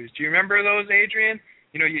pump-up shoes. Do you remember those, Adrian?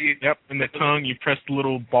 Yep, in the tongue, you press the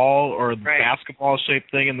little ball or the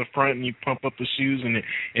basketball-shaped thing in the front, and you pump up the shoes, and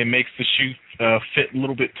it makes the shoe fit a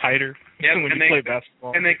little bit tighter when you play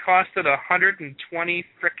basketball. And they costed $120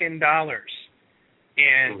 frickin' dollars.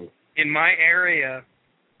 And in my area,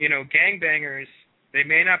 gangbangers, they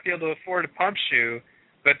may not be able to afford a pump shoe,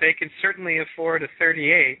 but they can certainly afford a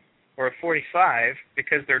 38 or a 45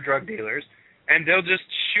 because they're drug dealers, and they'll just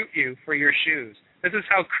shoot you for your shoes. This is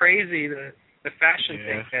how crazy the fashion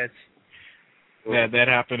thing gets. That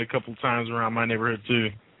happened a couple times around my neighborhood too.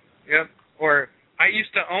 Yep. Or I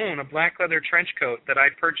used to own a black leather trench coat that I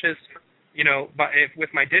purchased, with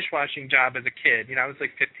my dishwashing job as a kid. I was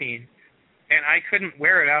like 15, and I couldn't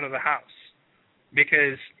wear it out of the house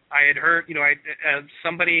because I had heard,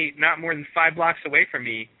 somebody not more than 5 blocks away from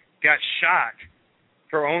me got shot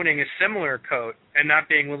for owning a similar coat and not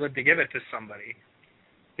being willing to give it to somebody.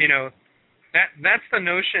 That's the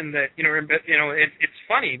notion that, it's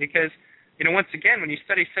funny because, once again, when you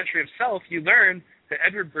study Century of Self, you learn that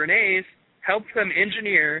Edward Bernays helped them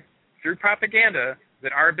engineer through propaganda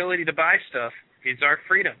that our ability to buy stuff is our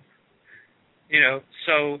freedom.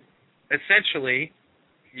 So essentially,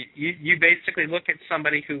 you basically look at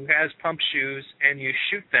somebody who has pump shoes and you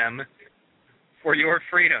shoot them for your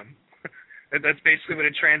freedom. That's basically what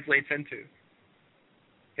it translates into.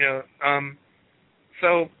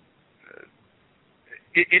 So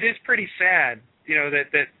it is pretty sad,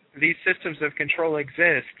 that these systems of control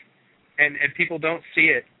exist, and people don't see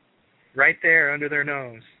it right there under their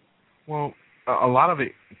nose. Well, a lot of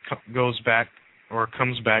it goes back or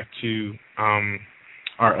comes back to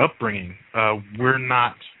our upbringing. We're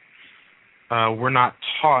not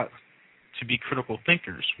taught to be critical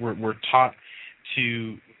thinkers. We're taught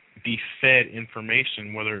to be fed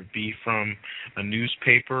information, whether it be from a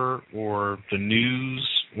newspaper or the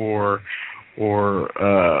news or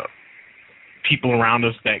people around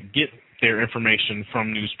us that get their information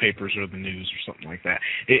from newspapers or the news or something like that.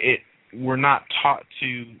 We're not taught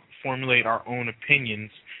to formulate our own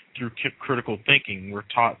opinions through critical thinking. We're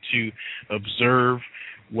taught to observe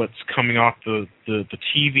what's coming off the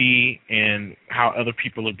TV and how other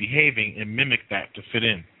people are behaving and mimic that to fit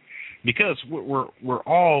in. Because we're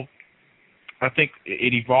all, I think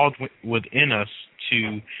it evolved within us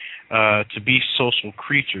to be social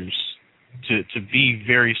creatures, to be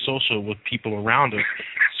very social with people around us,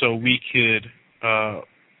 so we could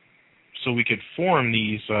form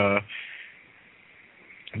these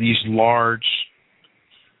large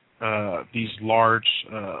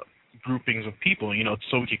groupings of people,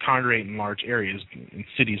 so we could congregate in large areas, in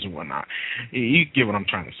cities and whatnot. You get what I'm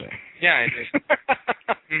trying to say. Yeah, I do.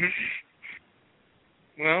 Mm-hmm.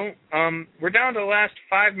 Well, we're down to the last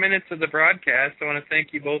 5 minutes of the broadcast. I want to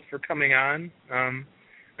thank you both for coming on.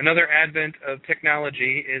 Another advent of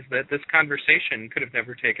technology is that this conversation could have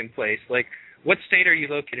never taken place. Like, what state are you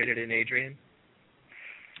located in, Adrian?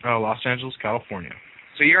 Los Angeles, California.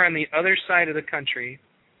 So you're on the other side of the country,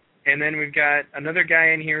 and then we've got another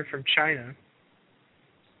guy in here from China.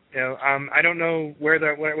 I don't know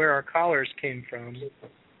where our callers came from,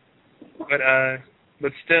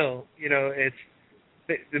 but still,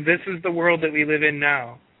 this is the world that we live in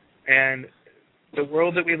now, and the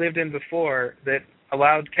world that we lived in before that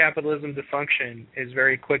allowed capitalism to function is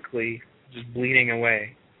very quickly just bleeding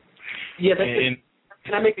away. Yeah,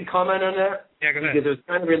 Can I make a comment on that? Yeah, go ahead. Because it was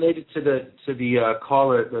kind of related to the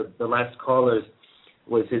caller, the last caller's,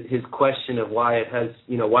 was his question of why it has,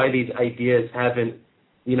 why these ideas haven't,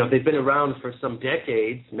 they've been around for some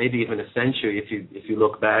decades, maybe even a century if you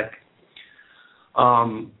look back.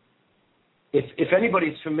 If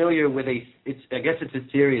anybody's familiar with I guess it's a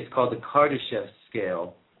theory. It's called the Kardashev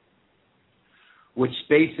scale, which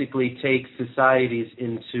basically takes societies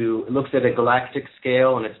it looks at a galactic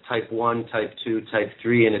scale, and it's type 1, type 2, type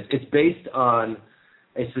 3, and it's based on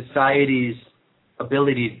a society's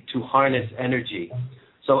ability to harness energy.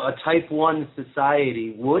 So a type 1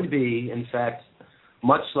 society would be, in fact,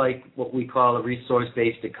 much like what we call a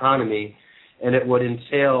resource-based economy, and it would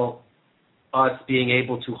entail us being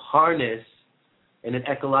able to harness in an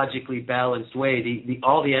ecologically balanced way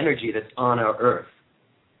all the energy that's on our Earth,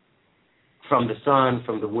 from the sun,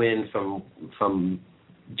 from the wind, from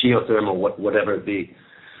geothermal, whatever it be.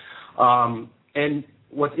 And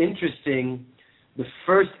what's interesting, the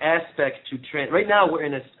first aspect right now we're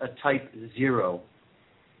in a type 0.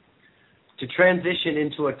 To transition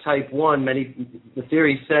into a type 1, the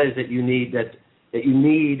theory says that you need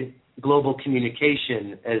global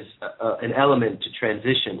communication as an element to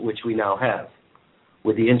transition, which we now have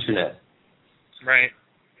with the internet. Right.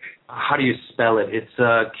 How do you spell it? It's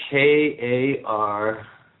K-A-R.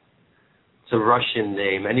 It's a Russian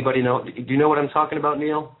name. Anybody know? Do you know what I'm talking about,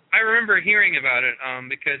 Neil? I remember hearing about it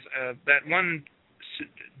because that one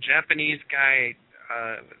Japanese guy,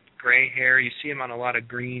 gray hair, you see him on a lot of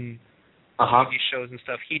green TV shows and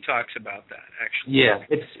stuff. He talks about that, actually. Yeah,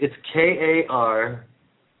 it's Kardashev.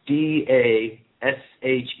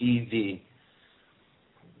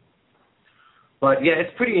 But yeah,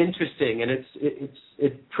 it's pretty interesting, and it's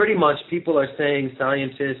pretty much, people are saying,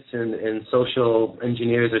 scientists and social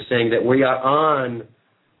engineers are saying that we are on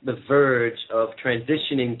the verge of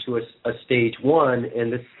transitioning to a stage 1,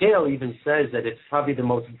 and the scale even says that it's probably the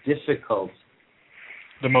most difficult.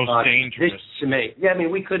 The most dangerous. To make. Yeah, I mean,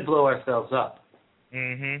 we could blow ourselves up.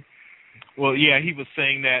 Mhm. Well, yeah, he was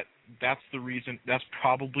saying that that's the reason. That's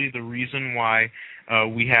probably the reason why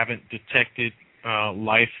we haven't detected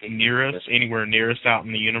life anywhere near us out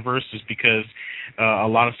in the universe, is because a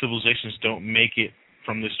lot of civilizations don't make it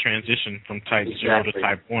from this transition from type 0 to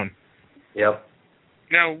type 1. Yep.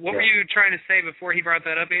 Now, what were you trying to say before he brought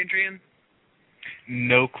that up, Adrian?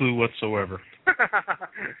 No clue whatsoever.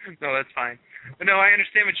 No, that's fine. But no, I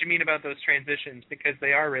understand what you mean about those transitions, because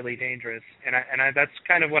they are really dangerous, and I that's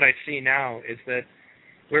kind of what I see now, is that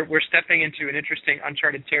we're stepping into an interesting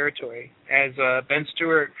uncharted territory. As Ben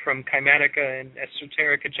Stewart from Kymatica and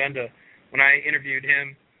Esoteric Agenda, when I interviewed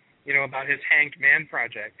him, about his Hanged Man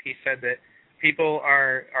project, he said that people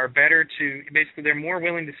are better to, basically they're more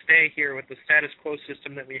willing to stay here with the status quo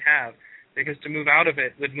system that we have, because to move out of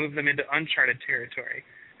it would move them into uncharted territory.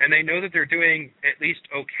 And they know that they're doing at least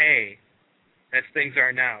okay as things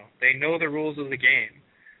are now. They know the rules of the game.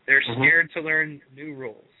 They're scared to learn new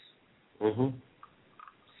rules. Mm-hmm.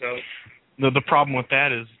 So the problem with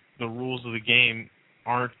that is the rules of the game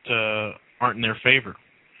aren't in their favor.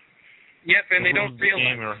 Yep, and they don't realize. The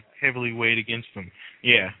game are heavily weighed against them.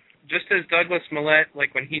 Yeah. Just as Douglas Millett,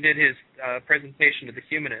 like when he did his presentation to the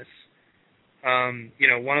humanists,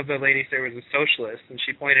 one of the ladies there was a socialist, and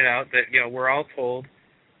she pointed out that we're all told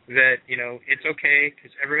that it's okay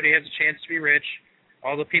because everybody has a chance to be rich.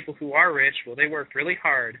 All the people who are rich, well, they worked really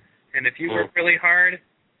hard, and if you work really hard,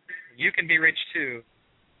 you can be rich too.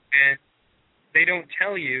 And they don't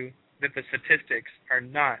tell you that the statistics are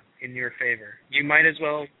not in your favor. You might as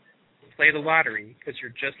well play the lottery, because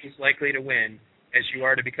you're just as likely to win as you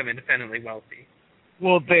are to become independently wealthy.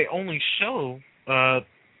 Well, they only show the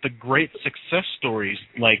great success stories,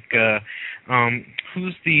 like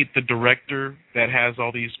who's the director that has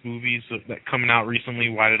all these movies that coming out recently?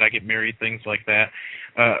 Why Did I Get Married? Things like that.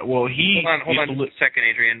 Well, he hold on a second,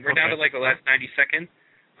 Adrian. We're down to like the last 90 seconds.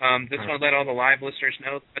 Just want to let all the live listeners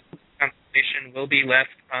know that this conversation will be left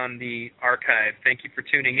on the archive. Thank you for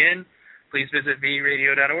tuning in. Please visit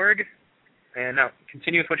vradio.org. And now,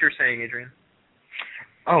 continue with what you're saying, Adrian.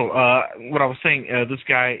 What I was saying, this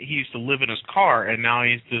guy, he used to live in his car, and now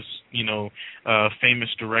he's this, famous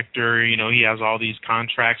director. He has all these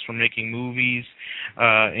contracts for making movies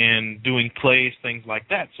and doing plays, things like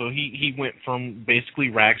that. So he went from basically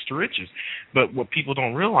rags to riches. But what people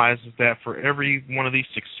don't realize is that for every one of these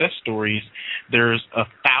success stories, there's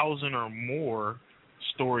 1,000 or more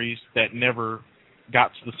stories that never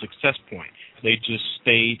got to the success point. They just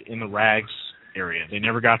stayed in the rags area. They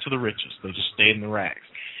never got to the riches. They just stayed in the rags.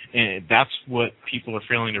 And that's what people are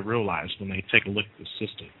failing to realize when they take a look at the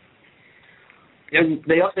system. Yep. And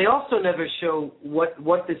they also never show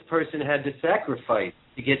what this person had to sacrifice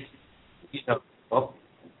to get, Oh.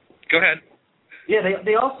 Go ahead. Yeah,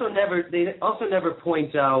 they also never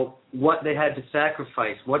point out what they had to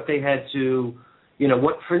sacrifice, what they had to,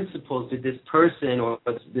 what principles did this person or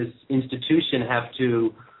this institution have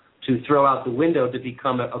to throw out the window to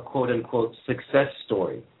become a quote unquote success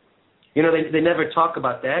story. They never talk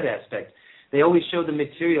about that aspect. They always show the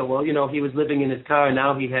material. Well, he was living in his car, and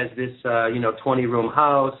now he has this 20-room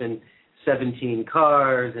house and 17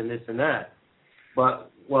 cars and this and that.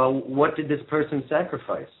 But what did this person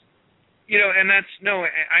sacrifice? And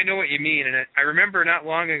I know what you mean, and I remember not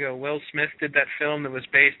long ago Will Smith did that film that was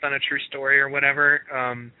based on a true story or whatever.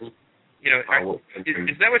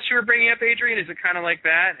 Is that what you were bringing up, Adrian? Is it kind of like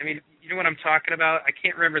that? I mean, you know what I'm talking about? I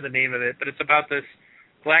can't remember the name of it, but it's about this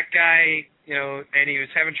black guy, and he was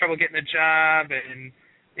having trouble getting a job, and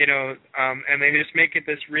and they just make it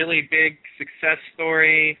this really big success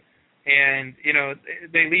story, and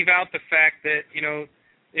they leave out the fact that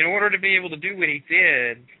in order to be able to do what he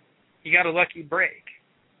did, he got a lucky break.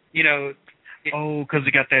 Because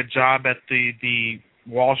he got that job at the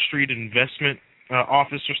Wall Street investment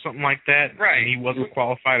office or something like that. Right. And he wasn't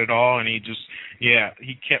qualified at all, and he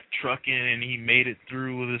kept trucking, and he made it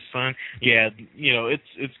through with his son. Yeah,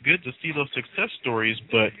 it's good to see those success stories,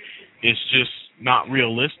 but it's just not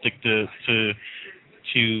realistic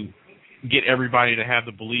to get everybody to have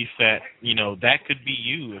the belief that that could be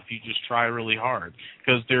you if you just try really hard,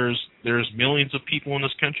 because there's millions of people in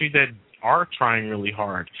this country that are trying really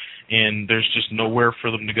hard, and there's just nowhere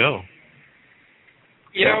for them to go.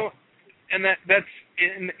 And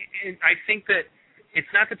I think that it's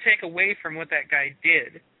not to take away from what that guy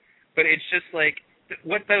did, but it's just like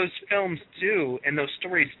what those films do and those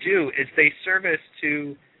stories do is they serve us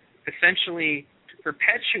to essentially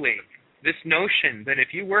perpetuate this notion that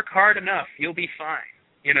if you work hard enough, you'll be fine,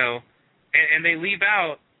 and they leave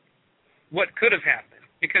out what could have happened.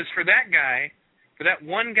 Because for that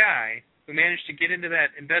one guy who managed to get into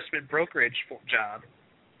that investment brokerage job,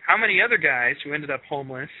 how many other guys who ended up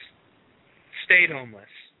homeless stayed homeless?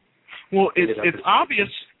 Well, it's obvious.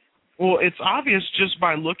 Well, it's obvious just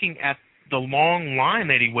by looking at the long line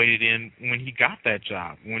that he waited in when he got that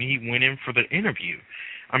job, when he went in for the interview.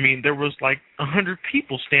 I mean, there was like 100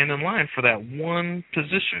 people standing in line for that one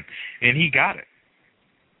position, and he got it.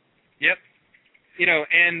 Yep.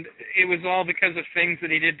 And it was all because of things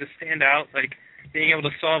that he did to stand out, like being able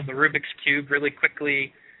to solve the Rubik's Cube really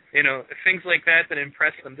quickly, things like that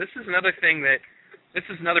impressed them. This is another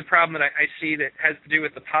problem that I see that has to do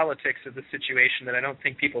with the politics of the situation that I don't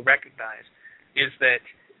think people recognize, is that,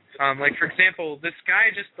 like, for example, this guy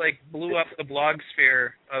just, like, blew up the blog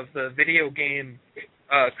sphere of the video game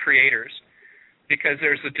creators because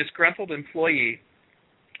there's a disgruntled employee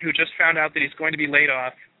who just found out that he's going to be laid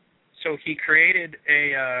off. So he created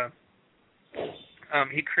a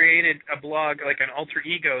blog, like an alter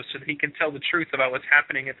ego, so that he can tell the truth about what's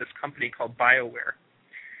happening at this company called BioWare.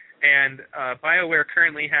 And BioWare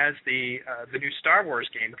currently has the new Star Wars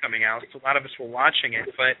game coming out, so a lot of us were watching it.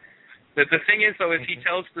 But the thing is, though, is he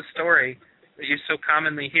tells the story that you so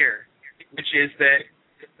commonly hear, which is that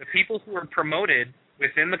the people who were promoted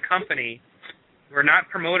within the company were not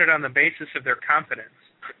promoted on the basis of their competence.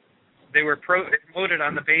 They were promoted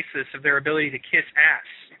on the basis of their ability to kiss ass.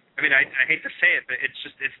 I mean, I hate to say it, but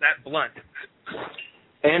it's that blunt.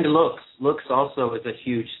 And looks. Looks also is a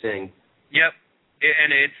huge thing. Yep.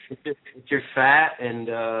 And if you're fat and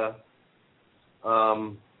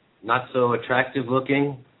not so attractive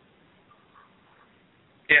looking.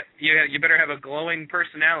 Yeah, you better have a glowing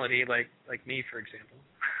personality, like me, for example,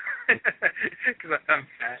 because I'm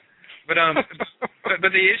fat. But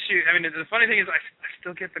the issue, I mean, the funny thing is, I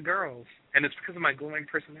still get the girls, and it's because of my glowing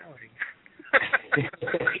personality.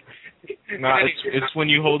 No, it's when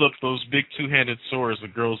you hold up those big two-handed swords. The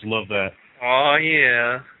girls love that. Oh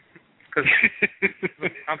yeah. Because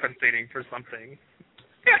compensating for something.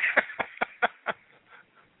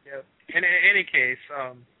 Yep. In any case,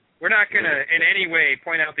 we're not going to in any way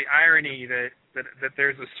point out the irony that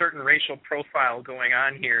there's a certain racial profile going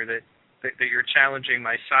on here that you're challenging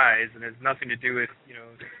my size, and has nothing to do with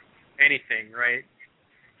anything, right?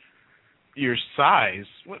 Your size?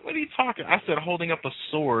 What are you talking? I said holding up a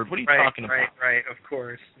sword. What are you talking about? Right. Of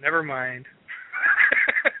course. Never mind.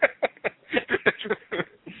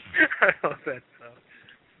 I love that stuff.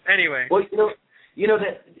 Anyway. Well,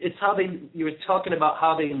 that it's how you were talking about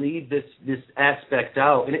how they leave this aspect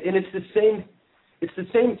out, and it's the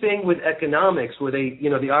same thing with economics, where they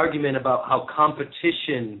the argument about how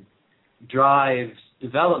competition drives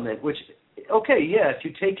development. Which, okay, yeah, if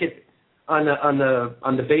you take it on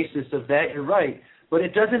the basis of that, you're right. But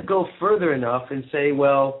it doesn't go further enough and say,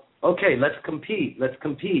 well, okay, let's compete.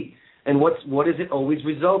 And what does it always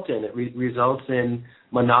result in? It results in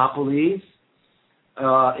monopolies.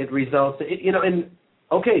 It results, in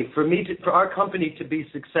for our company to be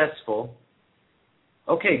successful.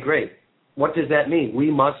 Okay, great. What does that mean? We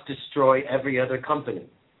must destroy every other company.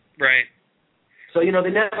 Right. So they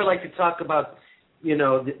never like to talk about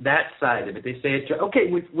that side of it. They say it. Okay,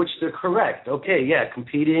 which they're correct. Okay, yeah,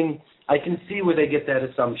 competing. I can see where they get that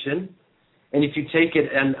assumption. And if you take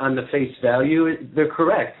it on the face value, they're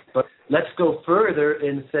correct. But let's go further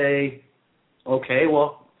and say, okay,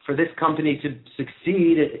 well, for this company to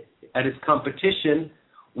succeed at its competition,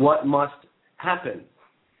 what must happen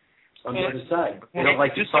on the other side? They don't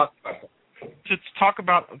like to talk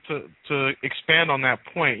about that. To expand on that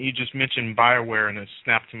point, you just mentioned BioWare, and it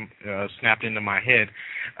snapped into my head.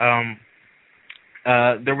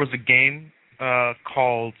 There was a game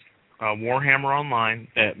called Warhammer Online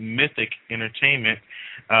that Mythic Entertainment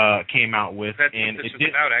came out with, and it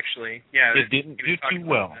didn't out actually. Yeah, it didn't do too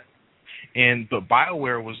well. But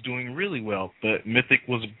BioWare was doing really well, but Mythic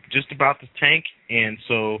was just about to tank, and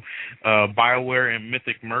so BioWare and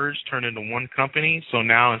Mythic merged, turned into one company. So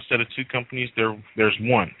now instead of two companies, there's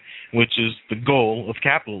one, which is the goal of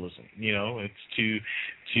capitalism. It's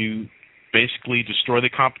to basically destroy the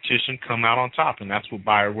competition, come out on top, and that's what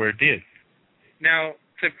BioWare did. Now,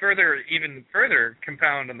 to even further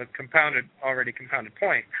compound on the already compounded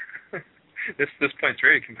point, this point's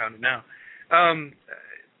very compounded now.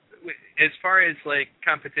 As far as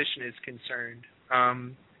competition is concerned,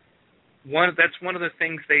 that's one of the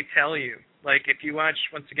things they tell you. Like if you watch,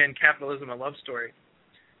 once again, Capitalism: A Love Story,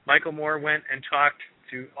 Michael Moore went and talked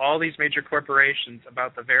to all these major corporations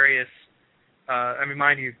about the various.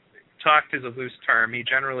 Mind you, talked is a loose term. He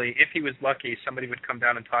generally, if he was lucky, somebody would come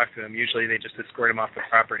down and talk to him. Usually, they just escort him off the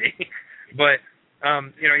property. But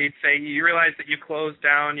he'd say, you realize that you closed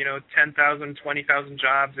down, 10,000, 20,000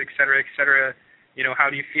 jobs, et cetera, how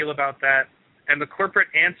do you feel about that? And the corporate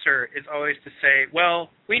answer is always to say, well,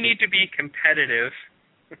 we need to be competitive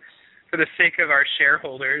for the sake of our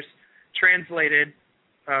shareholders. Translated,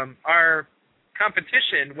 our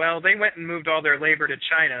competition, well, they went and moved all their labor to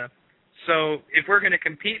China. So if we're going to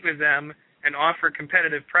compete with them and offer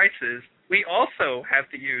competitive prices, we also have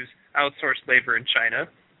to use outsourced labor in China.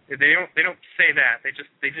 They don't say that. They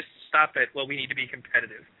just stop at, well, we need to be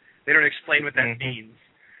competitive. They don't explain what that means.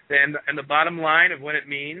 And the bottom line of what it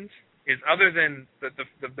means is, other than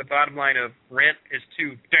the bottom line of rent is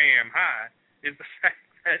too damn high, is the fact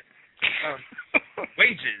that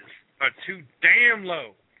wages are too damn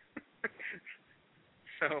low.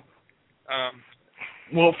 So,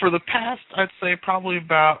 well, for the past, I'd say probably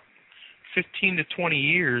about 15 to 20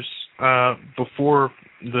 years before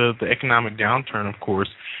the economic downturn, of course,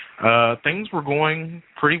 things were going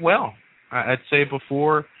pretty well. I'd say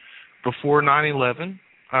before 9/11.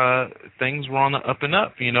 Things were on the up and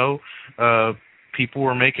up. People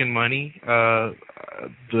were making money.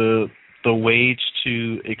 The wage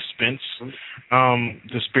to expense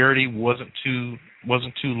disparity wasn't too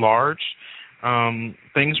large.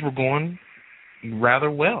 Things were going rather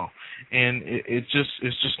well, and it's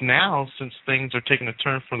just now, since things are taking a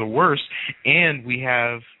turn for the worse, and we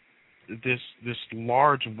have this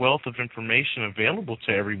large wealth of information available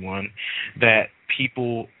to everyone, that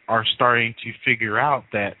people are starting to figure out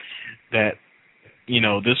that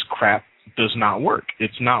this crap does not work.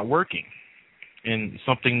 It's not working, and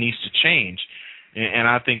something needs to change. And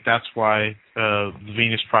I think that's why the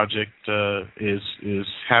Venus Project is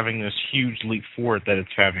having this huge leap forward that it's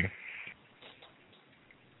having.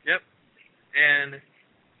 Yep. And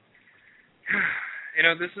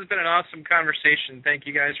this has been an awesome conversation. Thank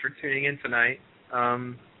you guys for tuning in tonight.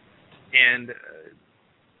 And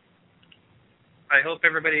I hope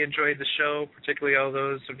everybody enjoyed the show, particularly all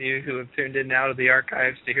those of you who have tuned in now to the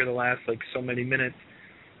archives to hear the last so many minutes.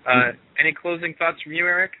 Any closing thoughts from you,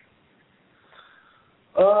 Eric?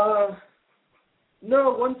 No,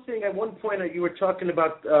 one thing. At one point you were talking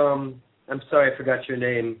about. I'm sorry, I forgot your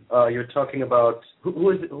name. You're talking about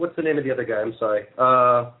who is? What's the name of the other guy? I'm sorry.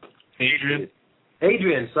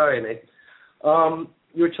 Adrian. Sorry, Nate.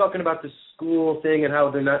 You were talking about the school thing and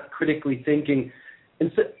how they're not critically thinking.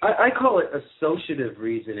 And so I call it associative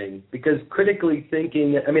reasoning, because critically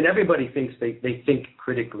thinking, everybody thinks they think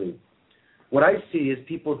critically. What I see is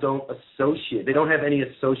people don't associate. They don't have any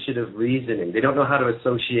associative reasoning. They don't know how to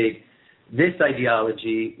associate this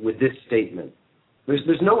ideology with this statement.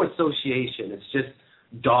 There's no association. It's just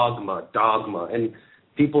dogma. And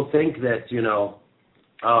people think that,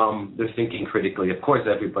 they're thinking critically. Of course,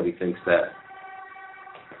 everybody thinks that.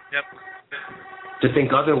 Yep. to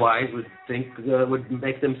think otherwise would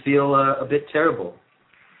make them feel a bit terrible.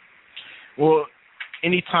 Well,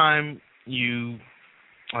 anytime you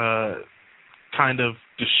kind of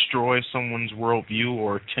destroy someone's worldview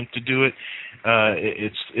or attempt to do it,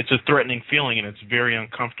 it's a threatening feeling, and it's very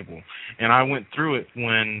uncomfortable. And I went through it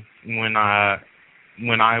when I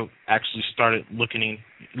actually started looking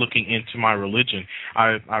into my religion.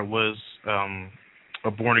 I was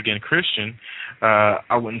a born again Christian.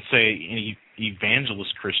 I wouldn't say any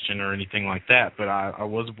evangelist Christian or anything like that, but I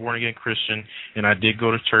was a born again Christian, and I did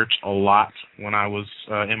go to church a lot when I was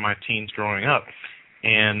in my teens growing up.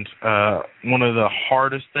 And one of the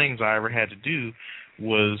hardest things I ever had to do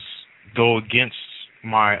was go against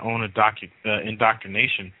my own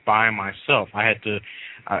indoctrination by myself. I had to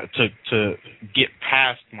get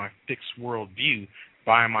past my fixed worldview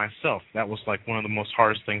by myself. That was like one of the most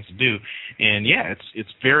hardest things to do. And yeah, it's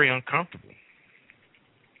very uncomfortable.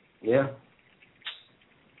 Yeah.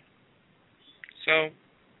 So,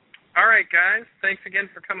 all right, guys. Thanks again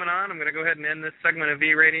for coming on. I'm going to go ahead and end this segment of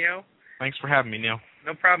V-Radio. Thanks for having me, Neil.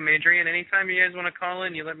 No problem, Adrian. Anytime you guys want to call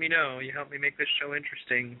in, you let me know. You help me make this show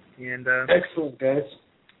interesting. And excellent, guys.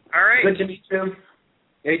 All right. Good to meet you,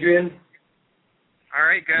 Adrian. All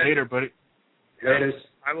right, guys. Later, buddy. Later.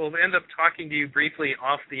 I will end up talking to you briefly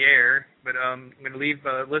off the air, but I'm going to leave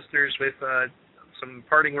listeners with some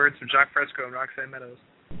parting words from Jacques Fresco and Roxanne Meadows.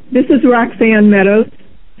 This is Roxanne Meadows.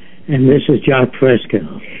 And this is Jacques Fresco.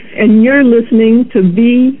 And you're listening to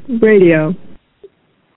V-Radio.